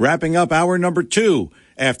 Wrapping up hour number 2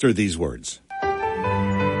 after these words.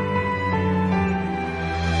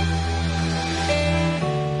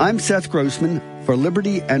 I'm Seth Grossman for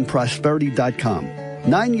LibertyAndProsperity.com.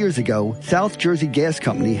 9 years ago, South Jersey Gas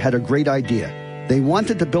Company had a great idea. They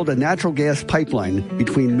wanted to build a natural gas pipeline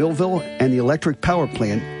between Millville and the electric power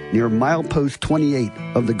plant near milepost 28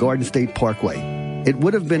 of the Garden State Parkway. It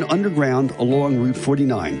would have been underground along Route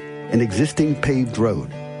 49, an existing paved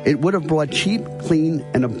road. It would have brought cheap, clean,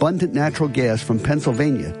 and abundant natural gas from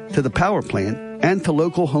Pennsylvania to the power plant and to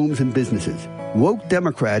local homes and businesses. Woke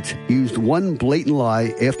Democrats used one blatant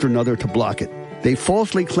lie after another to block it. They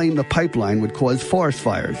falsely claimed the pipeline would cause forest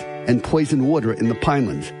fires and poison water in the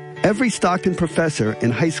Pinelands. Every Stockton professor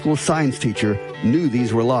and high school science teacher knew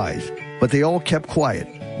these were lies, but they all kept quiet.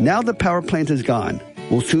 Now the power plant is gone.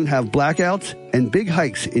 We'll soon have blackouts and big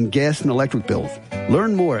hikes in gas and electric bills.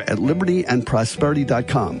 Learn more at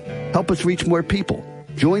LibertyAndProsperity.com. Help us reach more people.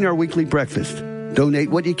 Join our weekly breakfast.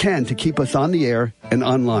 Donate what you can to keep us on the air and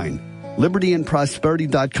online.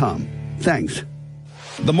 LibertyAndProsperity.com. Thanks.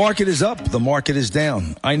 The market is up. The market is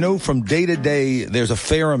down. I know from day to day there's a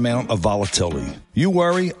fair amount of volatility. You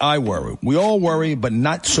worry, I worry. We all worry, but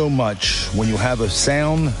not so much when you have a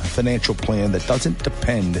sound financial plan that doesn't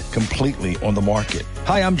depend completely on the market.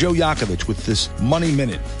 Hi, I'm Joe Yakovich with this Money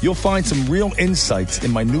Minute. You'll find some real insights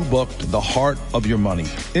in my new book, The Heart of Your Money,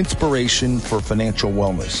 Inspiration for Financial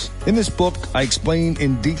Wellness. In this book, I explain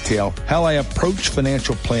in detail how I approach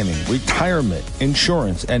financial planning, retirement,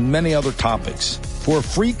 insurance, and many other topics. For a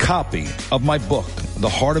free copy of my book, The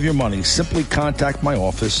Heart of Your Money, simply contact my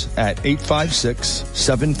office at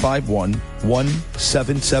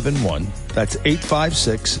 856-751-1771. That's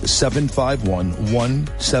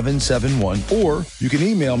 856-751-1771. Or you can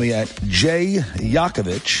email me at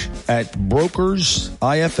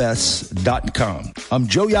jyakovich@brokersifs.com. I'm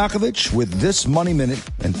Joe Yakovich with This Money Minute,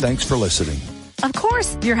 and thanks for listening. Of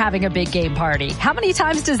course, you're having a big game party. How many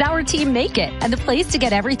times does our team make it? And the place to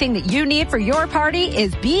get everything that you need for your party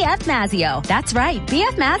is B.F. Mazzio. That's right.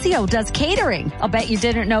 B.F. Mazzio does catering. I'll bet you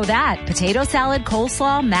didn't know that. Potato salad,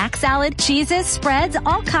 coleslaw, mac salad, cheeses, spreads,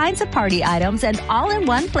 all kinds of party items, and all in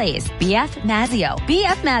one place. B.F. Mazzio.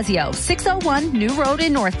 B.F. Mazzio, 601 New Road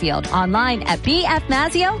in Northfield. Online at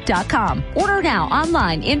bfmazzio.com. Order now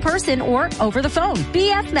online, in person, or over the phone.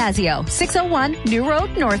 B.F. Mazzio, 601 New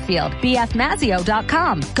Road, Northfield. B.F. Mazzio.com.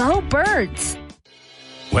 Go Birds!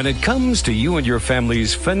 When it comes to you and your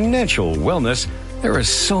family's financial wellness, there are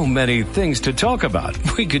so many things to talk about.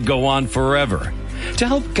 We could go on forever. To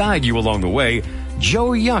help guide you along the way,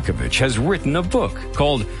 Joe Yakovich has written a book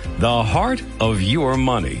called The Heart of Your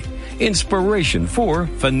Money, Inspiration for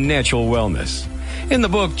Financial Wellness. In the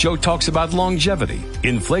book, Joe talks about longevity,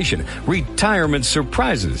 inflation, retirement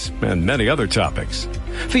surprises, and many other topics.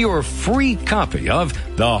 For your free copy of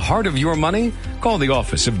The Heart of Your Money, call the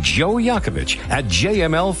office of Joe Yakovich at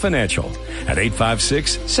JML Financial at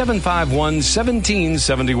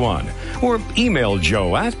 856-751-1771 or email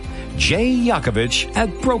Joe at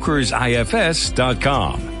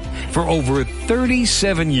jyakovich@brokersifs.com. For over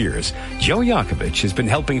 37 years, Joe Yakovich has been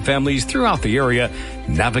helping families throughout the area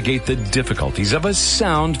navigate the difficulties of a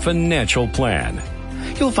sound financial plan.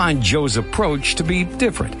 You'll find Joe's approach to be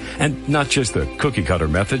different and not just the cookie-cutter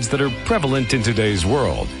methods that are prevalent in today's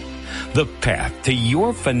world. The path to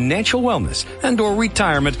your financial wellness and or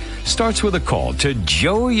retirement starts with a call to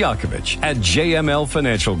Joe Yakovich at JML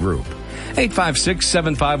Financial Group.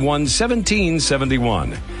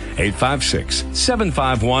 856-751-1771.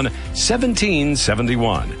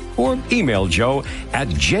 856-751-1771. Or email Joe at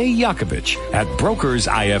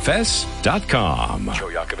jyakovich@brokersifs.com. Joe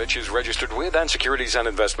Yakovich is registered with, and securities and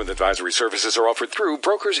investment advisory services are offered through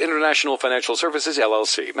Brokers International Financial Services,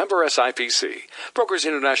 LLC. Member SIPC. Brokers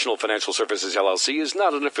International Financial Services, LLC is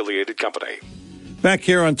not an affiliated company. Back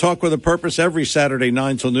here on Talk with a Purpose every Saturday,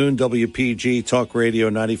 9 till noon, WPG Talk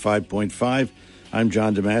Radio 95.5. I'm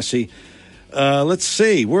John DeMasi. Let's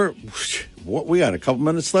see. We got a couple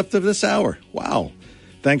minutes left of this hour. Wow.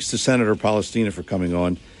 Thanks to Senator Palestina for coming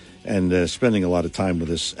on and spending a lot of time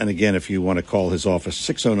with us. And again, if you want to call his office,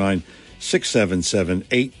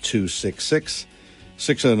 609-677-8266.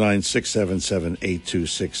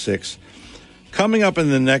 609-677-8266. Coming up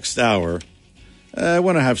in the next hour, I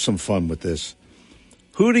want to have some fun with this.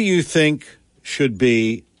 Who do you think should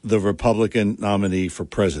be the Republican nominee for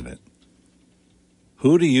president?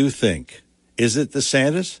 Who do you think? Is it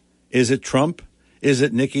DeSantis? Is it Trump? Is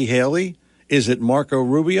it Nikki Haley? Is it Marco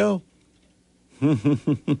Rubio?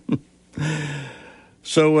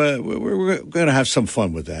 So we're going to have some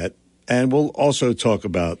fun with that. And we'll also talk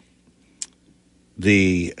about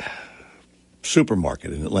the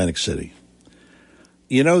supermarket in Atlantic City.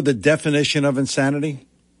 You know the definition of insanity?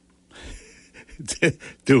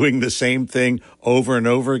 Doing the same thing over and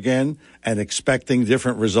over again and expecting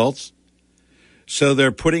different results. So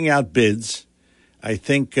they're putting out bids. I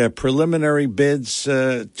think preliminary bids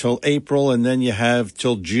till April, and then you have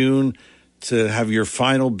till June to have your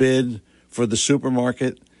final bid for the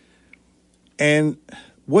supermarket. And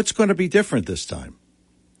what's going to be different this time?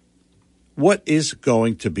 What is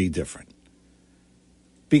going to be different?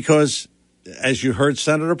 Because, as you heard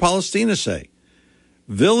Senator Palestina say,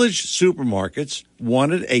 Village Supermarkets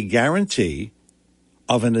wanted a guarantee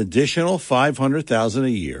of an additional $500,000 a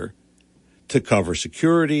year to cover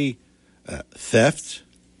security, theft.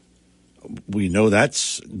 We know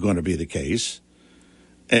that's going to be the case.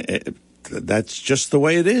 That's just the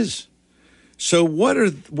way it is. So what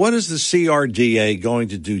is the CRDA going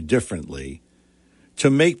to do differently to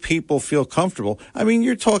make people feel comfortable? I mean,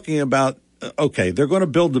 you're talking about, okay, they're going to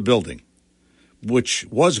build the building, which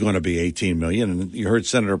was going to be $18 million, and you heard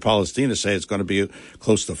Senator Palestina say it's going to be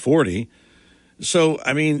close to 40. So,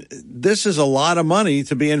 I mean, this is a lot of money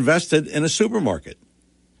to be invested in a supermarket.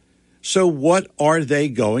 So what are they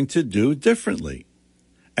going to do differently?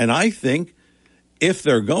 And I think if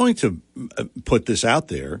they're going to put this out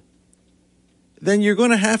there, then you're going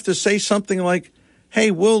to have to say something like, hey,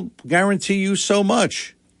 we'll guarantee you so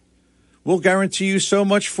much. We'll guarantee you so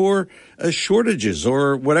much for shortages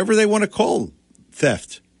or whatever they want to call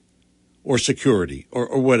theft or security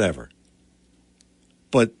or whatever.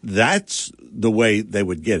 But that's the way they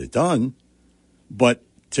would get it done. But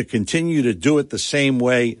to continue to do it the same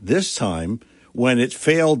way this time when it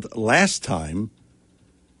failed last time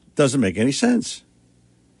doesn't make any sense.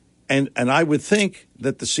 And I would think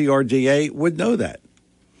that the CRDA would know that.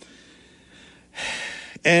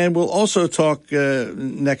 And we'll also talk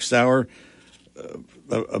next hour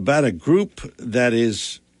about a group that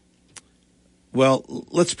is, well,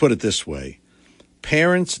 let's put it this way.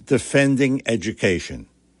 Parents Defending Education.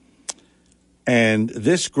 And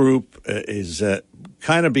this group is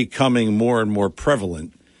kind of becoming more and more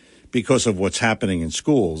prevalent because of what's happening in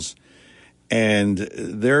schools. And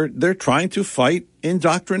they're trying to fight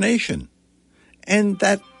indoctrination. And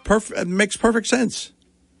that makes perfect sense.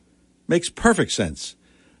 Makes perfect sense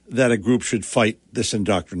that a group should fight this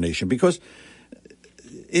indoctrination because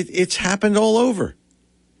it's happened all over.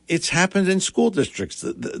 It's happened in school districts.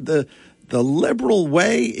 The liberal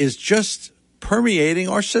way is just permeating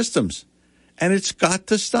our systems, and it's got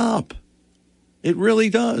to stop. It really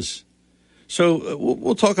does. So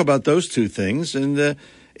we'll talk about those two things, and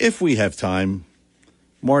if we have time,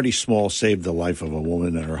 Marty Small saved the life of a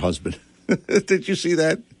woman and her husband. Did you see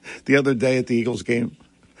that the other day at the Eagles game?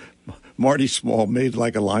 Marty Small made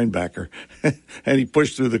like a linebacker, and he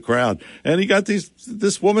pushed through the crowd. And he got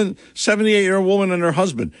this woman, 78-year-old woman and her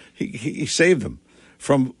husband. He saved them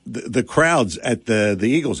from the crowds at the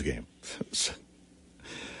Eagles game.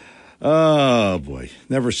 Oh, boy.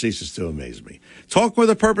 Never ceases to amaze me. Talk with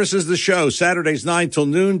a Purpose is the show. Saturdays 9 till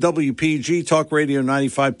noon, WPG, Talk Radio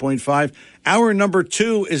 95.5. Hour number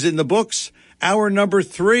 2 is in the books. Hour number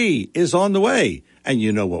 3 is on the way. And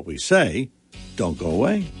you know what we say. Don't go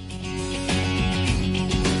away.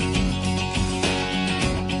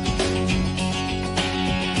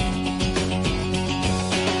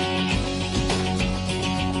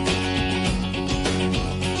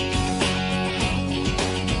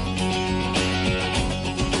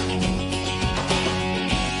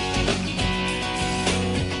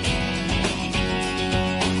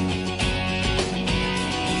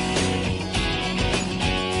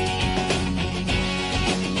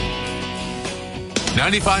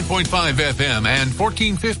 95.5 FM and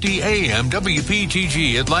 1450 AM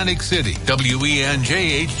WPGG Atlantic City,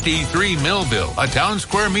 WENJ HD3 Millville, a Town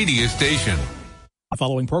Square media station. The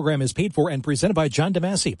following program is paid for and presented by John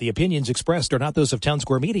DeMasi. The opinions expressed are not those of Town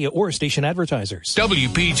Square Media or station advertisers.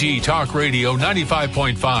 WPG Talk Radio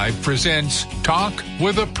 95.5 presents Talk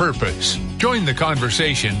with a Purpose. Join the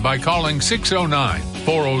conversation by calling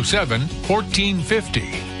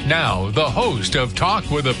 609-407-1450. Now, the host of Talk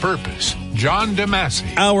with a Purpose, John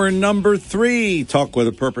DeMasi. Hour number 3, Talk with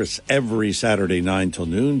a Purpose, every Saturday 9 till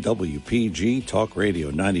noon, WPG Talk Radio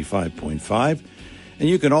 95.5. And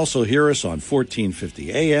you can also hear us on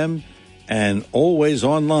 1450 AM and always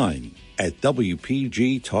online at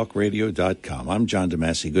WPGTalkRadio.com. I'm John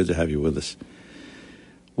DeMasi. Good to have you with us.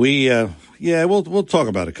 We'll talk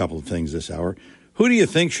about a couple of things this hour. Who do you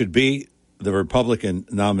think should be the Republican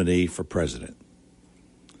nominee for president?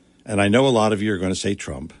 And I know a lot of you are going to say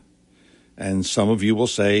Trump, and some of you will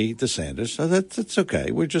say DeSantis. So that's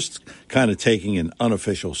okay. We're just kind of taking an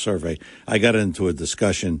unofficial survey. I got into a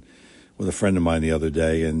discussion with a friend of mine the other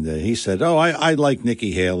day, and he said, I like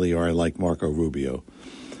Nikki Haley or I like Marco Rubio.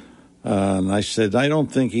 And I said, I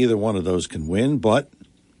don't think either one of those can win, but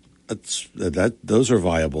those are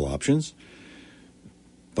viable options.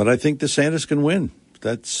 But I think DeSantis can win.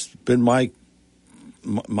 That's been my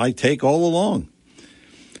take all along.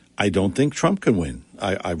 I don't think Trump can win.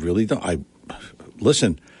 I really don't.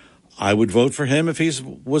 Listen, I would vote for him if he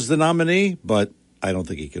was the nominee, but I don't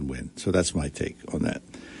think he can win. So that's my take on that.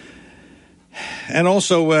 And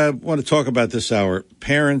also want to talk about this hour,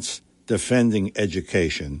 Parents Defending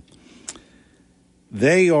Education.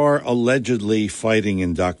 They are allegedly fighting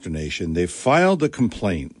indoctrination. They filed a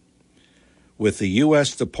complaint with the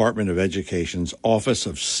U.S. Department of Education's Office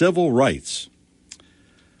of Civil Rights,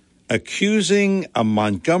 accusing a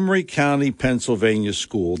Montgomery County, Pennsylvania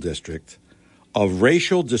school district of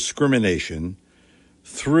racial discrimination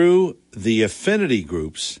through the affinity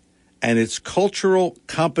groups and its cultural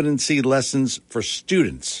competency lessons for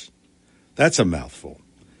students. That's a mouthful.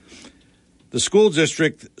 The school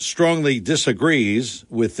district strongly disagrees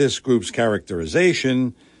with this group's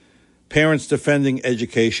characterization. Parents Defending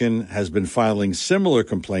Education has been filing similar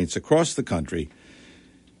complaints across the country,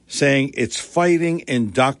 saying it's fighting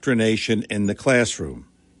indoctrination in the classroom.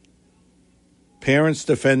 Parents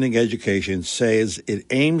Defending Education says it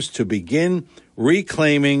aims to begin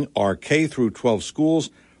reclaiming our K-12 schools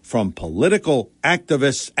from political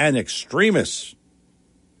activists and extremists.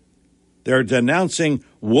 They're denouncing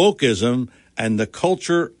wokeism and the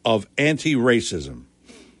culture of anti-racism.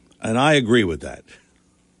 And I agree with that.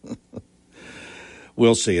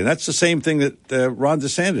 We'll see. And that's the same thing that Ron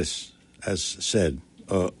DeSantis has said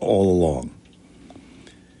all along.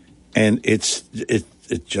 And it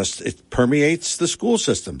permeates the school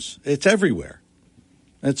systems. It's everywhere.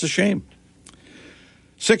 It's a shame.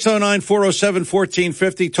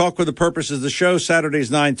 609-407-1450. Talk with a Purpose is the show.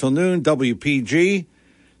 Saturdays 9 till noon. WPG.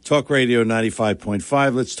 Talk Radio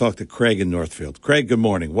 95.5. Let's talk to Craig in Northfield. Craig, good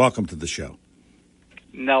morning. Welcome to the show.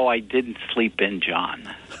 No, I didn't sleep in,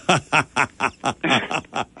 John.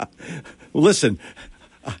 Listen,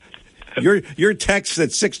 your texts at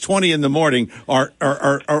 6:20 in the morning are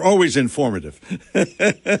always informative.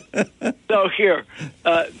 So here,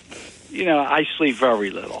 I sleep very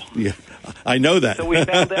little. Yeah, I know that. So we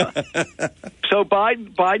found out. So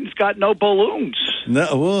Biden's got no balloons.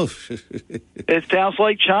 No, well, it sounds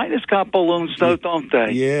like China's got balloons, though, don't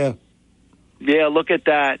they? Yeah. Yeah, look at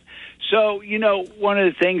that. So, one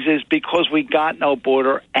of the things is because we got no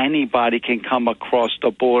border, anybody can come across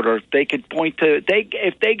the border. They could point to,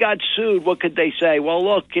 if they got sued, what could they say? Well,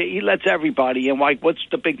 look, he lets everybody in. Like, what's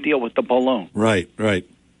the big deal with the balloon? Right. Right?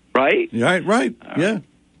 Right. Yeah.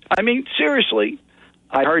 I mean, seriously,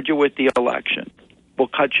 I heard you with the election. We'll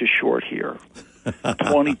cut you short here.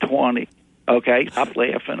 2020. Okay, stop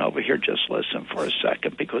laughing over here. Just listen for a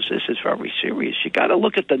second because this is very serious. You got to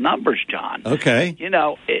look at the numbers, John. Okay.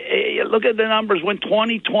 Look at the numbers. When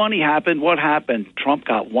 2020 happened, what happened? Trump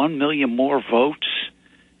got 1 million more votes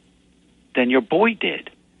than your boy did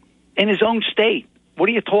in his own state. What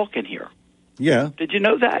are you talking here? Yeah. Did you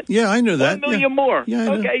know that? Yeah, I knew that. 1 million more. Yeah, I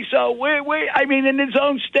know. Okay, so in his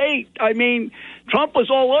own state. I mean, Trump was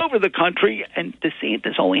all over the country, and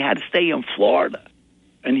DeSantis only had to stay in Florida.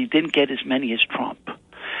 And he didn't get as many as Trump.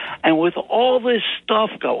 And with all this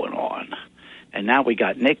stuff going on, and now we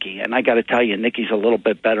got Nikki, and I got to tell you, Nikki's a little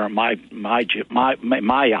bit better in my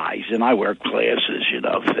eyes, and I wear glasses,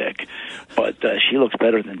 thick. But she looks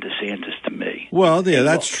better than DeSantis to me. Well, yeah,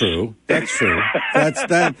 that's true. That's true.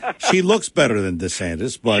 She looks better than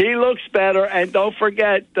DeSantis, but she looks better. And don't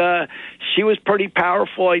forget, she was pretty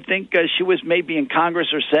powerful. I think she was maybe in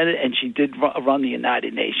Congress or Senate, and she did run the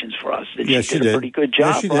United Nations for us. And yeah, she did a pretty good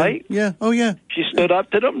job, right? Yeah. Oh, yeah. She stood up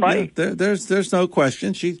to them, right? Yeah, there's no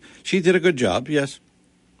question. She did a good job. Yes.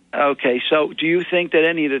 Okay. So, do you think that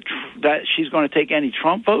that she's going to take any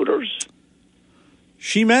Trump voters?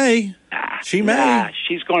 She may. She may. Nah,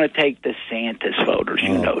 she's going to take DeSantis voters.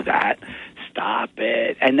 You know that. Stop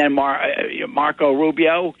it. And then Marco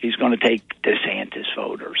Rubio, he's going to take DeSantis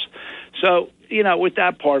voters. So, with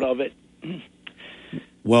that part of it.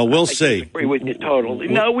 Well, we'll see. I agree with you totally.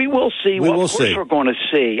 No, we will see. Of course we're going to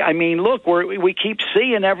see. I mean, look, we keep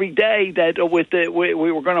seeing every day that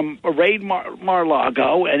we were going to raid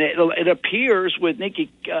Mar-a-Lago, and it appears with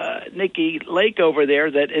Nikki Lake over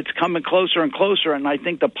there that it's coming closer and closer, and I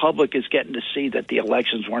think the public is getting to see that the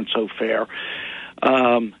elections weren't so fair.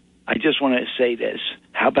 I just want to say this.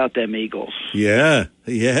 How about them Eagles? Yeah.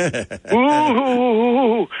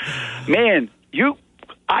 Ooh, man,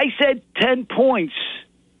 I said 10 points.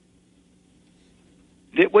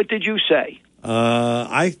 What did you say?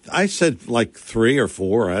 I said like 3 or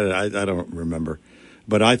 4. I don't remember,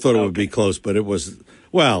 but I thought it would be close. But it was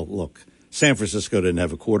look, San Francisco didn't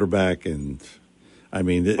have a quarterback, and I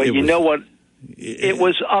mean, know what? It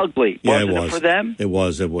was ugly. Yeah, Wasn't it for them? It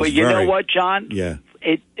was. But you know what, John? Yeah.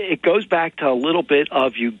 It goes back to a little bit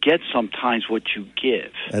of you get sometimes what you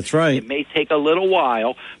give. That's right. It may take a little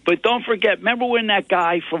while, but don't forget. Remember when that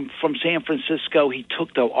guy from San Francisco, he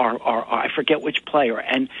took our I forget which player,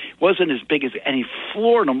 and wasn't as big as, and he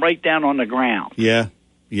floored him right down on the ground. Yeah.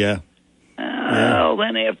 Well,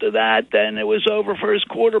 then after that, then it was over for his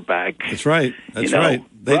quarterback. That's right.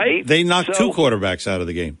 Right. They knocked 2 quarterbacks out of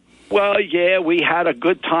the game. Well, yeah, we had a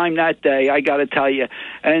good time that day, I got to tell you,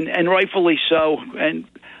 and rightfully so. And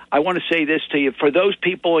I want to say this to you. For those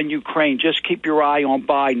people in Ukraine, just keep your eye on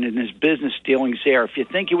Biden and his business dealings there. If you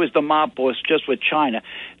think he was the mob boss just with China,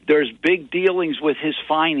 there's big dealings with his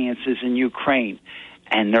finances in Ukraine.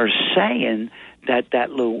 And they're saying that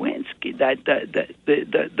Lewinsky,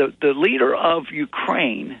 the leader of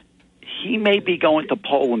Ukraine, he may be going to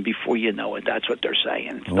Poland before you know it. That's what they're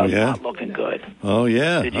saying. It's not looking good. Oh,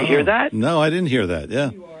 yeah. Did you hear that? No, I didn't hear that.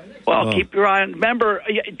 Yeah. Well, keep your eye on. Remember,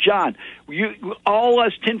 John, all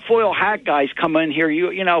us tinfoil hat guys come in here.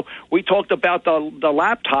 We talked about the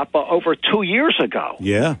laptop over 2 years ago.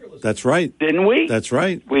 Yeah, that's right. Didn't we? That's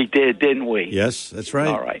right. We did, didn't we? Yes, that's right.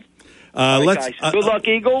 All right. Let's. Guys. Good luck,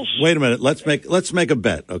 Eagles. Wait a minute. Let's make a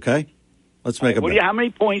bet, okay? Let's make a bet. How many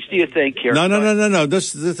points do you think here? No.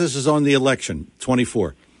 This is on the election,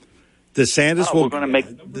 24. DeSantis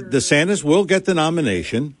will get the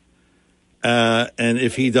nomination, and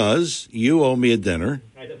if he does, you owe me a dinner.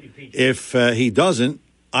 If he doesn't,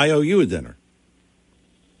 I owe you a dinner.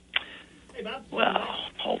 Well,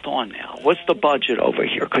 hold on now. What's the budget over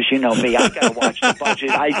here? Because you know me, I got to watch the budget.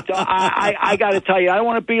 I got to tell you, I don't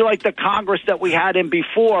want to be like the Congress that we had in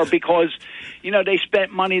before because, they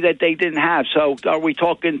spent money that they didn't have. So are we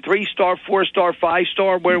talking 3-star, 4-star,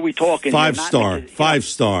 5-star? Where are we talking? 5-star.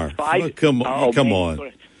 5-star. Come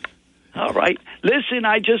on. All right. Listen,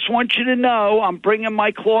 I just want you to know I'm bringing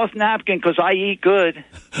my cloth napkin because I eat good.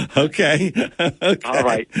 Okay. All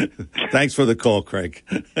right. Thanks for the call, Craig.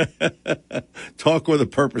 Talk with a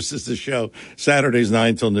Purpose is the show. Saturdays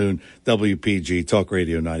 9 till noon, WPG, Talk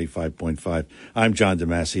Radio 95.5. I'm John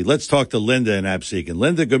DeMasi. Let's talk to Linda in Absecon.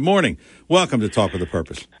 Linda, good morning. Welcome to Talk with a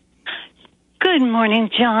Purpose. Good morning,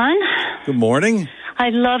 John. Good morning. I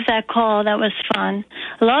love that call. That was fun.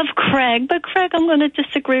 Love Craig, but Craig, I'm going to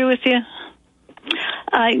disagree with you.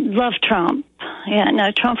 I love Trump. Yeah, no,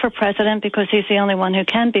 Trump for president because he's the only one who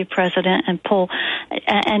can be president and pull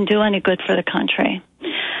and do any good for the country.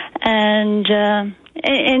 And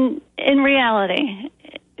in reality,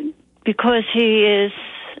 because he is,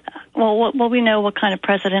 well, we know what kind of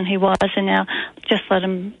president he was, and now just let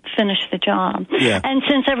him finish the job. Yeah. And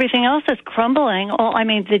since everything else is crumbling,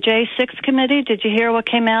 the J6 committee, did you hear what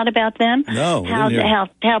came out about them? No.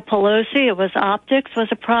 How Pelosi, it was optics was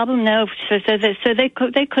a problem. No, so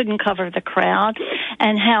they couldn't cover the crowd,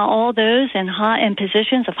 and how all those in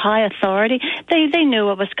positions of high authority, they knew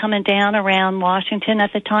what was coming down around Washington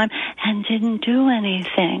at the time and didn't do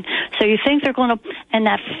anything. So you think they're going to, and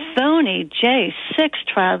that phony J6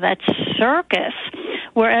 trial, that circus,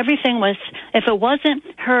 where everything was, if it wasn't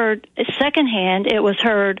heard secondhand, it was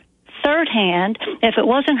heard third hand. If it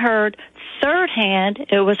wasn't heard third hand,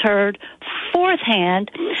 it was heard fourth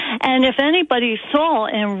hand. And if anybody saw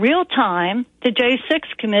in real time, the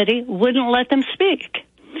J6 committee wouldn't let them speak.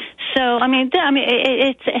 So,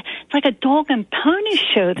 it's like a dog and pony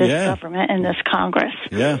show, this government and this Congress.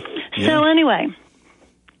 Yeah. So anyway,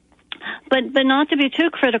 but not to be too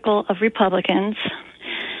critical of Republicans,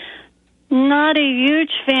 not a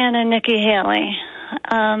huge fan of Nikki Haley.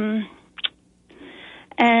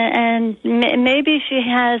 And maybe she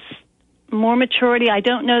has more maturity. I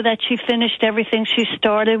don't know that she finished everything she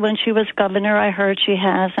started when she was governor. I heard she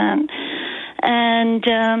hasn't.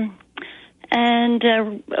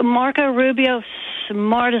 And Marco Rubio,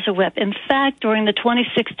 smart as a whip. In fact, during the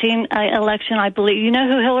 2016 election, I believe, you know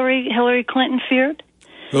who Hillary Clinton feared?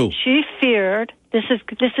 Who? She feared. This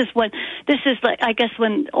is like, I guess,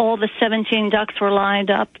 when all the 17 ducks were lined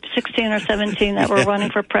up, 16 or 17 that were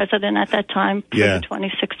running for president at that time for the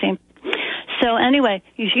 2016. So anyway,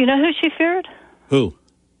 you know who she feared? Who?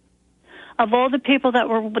 Of all the people that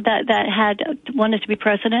had wanted to be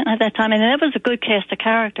president at that time, and that was a good cast of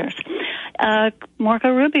characters. Marco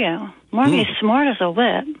Rubio. He's smart as a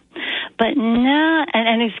whip. But no,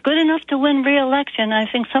 and he's good enough to win re-election.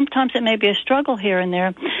 I think sometimes it may be a struggle here and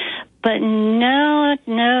there. But no,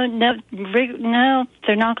 they're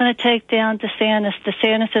not going to take down DeSantis.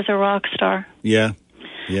 DeSantis is a rock star. Yeah.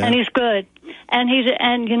 And he's good. And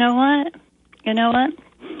you know what?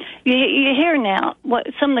 You hear now what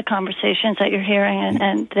some of the conversations that you're hearing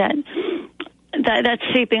and that's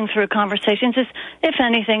seeping through conversations is, if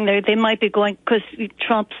anything, they might be going, because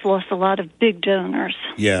Trump's lost a lot of big donors.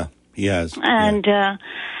 Yeah, he has.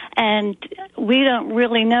 And we don't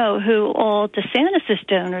really know who all DeSantis'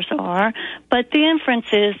 donors are, but the inference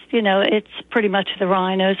is, it's pretty much the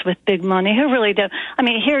rhinos with big money who really don't. I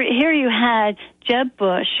mean, here you had Jeb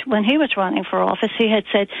Bush, when he was running for office, he had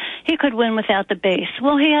said he could win without the base.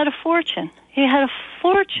 Well, he had a fortune.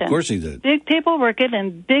 Of course he did. Big people were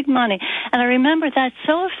given big money. And I remember that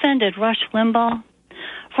so offended Rush Limbaugh.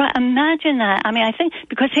 Imagine that. I mean, I think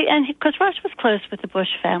because Rush was close with the Bush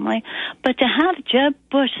family, but to have Jeb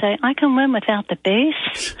Bush say, "I can win without the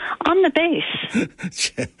base," I'm the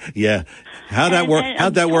base. Yeah. How'd that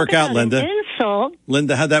work out, Linda? Insult.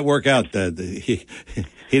 Linda, how'd that work out? He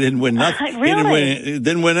didn't win nothing. Really? He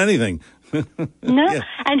didn't win anything. No, yeah.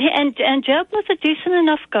 and Jeb was a decent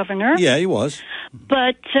enough governor. Yeah, he was.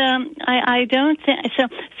 But I don't think so.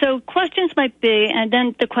 So questions might be, and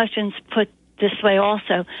then the questions put this way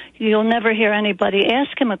also. You'll never hear anybody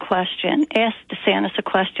ask DeSantis a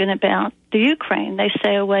question about the Ukraine. They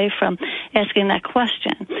stay away from asking that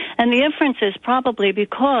question. And the inference is probably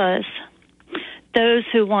because those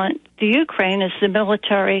who want the Ukraine is the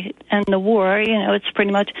military and the war. It's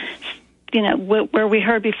pretty much, where we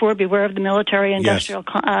heard before, beware of the military-industrial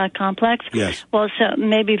complex. Yes. Well, so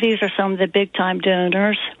maybe these are some of the big-time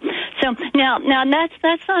donors. So now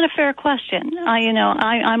that's not a fair question.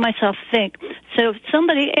 I myself think so.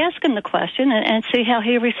 Somebody ask him the question and see how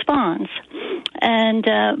he responds. And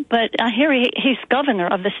but I hear he's governor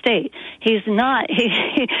of the state. He's not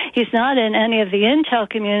he's not in any of the intel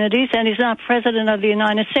communities, and he's not president of the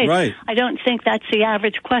United States. Right. I don't think that's the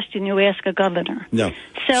average question you ask a governor. No.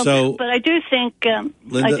 So but I do think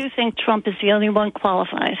Linda, Trump is the only one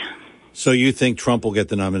qualified. So you think Trump will get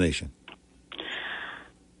the nomination?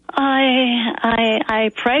 I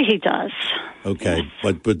pray he does. Okay,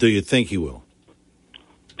 yes. But do you think he will?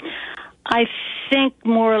 I think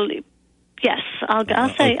morally, yes. I'll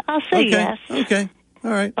say okay. yes. Okay,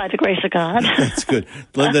 all right. By the grace of God. That's good,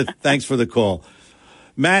 Linda. Thanks for the call,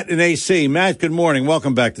 Matt in AC. Matt, good morning.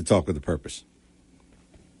 Welcome back to Talk with a Purpose.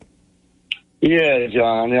 Yeah,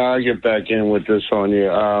 John. I'll get back in with this on you.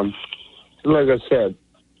 Like I said,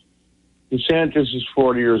 DeSantis is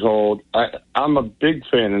 40 years old. I'm a big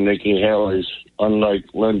fan of Nikki Haley's. Unlike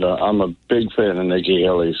Linda, I'm a big fan of Nikki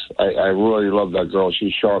Haley's. I really love that girl.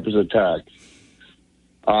 She's sharp as a tack.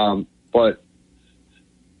 But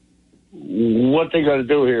what they got to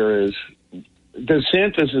do here is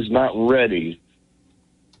DeSantis is not ready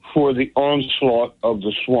for the onslaught of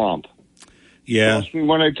the swamp. Yeah. Trust me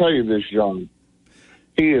when I tell you this, John.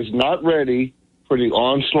 He is not ready for the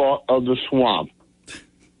onslaught of the swamp.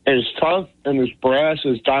 As tough and as brass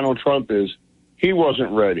as Donald Trump is, he wasn't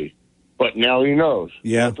ready. But now he knows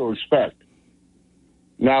what to expect.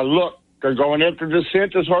 Now, look, they're going after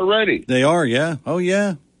DeSantis already. They are, yeah. Oh,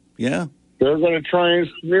 yeah. Yeah. They're going to try and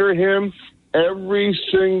smear him every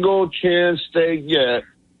single chance they get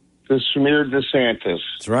to smear DeSantis.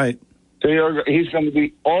 That's right. He's going to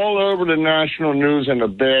be all over the national news in a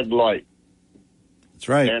bad light. That's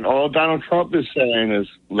right. And all Donald Trump is saying is,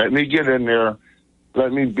 let me get in there.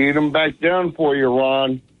 Let me beat him back down for you,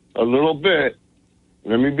 Ron, a little bit.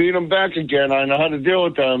 Let me beat them back again. I know how to deal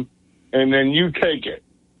with them, and then you take it.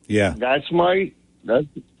 Yeah, that's my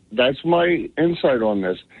insight on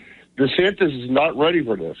this. DeSantis is not ready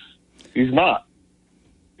for this. He's not.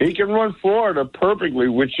 He can run Florida perfectly,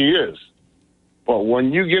 which he is, but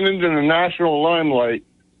when you get into the national limelight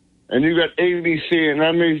and you got ABC and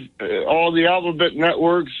all the alphabet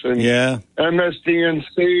networks and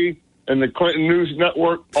MSDNC and the Clinton News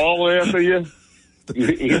Network all after you.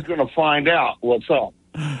 He's going to find out what's up.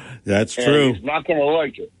 That's and true. He's not going to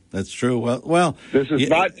like it. That's true. Well, this is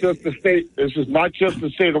not just the state. This is not just the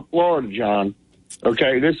state of Florida, John.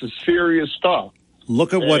 Okay, this is serious stuff.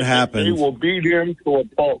 Look at what happened. They will beat him to a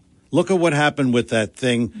pulp. Look at what happened with that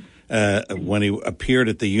thing when he appeared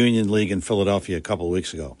at the Union League in Philadelphia a couple of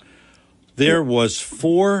weeks ago. There was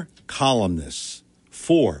 4 columnists,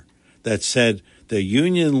 that said the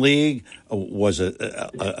Union League was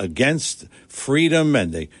against freedom,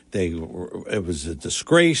 and it was a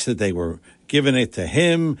disgrace that they were giving it to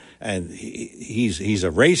him, and he's a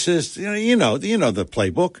racist. You know the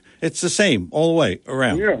playbook. It's the same all the way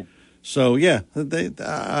around. Yeah. So I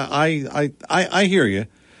hear you,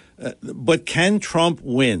 but can Trump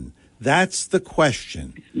win? That's the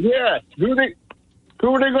question. Yeah. Who are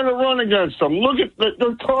they going to run against them? Look at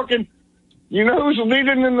they're talking. You know who's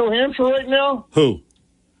leading in New Hampshire right now? Who?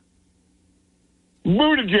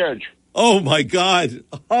 Buttigieg. Oh, my God.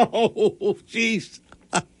 Oh, jeez.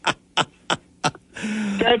 That's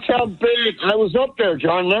how big. I was up there,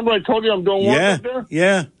 John. Remember I told you I'm doing work up there?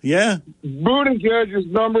 Yeah. Buttigieg is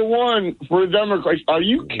number 1 for the Democrats. Are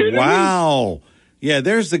you kidding me? Wow. Yeah,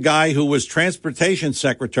 there's the guy who was transportation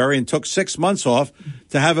secretary and took 6 months off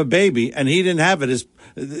to have a baby, and he didn't have it.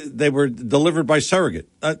 They were delivered by surrogate.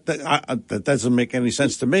 That doesn't make any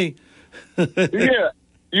sense to me. Yeah.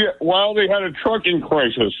 While they had a trucking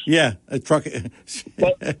crisis. Yeah, a truck. That's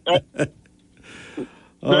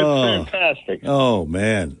fantastic. Oh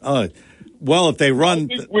man. Well, if they run, I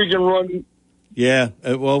think we can run. Yeah.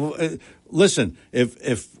 Listen.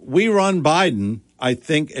 If we run Biden, I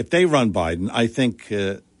think if they run Biden, I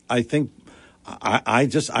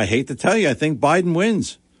hate to tell you, I think Biden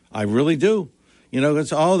wins. I really do.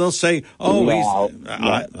 They'll say,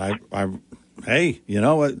 hey, you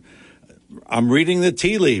know what? I'm reading the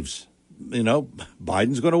tea leaves.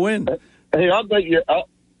 Biden's going to win. Hey, I'll bet you.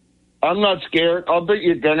 I'm not scared. I'll bet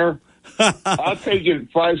you dinner. I'll take you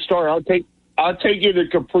 5-star. I'll take you to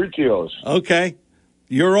Capriccio's. Okay,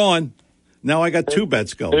 you're on. Now I got 2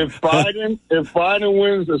 bets going. If Biden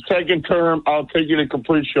wins the second term, I'll take you to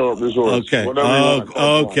Capriccio Resorts. Okay.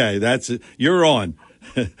 Okay. That's it. You're on.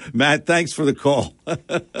 Matt, thanks for the call.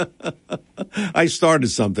 I started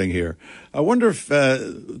something here. I wonder if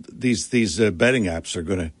these betting apps are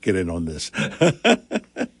going to get in on this.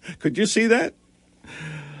 Could you see that?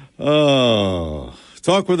 Oh,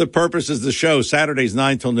 Talk with a Purpose is the show, Saturdays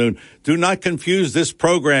 9 till noon. Do not confuse this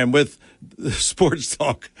program with sports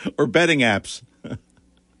talk or betting apps.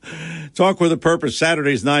 Talk with a Purpose,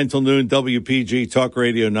 Saturdays 9 till noon, WPG Talk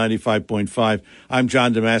Radio 95.5. I'm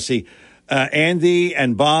John DeMasi. Andy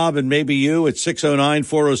and Bob and maybe you at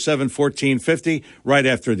 609-407-1450 right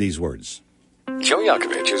after these words. Joe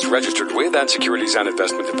Yakovich is registered with and securities and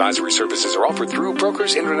investment advisory services are offered through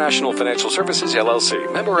Brokers International Financial Services,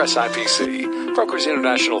 LLC, member SIPC. Brokers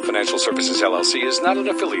International Financial Services, LLC is not an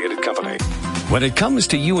affiliated company. When it comes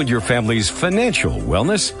to you and your family's financial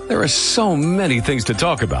wellness, there are so many things to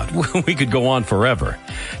talk about. We could go on forever.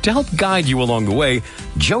 To help guide you along the way,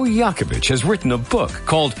 Joe Yakovich has written a book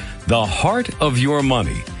called The Heart of Your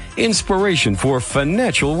Money, Inspiration for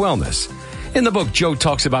Financial Wellness. In the book, Joe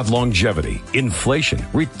talks about longevity, inflation,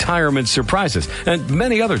 retirement surprises, and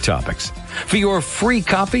many other topics. For your free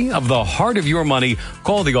copy of The Heart of Your Money,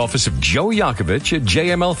 call the office of Joe Yakovich at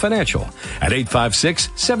JML Financial at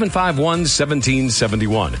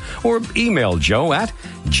 856-751-1771 or email Joe at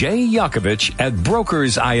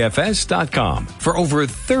jyakovich@brokersifs.com. For over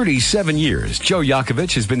 37 years, Joe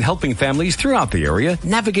Yakovich has been helping families throughout the area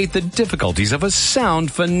navigate the difficulties of a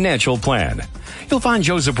sound financial plan. You'll find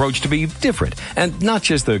Joe's approach to be different and not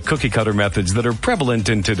just the cookie-cutter methods that are prevalent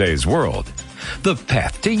in today's world. The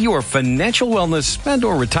path to your financial wellness and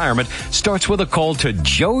or retirement starts with a call to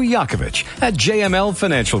Joe Yakovich at JML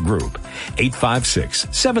Financial Group.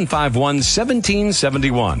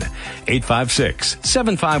 856-751-1771.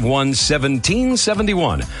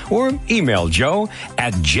 856-751-1771. Or email Joe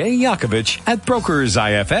at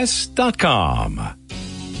jyakovich@brokersifs.com.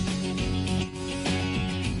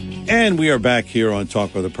 And we are back here on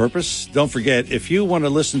Talk with a Purpose. Don't forget, if you want to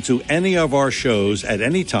listen to any of our shows at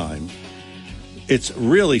any time, it's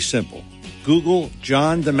really simple. Google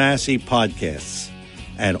John DeMasi Podcasts,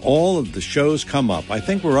 and all of the shows come up. I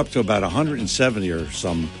think we're up to about 170 or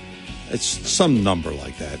some. It's some number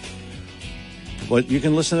like that. But you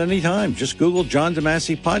can listen anytime. Just Google John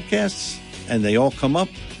DeMasi Podcasts, and they all come up.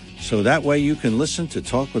 So that way you can listen to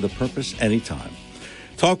Talk with a Purpose anytime.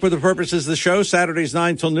 Talk with a Purpose is the show, Saturdays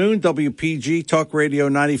 9 till noon, WPG Talk Radio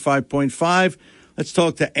 95.5. Let's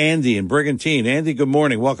talk to Andy in Brigantine. Andy, good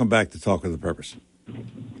morning. Welcome back to Talk with a Purpose.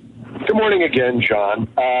 Good morning again, John.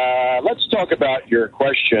 Let's talk about your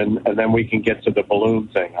question, and then we can get to the balloon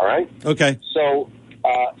thing, all right? Okay. So,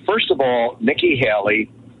 first of all, Nikki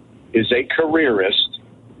Haley is a careerist.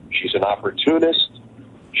 She's an opportunist.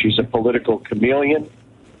 She's a political chameleon.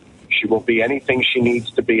 She will be anything she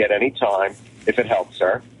needs to be at any time if it helps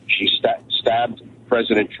her. She stabbed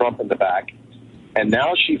President Trump in the back. And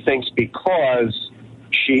now she thinks because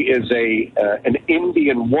she is an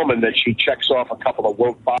Indian woman that she checks off a couple of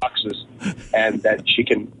woke boxes and that she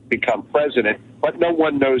can become president, but no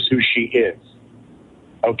one knows who she is.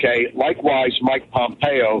 Okay? Likewise, Mike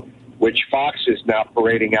Pompeo, which Fox is now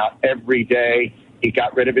parading out every day. He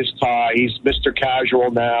got rid of his tie. He's Mr.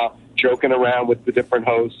 Casual now, joking around with the different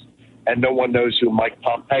hosts, and no one knows who Mike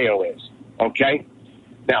Pompeo is. Okay?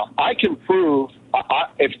 Now, I can prove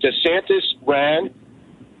if DeSantis ran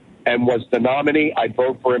and was the nominee, I'd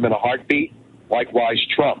vote for him in a heartbeat. Likewise,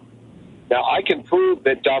 Trump. Now, I can prove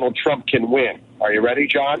that Donald Trump can win. Are you ready,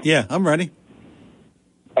 John? Yeah, I'm ready.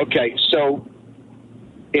 Okay, so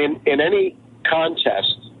in any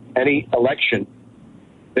contest, any election,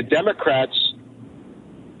 the Democrats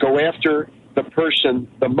go after the person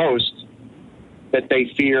the most that they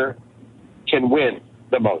fear can win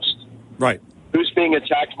the most. Right. Who's being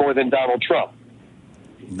attacked more than Donald Trump?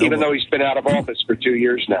 Nobody. Even though he's been out of office for 2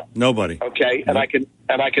 years now. Nobody. Okay, and I can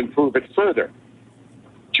prove it further.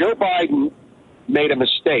 Joe Biden made a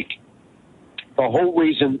mistake. The whole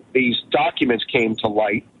reason these documents came to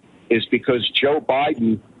light is because Joe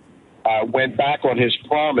Biden went back on his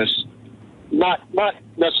promise, not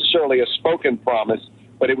necessarily a spoken promise,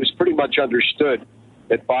 but it was pretty much understood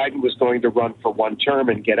that Biden was going to run for one term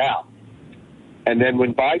and get out. And then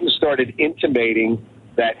when Biden started intimating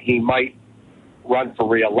that he might run for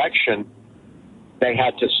re-election, they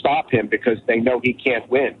had to stop him because they know he can't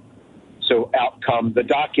win. So out come the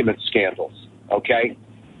document scandals, okay?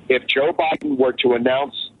 If Joe Biden were to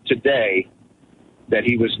announce today that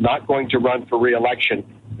he was not going to run for re-election,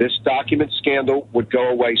 this document scandal would go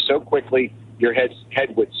away so quickly your head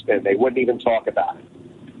would spin. They wouldn't even talk about it,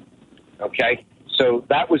 okay? So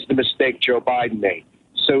that was the mistake Joe Biden made.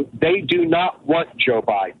 So they do not want Joe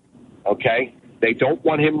Biden, okay? They don't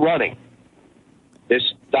want him running.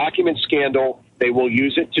 This document scandal, they will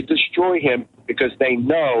use it to destroy him because they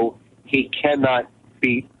know he cannot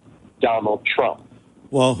beat Donald Trump.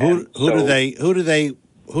 Well, who do they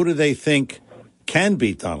think can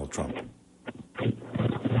beat Donald Trump?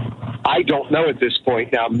 I don't know at this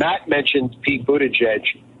point. Now, Matt mentioned Pete Buttigieg.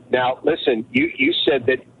 Now, listen, you said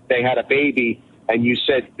that they had a baby, and you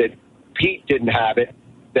said that Pete didn't have it,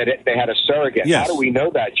 that they had a surrogate. Yes. How do we know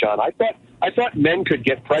that, John? I thought men could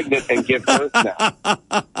get pregnant and give birth now.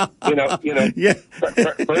 Yeah.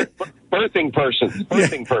 Birthing persons,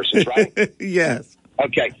 right? Yes.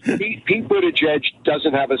 Okay. Pete Buttigieg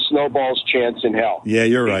doesn't have a snowball's chance in hell. Yeah,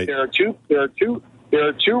 you're right. There are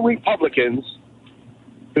two Republicans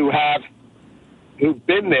who've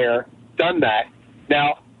been there, done that.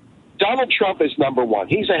 Now, Donald Trump is number one.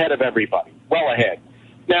 He's ahead of everybody, well ahead.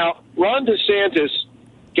 Now, Ron DeSantis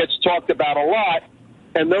gets talked about a lot,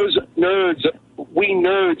 and those nerds, we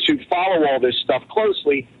nerds who follow all this stuff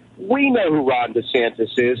closely, we know who Ron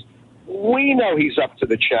DeSantis is. We know he's up to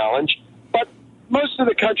the challenge, but most of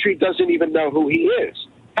the country doesn't even know who he is.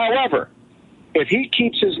 However, if he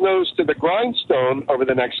keeps his nose to the grindstone over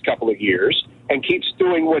the next couple of years and keeps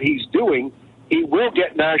doing what he's doing, he will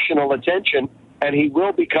get national attention and he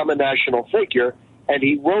will become a national figure, and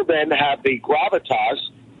he will then have the gravitas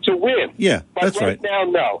to win. Yeah, but that's right. Now,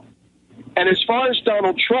 no. And as far as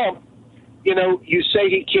Donald Trump, you say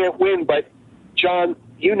he can't win, but, John,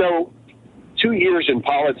 2 years in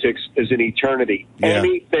politics is an eternity. Yeah.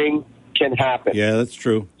 Anything can happen. Yeah, that's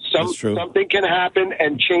true. That's true. Something can happen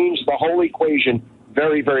and change the whole equation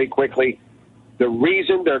very, very quickly. The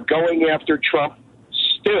reason they're going after Trump,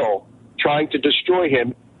 still trying to destroy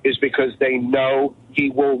him, is because they know he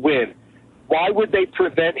will win. Why would they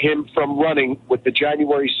prevent him from running with the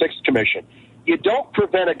January 6th Commission? You don't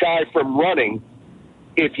prevent a guy from running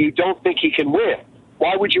if you don't think he can win.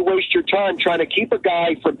 Why would you waste your time trying to keep a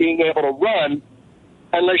guy from being able to run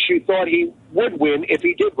unless you thought he would win if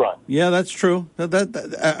he did run? Yeah, that's true.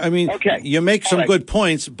 I mean, okay. You make some All right. good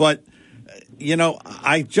points, but,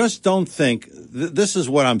 I just don't think this is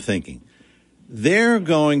what I'm thinking. They're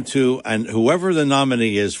going to, and whoever the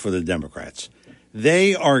nominee is for the Democrats,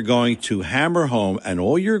 they are going to hammer home, and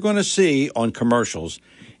all you're going to see on commercials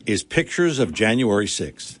is pictures of January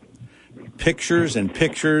 6th. Pictures and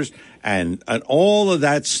pictures and all of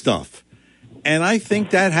that stuff. And I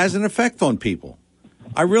think that has an effect on people.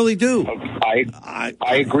 I really do. I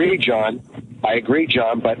agree, John.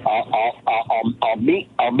 But I'll meet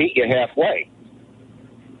you halfway.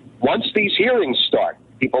 Once these hearings start,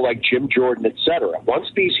 people like Jim Jordan, et cetera, once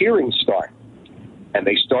these hearings start and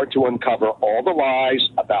they start to uncover all the lies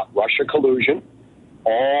about Russia collusion,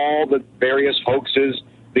 all the various hoaxes,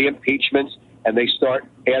 the impeachments, and they start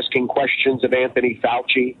asking questions of Anthony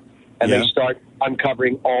Fauci, and they start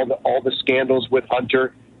uncovering all the scandals with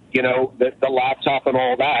Hunter, the laptop and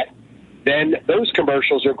all that, then those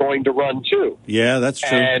commercials are going to run too. Yeah, that's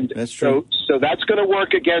true. And that's true. So that's going to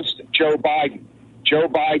work against Joe Biden. Joe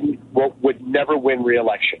Biden would never win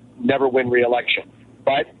re-election.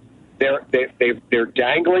 But they're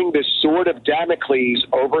dangling this sword of Damocles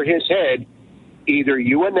over his head. Either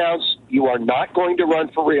you announce you are not going to run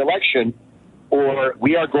for re-election, or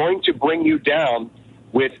we are going to bring you down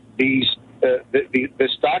with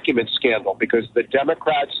this document scandal, because the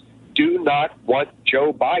Democrats do not want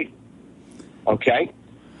Joe Biden. Okay?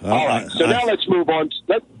 All right. So now let's move on.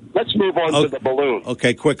 Let's move on to the balloon.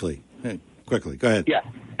 Okay, quickly. Go ahead. Yeah.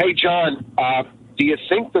 Hey, John, do you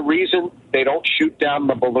think the reason they don't shoot down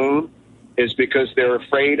the balloon is because they're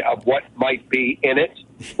afraid of what might be in it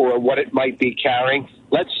or what it might be carrying?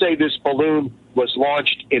 Let's say this balloon was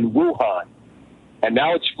launched in Wuhan, and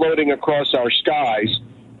now it's floating across our skies.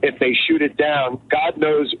 If they shoot it down, God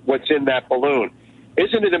knows what's in that balloon.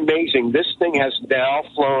 Isn't it amazing? This thing has now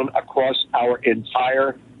flown across our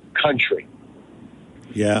entire country.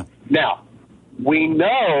 Yeah. Now, we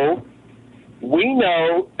know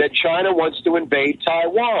that China wants to invade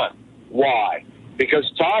Taiwan. Why? Because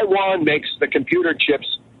Taiwan makes the computer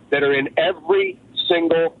chips that are in every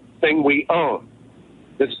single thing we own.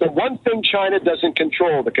 That's the one thing China doesn't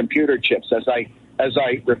control, the computer chips. As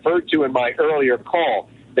I referred to in my earlier call,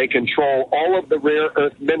 they control all of the rare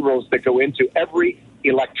earth minerals that go into every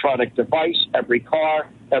electronic device, every car,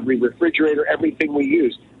 every refrigerator, everything we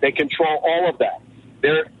use. They control all of that.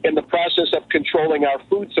 They're in the process of controlling our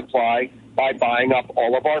food supply by buying up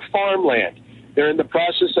all of our farmland. They're in the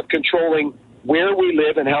process of controlling where we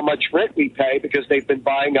live and how much rent we pay, because they've been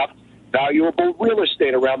buying up valuable real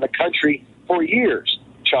estate around the country for years.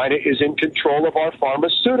 China is in control of our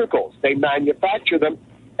pharmaceuticals. They manufacture them,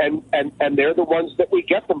 and they're the ones that we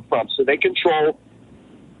get them from. So they control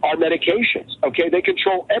our medications. Okay, they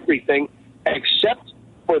control everything except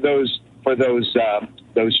for those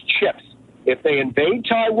chips. If they invade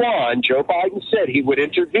Taiwan, Joe Biden said he would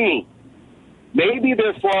intervene. Maybe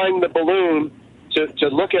they're flying the balloon to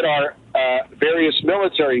look at our various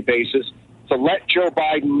military bases to let Joe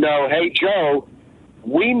Biden know, hey, Joe,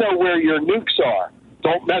 we know where your nukes are.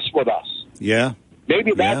 Don't mess with us. Yeah.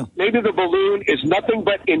 Maybe the balloon is nothing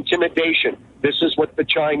but intimidation. This is what the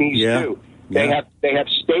Chinese do. They have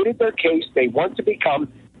stated their case. They want to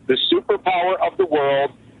become the superpower of the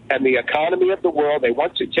world and the economy of the world. They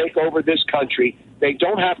want to take over this country. They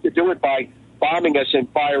don't have to do it by bombing us and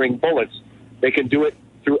firing bullets. They can do it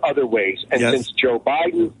through other ways. And since Joe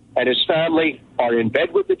Biden and his family are in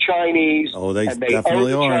bed with the Chinese, and they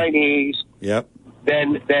own the Chinese,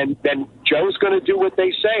 then Joe's going to do what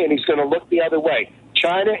they say, and he's going to look the other way.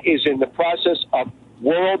 China is in the process of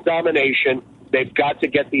world domination. They've got to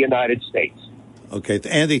get the United States. Okay.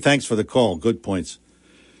 Andy, thanks for the call. Good points.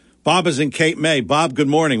 Bob is in Cape May. Bob, good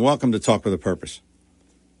morning. Welcome to Talk with a Purpose.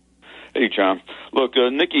 Hey, John. Look,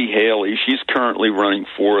 Nikki Haley, she's currently running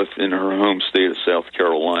fourth in her home state of South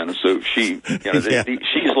Carolina. So she's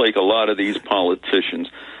like a lot of these politicians,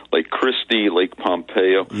 like Christie, like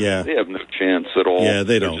Pompeo. Yeah. They have no chance at all. Yeah,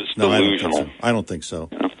 they They're don't. just No, delusional. I don't think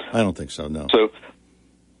so. I don't think so, no.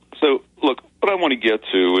 So, look, what I want to get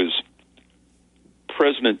to is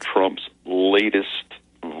President Trump's latest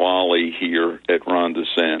volley here at Ron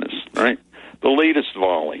DeSantis, right? The latest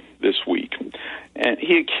volley this week. And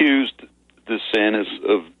he accused DeSantis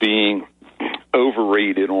of being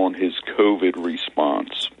overrated on his COVID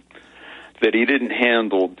response, that he didn't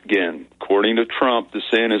handle, again, according to Trump,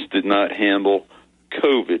 DeSantis did not handle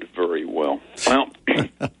COVID very well. Well,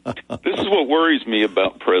 this is what worries me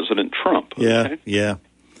about President Trump. Okay? Yeah.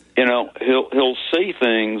 You know, he'll say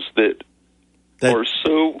things that are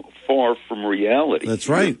so far from reality. That's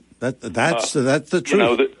right. That's the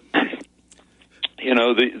truth.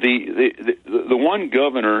 The one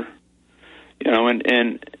governor,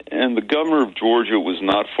 and the governor of Georgia was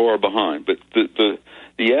not far behind, but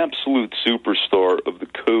the absolute superstar of the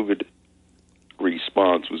COVID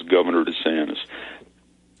response was Governor DeSantis.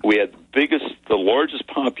 We had the largest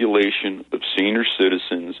population of senior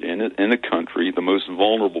citizens in the country, the most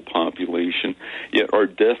vulnerable population, yet our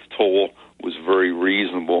death toll was very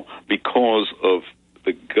reasonable because of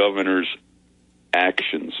the governor's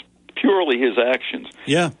actions, purely his actions.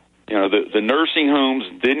 Yeah. You know, the nursing homes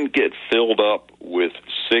didn't get filled up with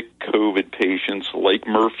sick COVID patients like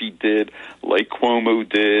Murphy did, like Cuomo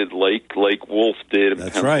did, like Wolf did in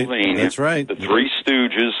Pennsylvania. That's right. The Three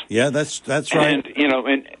Stooges. Yeah, that's right.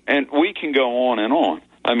 And we can go on and on.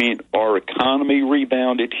 I mean, our economy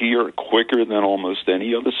rebounded here quicker than almost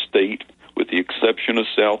any other state, with the exception of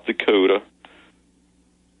South Dakota.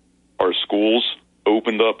 Our schools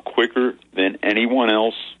opened up quicker than anyone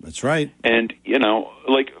else. That's right. And,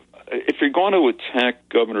 if you're going to attack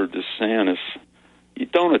Governor DeSantis, you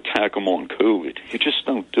don't attack him on COVID. You just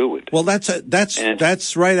don't do it. Well, that's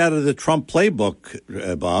right out of the Trump playbook,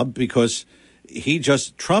 Bob, because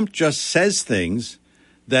Trump just says things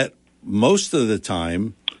that most of the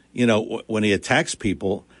time, when he attacks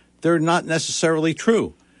people, they're not necessarily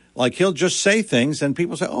true. Like, he'll just say things and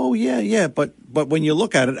people say, oh, yeah. But when you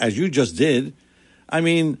look at it, as you just did, I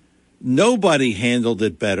mean, nobody handled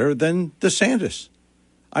it better than DeSantis.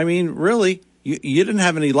 I mean, really, you didn't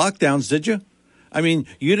have any lockdowns, did you? I mean,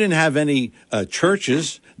 you didn't have any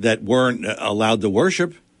churches that weren't allowed to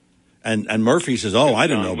worship. And Murphy says, "Oh, I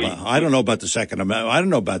don't know about the Second Amendment. I don't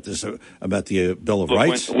know about this about the Bill of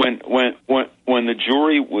Rights." When the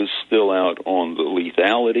jury was still out on the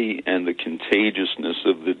lethality and the contagiousness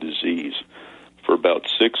of the disease for about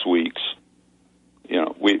 6 weeks,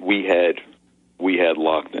 we had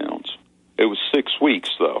lockdowns. It was 6 weeks,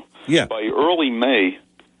 though. Yeah. By early May,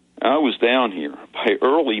 I was down here. By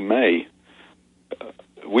early May,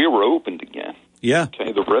 we were opened again. Yeah.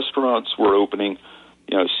 Okay, the restaurants were opening.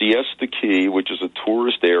 Siesta Key, which is a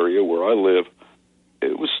tourist area where I live,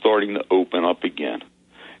 it was starting to open up again.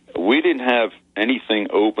 We didn't have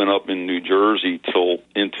anything open up in New Jersey till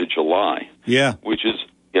into July. Yeah. Which is,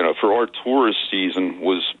 for our tourist season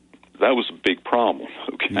that was a big problem,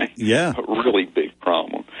 okay? Yeah. A really big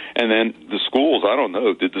problem. And then the schools, I don't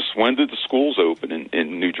know, when did the schools open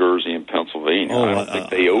in New Jersey and Pennsylvania? I don't think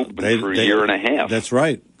they opened for a year and a half. That's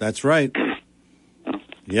right.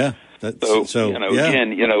 Yeah.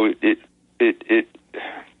 Again,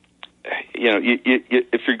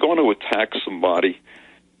 if you're going to attack somebody,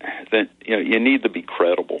 then you need to be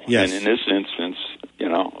credible. Yes. And in this instance,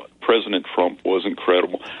 President Trump wasn't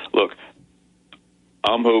credible. Look,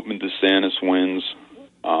 I'm hoping DeSantis wins.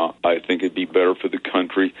 I think it'd be better for the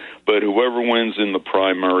country. But whoever wins in the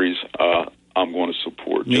primaries, I'm going to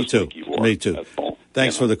support. Me too. Like you are. Me too. That's all.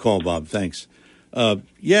 Thanks for the call, Bob. Thanks.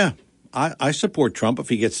 I support Trump if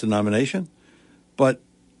he gets the nomination, but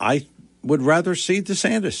I would rather see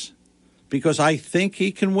DeSantis because I think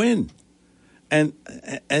he can win. And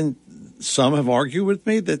some have argued with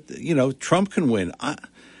me that, Trump can win.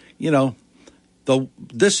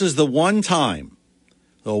 This is the one time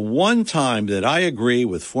that I agree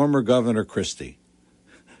with former Governor Christie,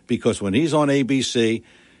 because when he's on ABC,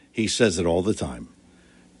 he says it all the time.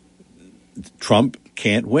 Trump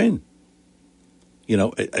can't win.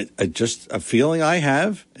 Just a feeling I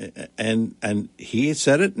have, and he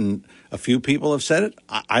said it, and a few people have said it.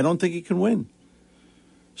 I don't think he can win.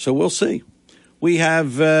 So we'll see. We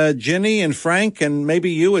have Ginny and Frank and maybe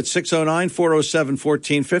you at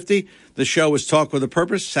 609-407-1450. The show is Talk with a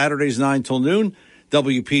Purpose, Saturdays 9 till noon,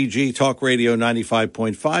 WPG Talk Radio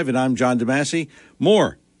 95.5, and I'm John DeMasi.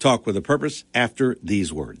 More Talk with a Purpose after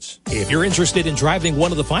these words. If you're interested in driving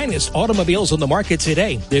one of the finest automobiles on the market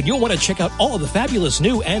today, then you'll want to check out all of the fabulous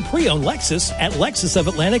new and pre-owned Lexus at Lexus of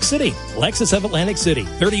Atlantic City. Lexus of Atlantic City,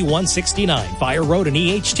 3169 Fire Road in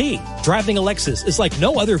EHT. Driving a Lexus is like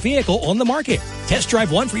no other vehicle on the market. Test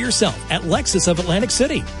drive one for yourself at Lexus of Atlantic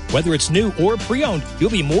City. Whether it's new or pre-owned, you'll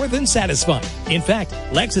be more than satisfied. In fact,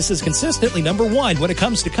 Lexus is consistently number one when it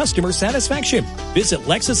comes to customer satisfaction. Visit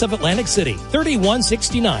Lexus of Atlantic City,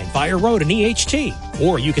 3169 Fire Road in EHT.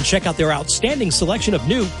 Or you can check out their outstanding selection of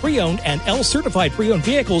new, pre-owned, and L-certified pre-owned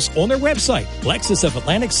vehicles on their website,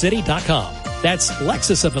 LexusofAtlanticCity.com. That's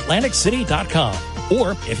LexusofAtlanticCity.com.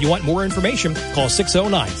 Or if you want more information, call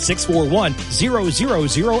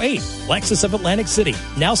 609-641-0008. Lexus of Atlantic City,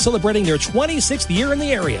 now celebrating their 26th year in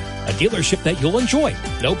the area. A dealership that you'll enjoy.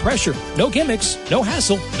 No pressure, no gimmicks, no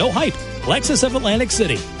hassle, no hype. Lexus of Atlantic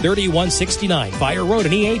City, 3169 Fire Road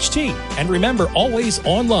in EHT. And remember, always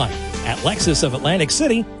online at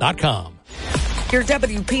LexusofAtlanticCity.com. Your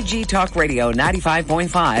WPG Talk Radio 95.5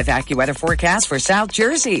 AccuWeather forecast for South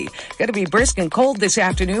Jersey. Going to be brisk and cold this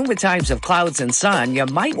afternoon with times of clouds and sun. You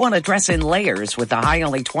might want to dress in layers with the high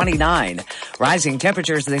only 29. Rising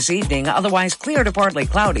temperatures this evening, otherwise clear to partly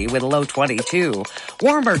cloudy with a low 22.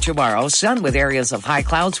 Warmer tomorrow, sun with areas of high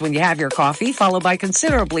clouds when you have your coffee, followed by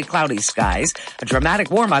considerably cloudy skies. A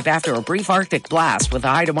dramatic warm-up after a brief Arctic blast with a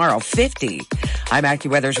high tomorrow 50. I'm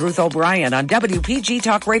AccuWeather's Ruth O'Brien on WPG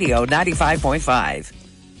Talk Radio 95.5.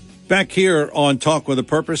 Back here on Talk with a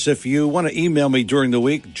Purpose, if you want to email me during the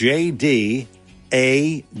week, jdadv1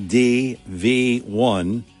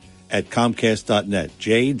 at Comcast.net,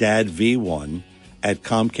 jdadv1 at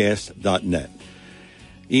Comcast.net.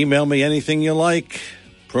 Email me anything you like,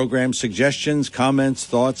 program suggestions, comments,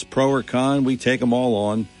 thoughts, pro or con, we take them all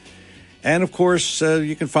on. And, of course,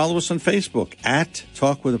 you can follow us on Facebook, at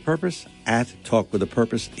Talk with a Purpose, at Talk with a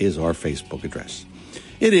Purpose is our Facebook address.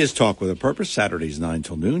 It is Talk with a Purpose, Saturdays 9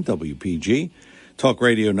 till noon, WPG, Talk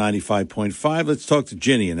Radio 95.5. Let's talk to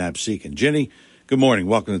Ginny in Absecon. Ginny, good morning.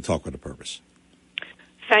 Welcome to Talk with a Purpose.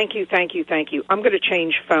 Thank you. I'm going to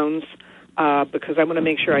change phones because I want to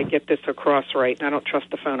make sure I get this across right, and I don't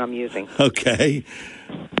trust the phone I'm using. Okay.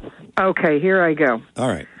 Okay, here I go. All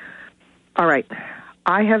right.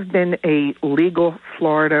 I have been a legal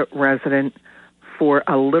Florida resident for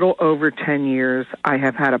a little over 10 years. I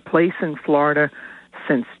have had a place in Florida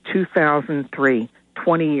since 2003,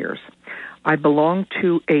 20 years. I belong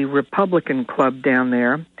to a Republican club down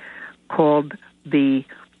there called the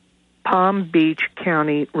Palm Beach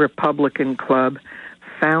County Republican Club,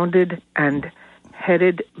 founded and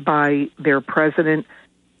headed by their president,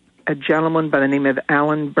 a gentleman by the name of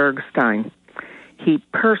Alan Bergstein. He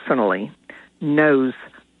personally knows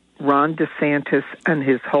Ron DeSantis and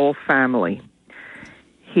his whole family.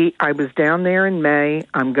 I was down there in May.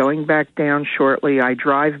 I'm going back down shortly. I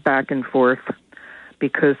drive back and forth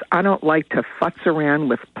because I don't like to futz around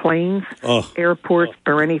with planes, airports,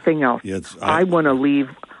 or anything else. I want to leave.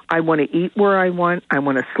 I want to eat where I want. I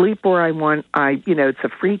want to sleep where I want. It's a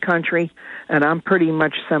free country, and I'm pretty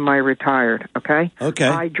much semi-retired. Okay.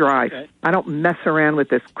 I drive. Okay. I don't mess around with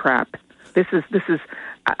this crap. This is.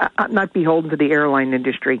 I'm not beholden to the airline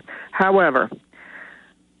industry. However,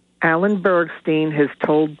 Alan Bergstein has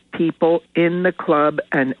told people in the club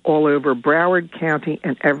and all over Broward County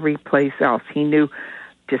and every place else. He knew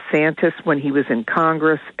DeSantis when he was in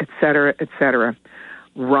Congress, et cetera, et cetera.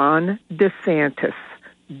 Ron DeSantis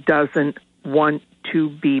doesn't want to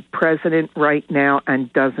be president right now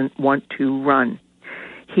and doesn't want to run.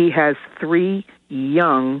 He has 3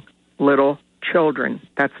 young little children.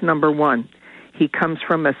 That's number one. He comes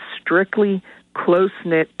from a strictly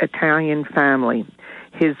close-knit Italian family.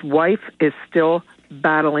 His wife is still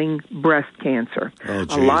battling breast cancer. A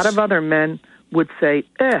lot of other men would say,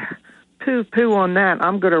 poo-poo on that.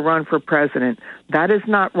 I'm going to run for president. That is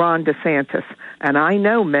not Ron DeSantis. And I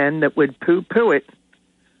know men that would poo-poo it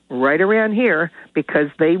right around here because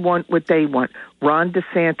they want what they want. Ron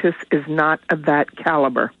DeSantis is not of that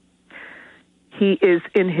caliber. He is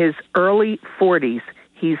in his early 40s.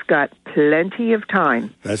 He's got plenty of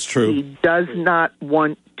time. That's true. He does not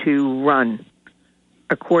want to run.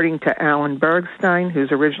 According to Alan Bergstein,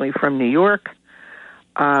 who's originally from New York,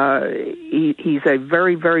 he's a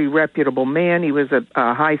very, very reputable man. He was a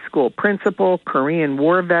high school principal, Korean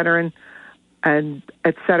War veteran, and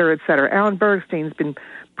et cetera, et cetera. Alan Bergstein's been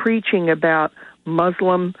preaching about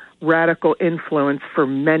Muslim radical influence for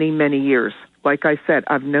many, many years. Like I said,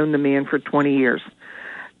 I've known the man for 20 years.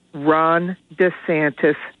 Ron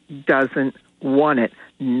DeSantis doesn't want it.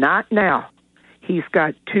 Not now. He's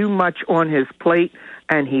got too much on his plate,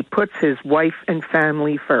 and he puts his wife and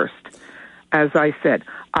family first. as I said,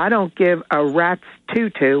 I don't give a rat's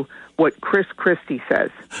tutu what Chris Christie says.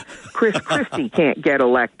 Chris Christie can't get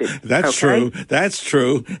elected. That's true. That's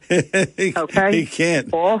true. Okay? He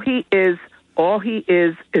can't. All he is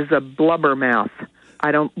a blubbermouth.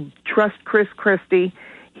 I don't trust Chris Christie.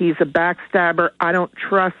 He's a backstabber. I don't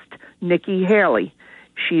trust Nikki Haley.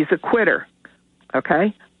 She's a quitter.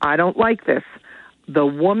 Okay? I don't like this. The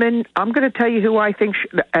woman, I'm going to tell you who I think,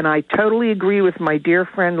 and I totally agree with my dear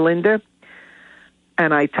friend Linda,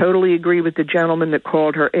 and I totally agree with the gentleman that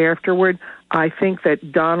called her afterward. I think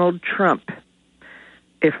that Donald Trump,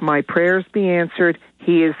 if my prayers be answered,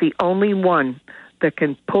 he is the only one that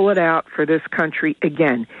can pull it out for this country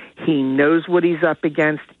again. He knows what he's up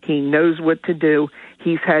against. He knows what to do.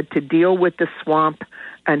 He's had to deal with the swamp,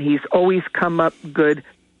 and he's always come up good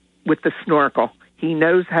with the snorkel. He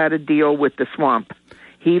knows how to deal with the swamp.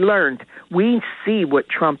 He learned. We see what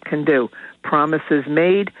Trump can do. Promises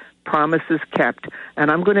made, promises kept.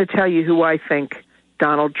 And I'm going to tell you who I think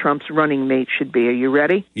Donald Trump's running mate should be. Are you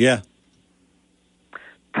ready? Yeah.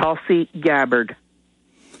 Tulsi Gabbard.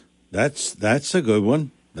 That's a good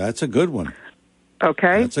one. That's a good one.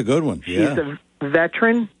 Okay? That's a good one. Yeah. She's a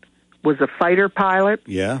veteran, was a fighter pilot.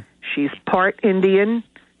 Yeah. She's part Indian.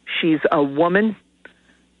 She's a woman.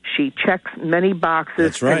 She checks many boxes.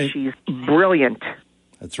 That's right. And she's brilliant.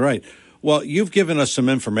 That's right. Well, you've given us some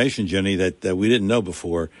information, Jenny, that we didn't know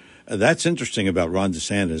before. That's interesting about Ron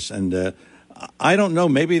DeSantis, and I don't know.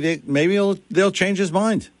 Maybe they'll change his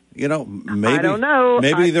mind. You know, maybe I don't know.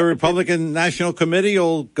 Maybe the Republican National Committee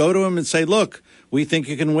will go to him and say, "Look, we think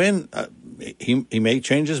you can win." He may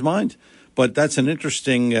change his mind, but that's an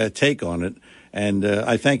interesting take on it. And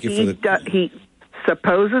I thank you for the. He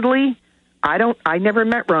supposedly, I never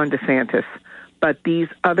met Ron DeSantis, but these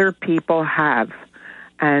other people have.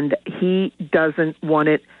 And he doesn't want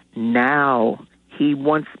it now. He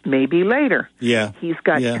wants maybe later. Yeah. He's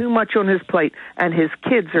got too much on his plate, and his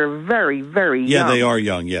kids are very, very young. Yeah, they are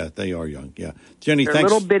young. Yeah, they are young. Yeah. Jenny, They're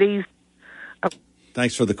thanks. little bitties.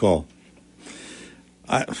 Thanks for the call.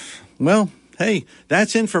 Well, hey,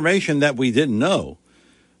 that's information that we didn't know.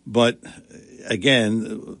 But,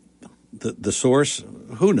 again, the source,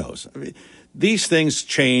 who knows? I mean, these things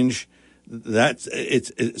change.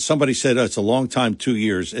 Somebody said it's a long time, 2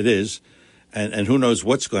 years. It is, and who knows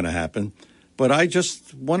what's going to happen. But I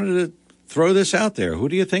just wanted to throw this out there. Who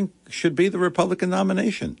do you think should be the Republican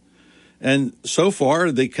nomination? And so far,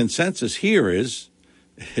 the consensus here is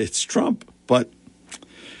it's Trump. But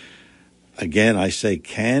again, I say,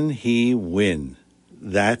 can he win?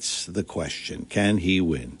 That's the question. Can he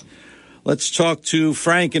win? Let's talk to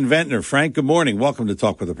Frank in Ventnor. Frank, good morning. Welcome to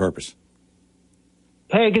Talk with a Purpose.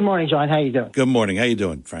 Hey, good morning, John. How you doing? Good morning. How you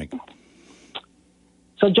doing, Frank?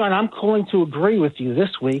 So, John, I'm calling to agree with you this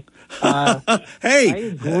week. Hey,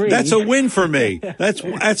 that's a win for me.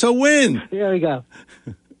 That's a win. There we go.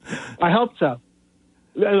 I hope so.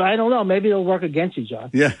 I don't know. Maybe it'll work against you, John.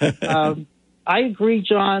 Yeah. I agree,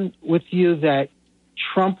 John, with you that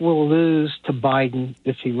Trump will lose to Biden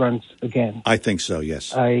if he runs again. I think so.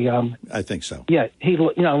 Yes. I think so. Yeah.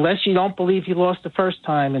 Unless you don't believe he lost the first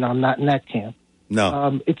time, and I'm not in that camp.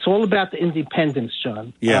 No. It's all about the independents,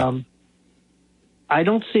 John. Yeah. I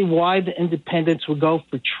don't see why the independents would go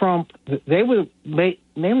for Trump. They were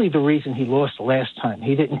mainly the reason he lost the last time.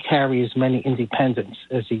 He didn't carry as many independents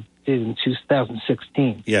as he did in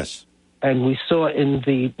 2016. Yes. And we saw in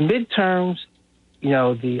the midterms,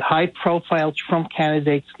 the high-profile Trump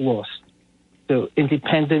candidates lost. The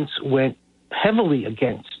independents went heavily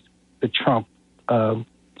against the Trump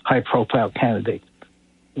high-profile candidate.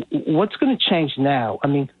 What's going to change now? I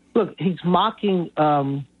mean, look, he's mocking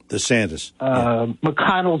DeSantis,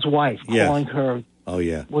 McConnell's wife, calling her. Oh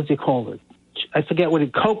yeah. What's he call it? I forget what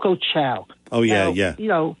it. Coco Chow. Oh yeah, now,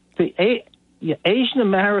 yeah. The Asian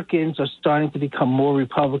Americans are starting to become more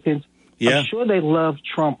Republicans. Yeah. I'm sure they love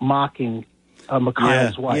Trump mocking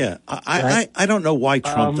McConnell's wife. Yeah. I don't know why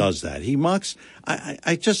Trump does that. He mocks.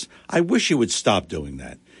 I wish he would stop doing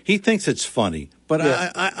that. He thinks it's funny, but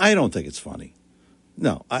I don't think it's funny.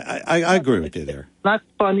 No, I agree with you there. Not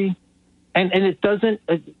funny, and it doesn't.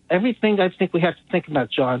 Everything I think we have to think about,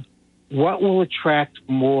 John. What will attract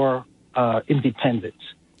more independents?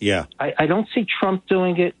 Yeah, I don't see Trump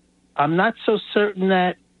doing it. I'm not so certain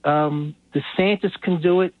that DeSantis can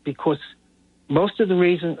do it because a lot of the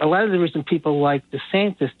reason people like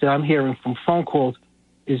DeSantis that I'm hearing from phone calls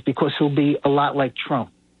is because he'll be a lot like Trump.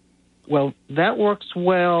 Well, that works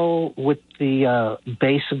well with the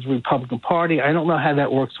base of the Republican Party. I don't know how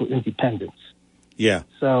that works with independents. Yeah,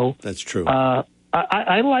 so that's true. I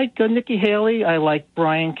like Nikki Haley. I like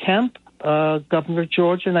Brian Kemp, governor of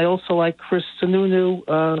Georgia, and I also like Chris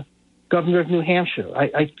Sununu, governor of New Hampshire.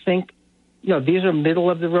 I think, these are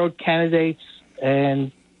middle-of-the-road candidates,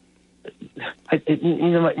 and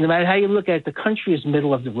no matter how you look at it, the country is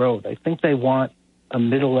middle of the road. I think they want a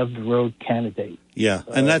middle-of-the-road candidate. Yeah,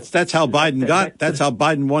 and that's how Biden that's how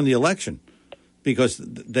Biden won the election, because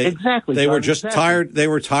they were just tired. They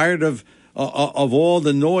were tired of all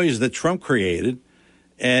the noise that Trump created,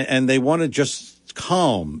 and they wanted just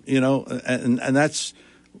calm, and that's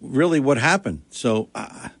really what happened. So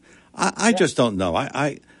I just don't know.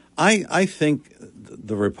 I think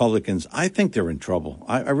the Republicans, I think they're in trouble.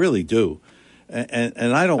 I really do.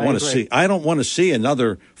 And I don't want to see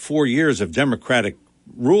another 4 years of Democratic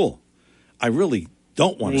rule. I really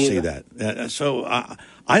don't want to see that. So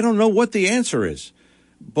I don't know what the answer is.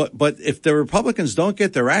 But if the Republicans don't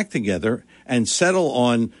get their act together and settle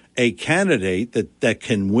on a candidate that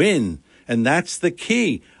can win, and that's the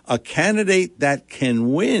key, a candidate that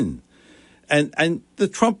can win. And the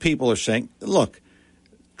Trump people are saying, look,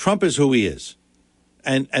 Trump is who he is.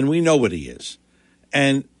 And we know what he is.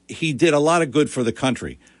 And he did a lot of good for the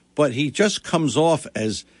country. But he just comes off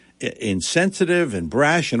as insensitive and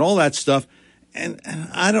brash and all that stuff. And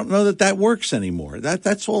I don't know that works anymore.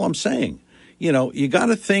 That's all I'm saying. You got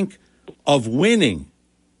to think of winning.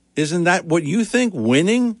 Isn't that what you think?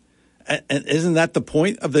 Winning? And isn't that the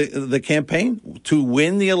point of the campaign? To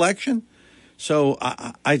win the election? So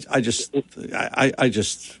I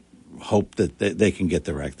just hope that they can get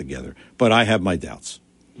their act together. But I have my doubts.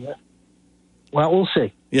 Yeah. Well, we'll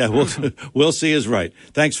see. Yeah, we'll see is right.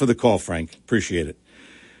 Thanks for the call, Frank. Appreciate it.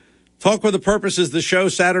 Talk with a Purpose is the show,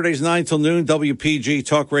 Saturdays 9 till noon, WPG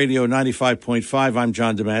Talk Radio 95.5. I'm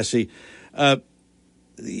John DeMasi.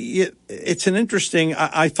 It's an interesting,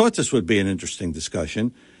 I thought this would be an interesting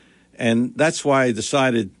discussion, and that's why I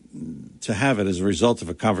decided to have it as a result of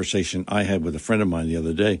a conversation I had with a friend of mine the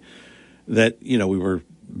other day, that, we were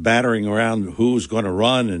battering around who's going to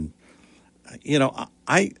run, and,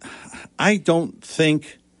 I don't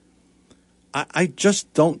think, I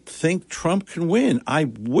just don't think Trump can win. I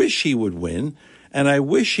wish he would win, and I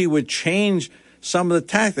wish he would change some of the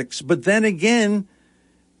tactics. But then again,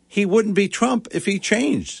 he wouldn't be Trump if he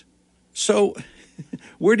changed. So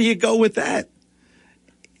where do you go with that?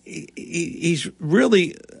 He's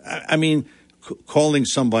really, calling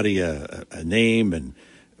somebody a name and,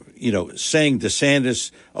 saying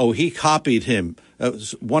DeSantis, he copied him.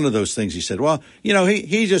 One of those things he said,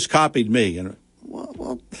 he just copied me. And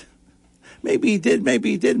well, maybe he did,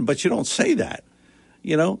 maybe he didn't, but you don't say that,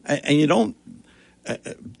 and you don't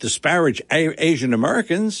disparage Asian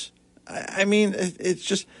Americans. It's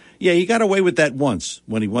just, he got away with that once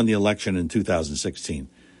when he won the election in 2016.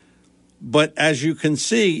 But as you can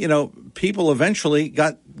see, people eventually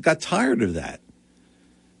got tired of that.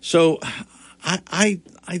 So I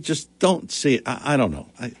just don't see it. I don't know.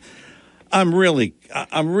 I'm really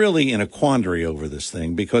in a quandary over this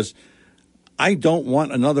thing, because I don't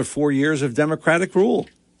want another 4 years of Democratic rule.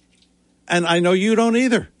 And I know you don't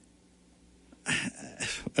either.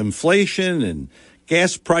 Inflation and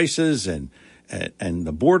gas prices and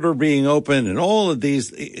the border being open and all of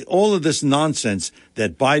this nonsense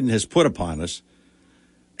that Biden has put upon us,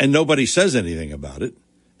 and nobody says anything about it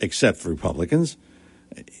except Republicans,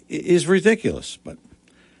 is ridiculous. But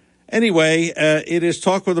anyway, it is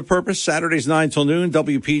Talk with a Purpose, Saturdays 9 till noon,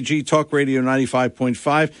 WPG Talk Radio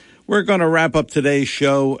 95.5. We're going to wrap up today's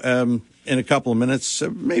show in a couple of minutes.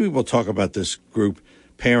 Maybe we'll talk about this group,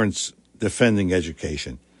 Parents Defending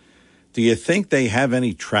Education. Do you think they have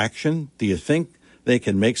any traction? Do you think they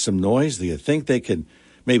can make some noise? Do you think they can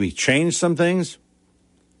maybe change some things?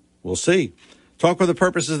 We'll see. Talk with a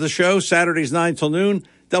Purpose is the show, Saturdays 9 till noon,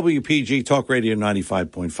 WPG Talk Radio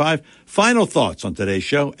 95.5. Final thoughts on today's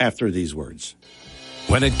show after these words.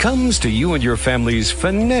 When it comes to you and your family's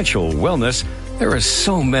financial wellness, there are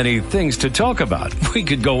so many things to talk about. We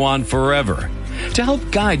could go on forever. To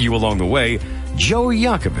help guide you along the way, Joe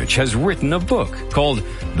Yakovich has written a book called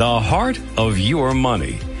The Heart of Your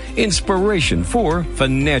Money, Inspiration for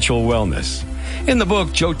Financial Wellness. In the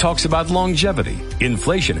book, Joe talks about longevity,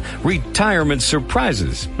 inflation, retirement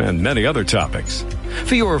surprises, and many other topics.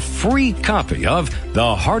 For your free copy of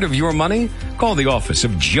The Heart of Your Money, call the office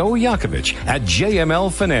of Joe Yakovich at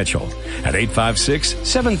JML Financial at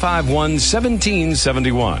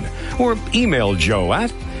 856-751-1771 or email Joe at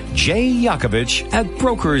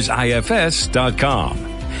jyakovich@brokersifs.com.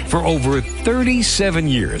 For over 37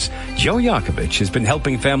 years, Joe Yakovich has been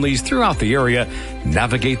helping families throughout the area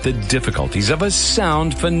navigate the difficulties of a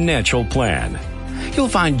sound financial plan. You'll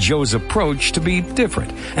find Joe's approach to be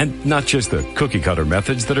different and not just the cookie-cutter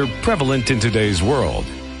methods that are prevalent in today's world.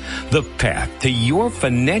 The path to your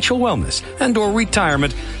financial wellness and or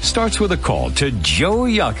retirement starts with a call to Joe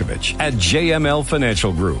Yakovich at JML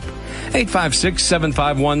Financial Group.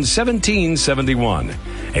 856-751-1771.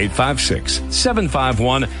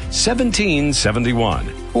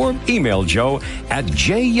 856-751-1771. Or email Joe at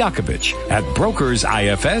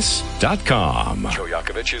jyakovich@brokersifs.com. Joe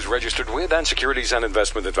Yakovich is registered with, and securities and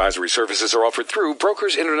investment advisory services are offered through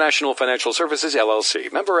Brokers International Financial Services, LLC,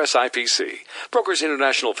 member SIPC. Brokers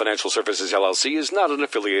International Financial Services, LLC is not an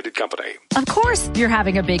affiliated company. Of course, you're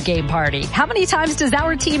having a big game party. How many times does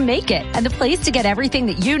our team make it? And the place to get everything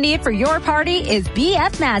that you need for your party is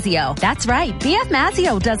BF Mazzio. That's right, BF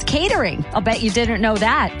Mazzio does catering. I'll bet you didn't know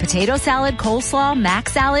that. Potato salad, coleslaw, mac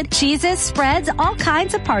salad, cheeses, spreads, all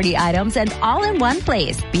kinds of party items, and all in one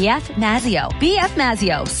place. BF Mazzio. BF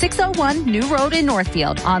Mazzio, 601 New Road in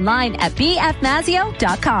Northfield. Online at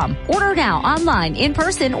bfmazzio.com. Order now, online, in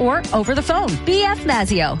person, or over the phone. BF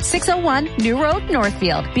Mazzio, 601 New Road,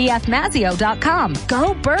 Northfield. bfmazzio.com.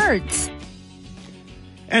 Go Birds!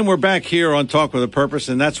 And we're back here on Talk with a Purpose,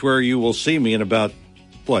 and that's where you will see me in about,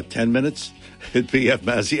 10 minutes at BF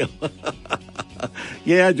Mazzio.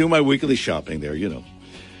 Yeah, I do my weekly shopping there,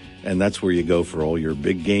 And that's where you go for all your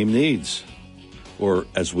big game needs. Or,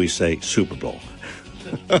 as we say, Super Bowl.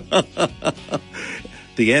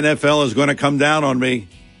 The NFL is going to come down on me.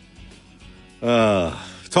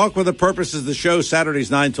 Talk with a Purpose is the show, Saturdays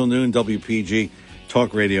 9 till noon, WPG,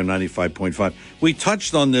 Talk Radio 95.5. We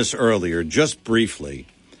touched on this earlier, just briefly,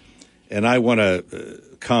 and I want to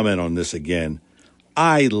comment on this again.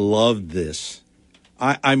 I love this.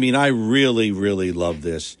 I mean, I really, really love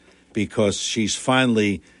this because she's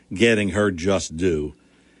finally getting her just due,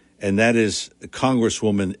 and that is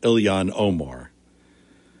Congresswoman Ilhan Omar.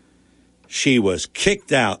 She was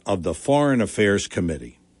kicked out of the Foreign Affairs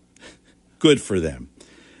Committee. Good for them.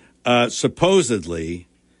 Supposedly,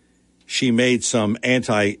 she made some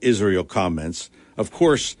anti-Israel comments. Of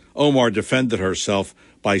course, Omar defended herself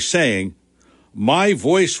by saying, "My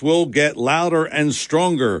voice will get louder and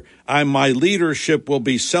stronger, and my leadership will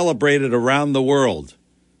be celebrated around the world."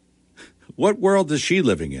 What world is she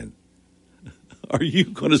living in? Are you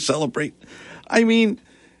going to celebrate? I mean,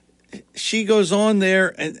 she goes on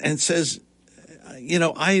there and says,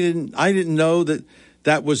 I didn't know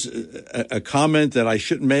that was a comment that I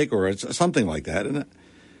shouldn't make, or something like that. And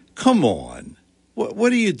come on,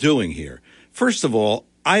 what are you doing here? First of all,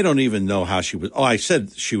 I don't even know how she was. Oh, I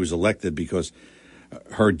said she was elected because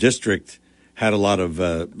her district had a lot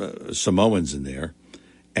of Samoans in there,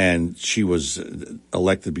 and she was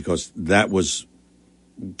elected because that was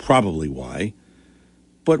probably why.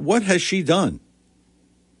 But what has she done?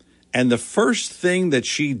 And the first thing that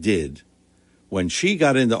she did when she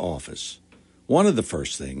got into office, one of the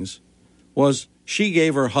first things, was she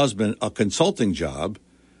gave her husband a consulting job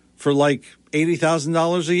for like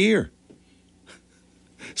 $80,000 a year.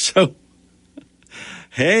 So,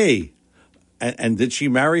 hey, and did she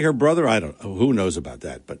marry her brother? I don't know. Who knows about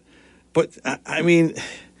that? But I mean,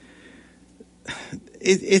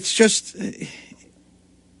 it's just,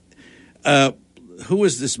 who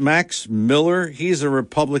is this? Max Miller? He's a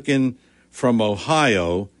Republican from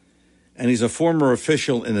Ohio, and he's a former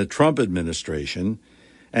official in the Trump administration.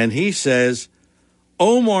 And he says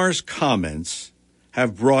Omar's comments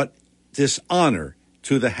have brought dishonor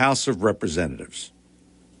to the House of Representatives.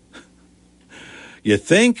 You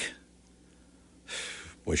think?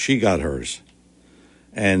 Well, she got hers.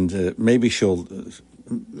 And maybe she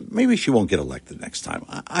won't get elected next time.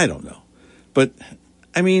 I don't know. But,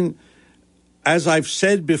 I mean, as I've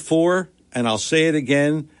said before, and I'll say it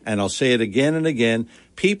again, and I'll say it again and again,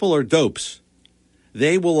 people are dopes.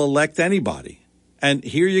 They will elect anybody. And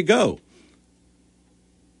here you go.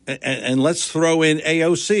 And let's throw in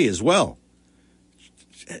AOC as well.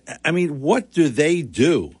 I mean, what do they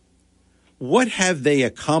do? What have they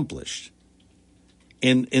accomplished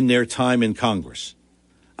in their time in Congress?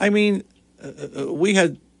 I mean, we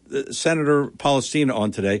had Senator Palestina on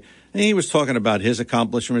today, and he was talking about his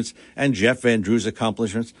accomplishments and Jeff Van Drew's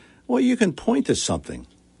accomplishments. Well, you can point to something,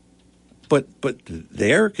 but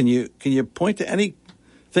there, can you point to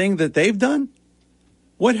anything that they've done?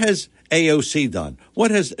 What has AOC done? What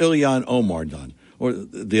has Ilhan Omar done? Or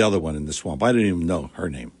the other one in the swamp? I didn't even know her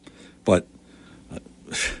name, but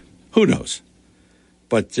who knows?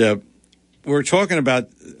 But we're talking about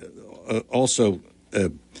also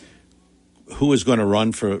who is going to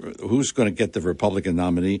run who's going to get the Republican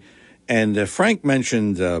nominee. And Frank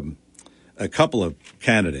mentioned a couple of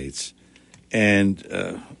candidates.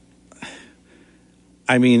 And,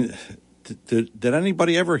 I mean, did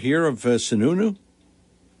anybody ever hear of Sununu?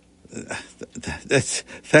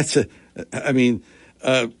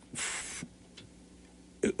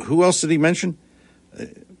 Who else did he mention?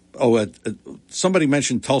 Somebody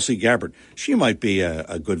mentioned Tulsi Gabbard. She might be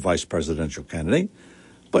a good vice presidential candidate.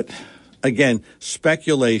 But, again,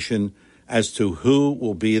 speculation as to who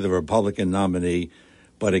will be the Republican nominee.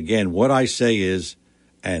 But, again, what I say is,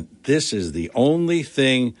 and this is the only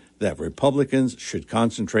thing that Republicans should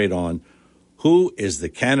concentrate on, who is the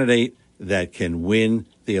candidate that can win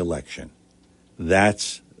the election.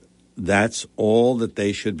 That's all that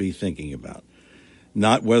they should be thinking about.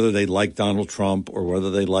 Not whether they like Donald Trump or whether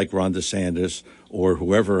they like Ron DeSantis or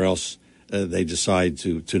whoever else they decide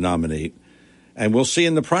to nominate. And we'll see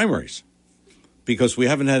in the primaries, because we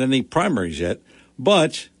haven't had any primaries yet.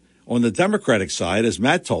 But on the Democratic side, as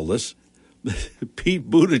Matt told us, Pete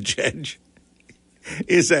Buttigieg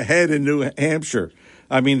is ahead in New Hampshire.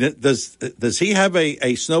 I mean, does he have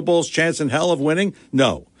a snowball's chance in hell of winning?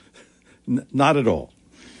 No, not at all.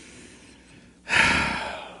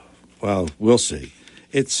 Well, we'll see.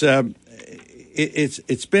 It's been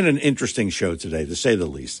an interesting show today, to say the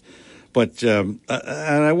least. But and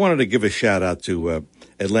I wanted to give a shout out to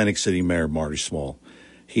Atlantic City Mayor Marty Small.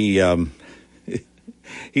 He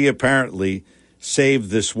apparently saved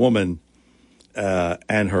this woman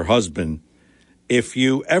and her husband. If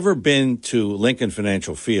you ever been to Lincoln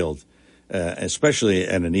Financial Field, especially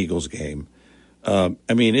at an Eagles game, I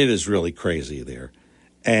mean, it is really crazy there.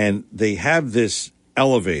 And they have this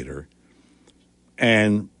elevator,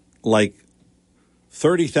 and like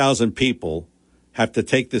 30,000 people have to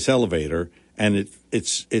take this elevator, and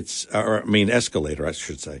escalator, I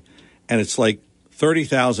should say. And it's like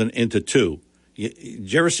 30,000 into two.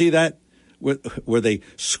 Did you ever see that? Where they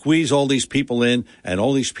squeeze all these people in, and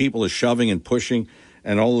all these people are shoving and pushing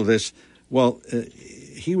and all of this. Well,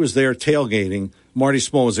 he was there tailgating. Marty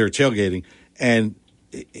Small was there tailgating, and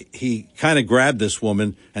he kind of grabbed this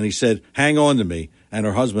woman, and he said, "Hang on to me." And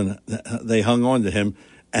her husband, they hung on to him,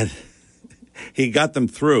 and he got them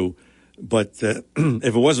through. But if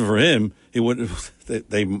it wasn't for him, he would.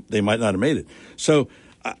 They might not have made it. So,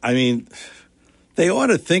 I mean, they ought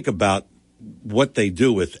to think about what they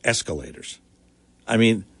do with escalators. I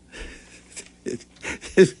mean,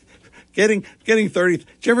 getting 30. Did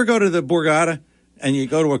you ever go to the Borgata and you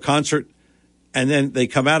go to a concert, and then they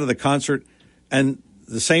come out of the concert and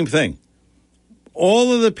the same thing?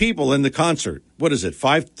 All of the people in the concert, what is it,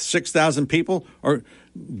 6,000 people, are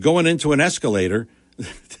going into an escalator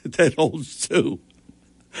that holds two.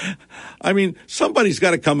 I mean, somebody's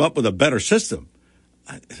got to come up with a better system.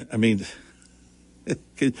 I mean,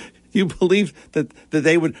 can you believe that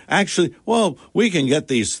they would actually, well, we can get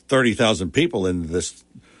these 30,000 people in this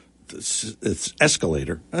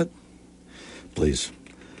escalator. Please.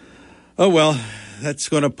 Oh, well, that's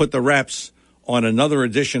going to put the wraps on another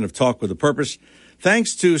edition of Talk with a Purpose.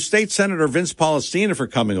 Thanks to State Senator Vince Palestina for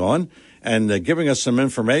coming on and giving us some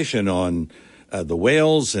information on the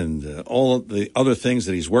whales and all of the other things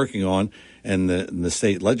that he's working on in the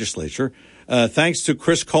state legislature. Thanks to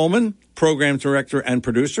Chris Coleman, program director and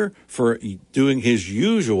producer, for doing his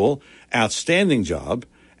usual outstanding job.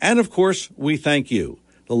 And, of course, we thank you,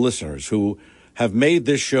 the listeners, who have made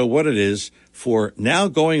this show what it is for now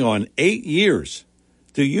going on 8 years.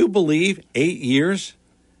 Do you believe 8 years?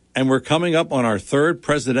 And we're coming up on our third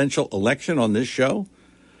presidential election on this show?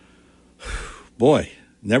 Boy,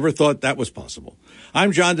 never thought that was possible.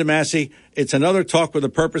 I'm John DeMasi. It's another Talk with a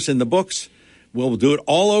Purpose in the books. We'll do it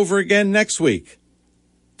all over again next week.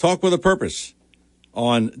 Talk with a Purpose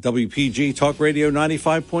on WPG Talk Radio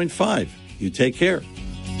 95.5. You take care.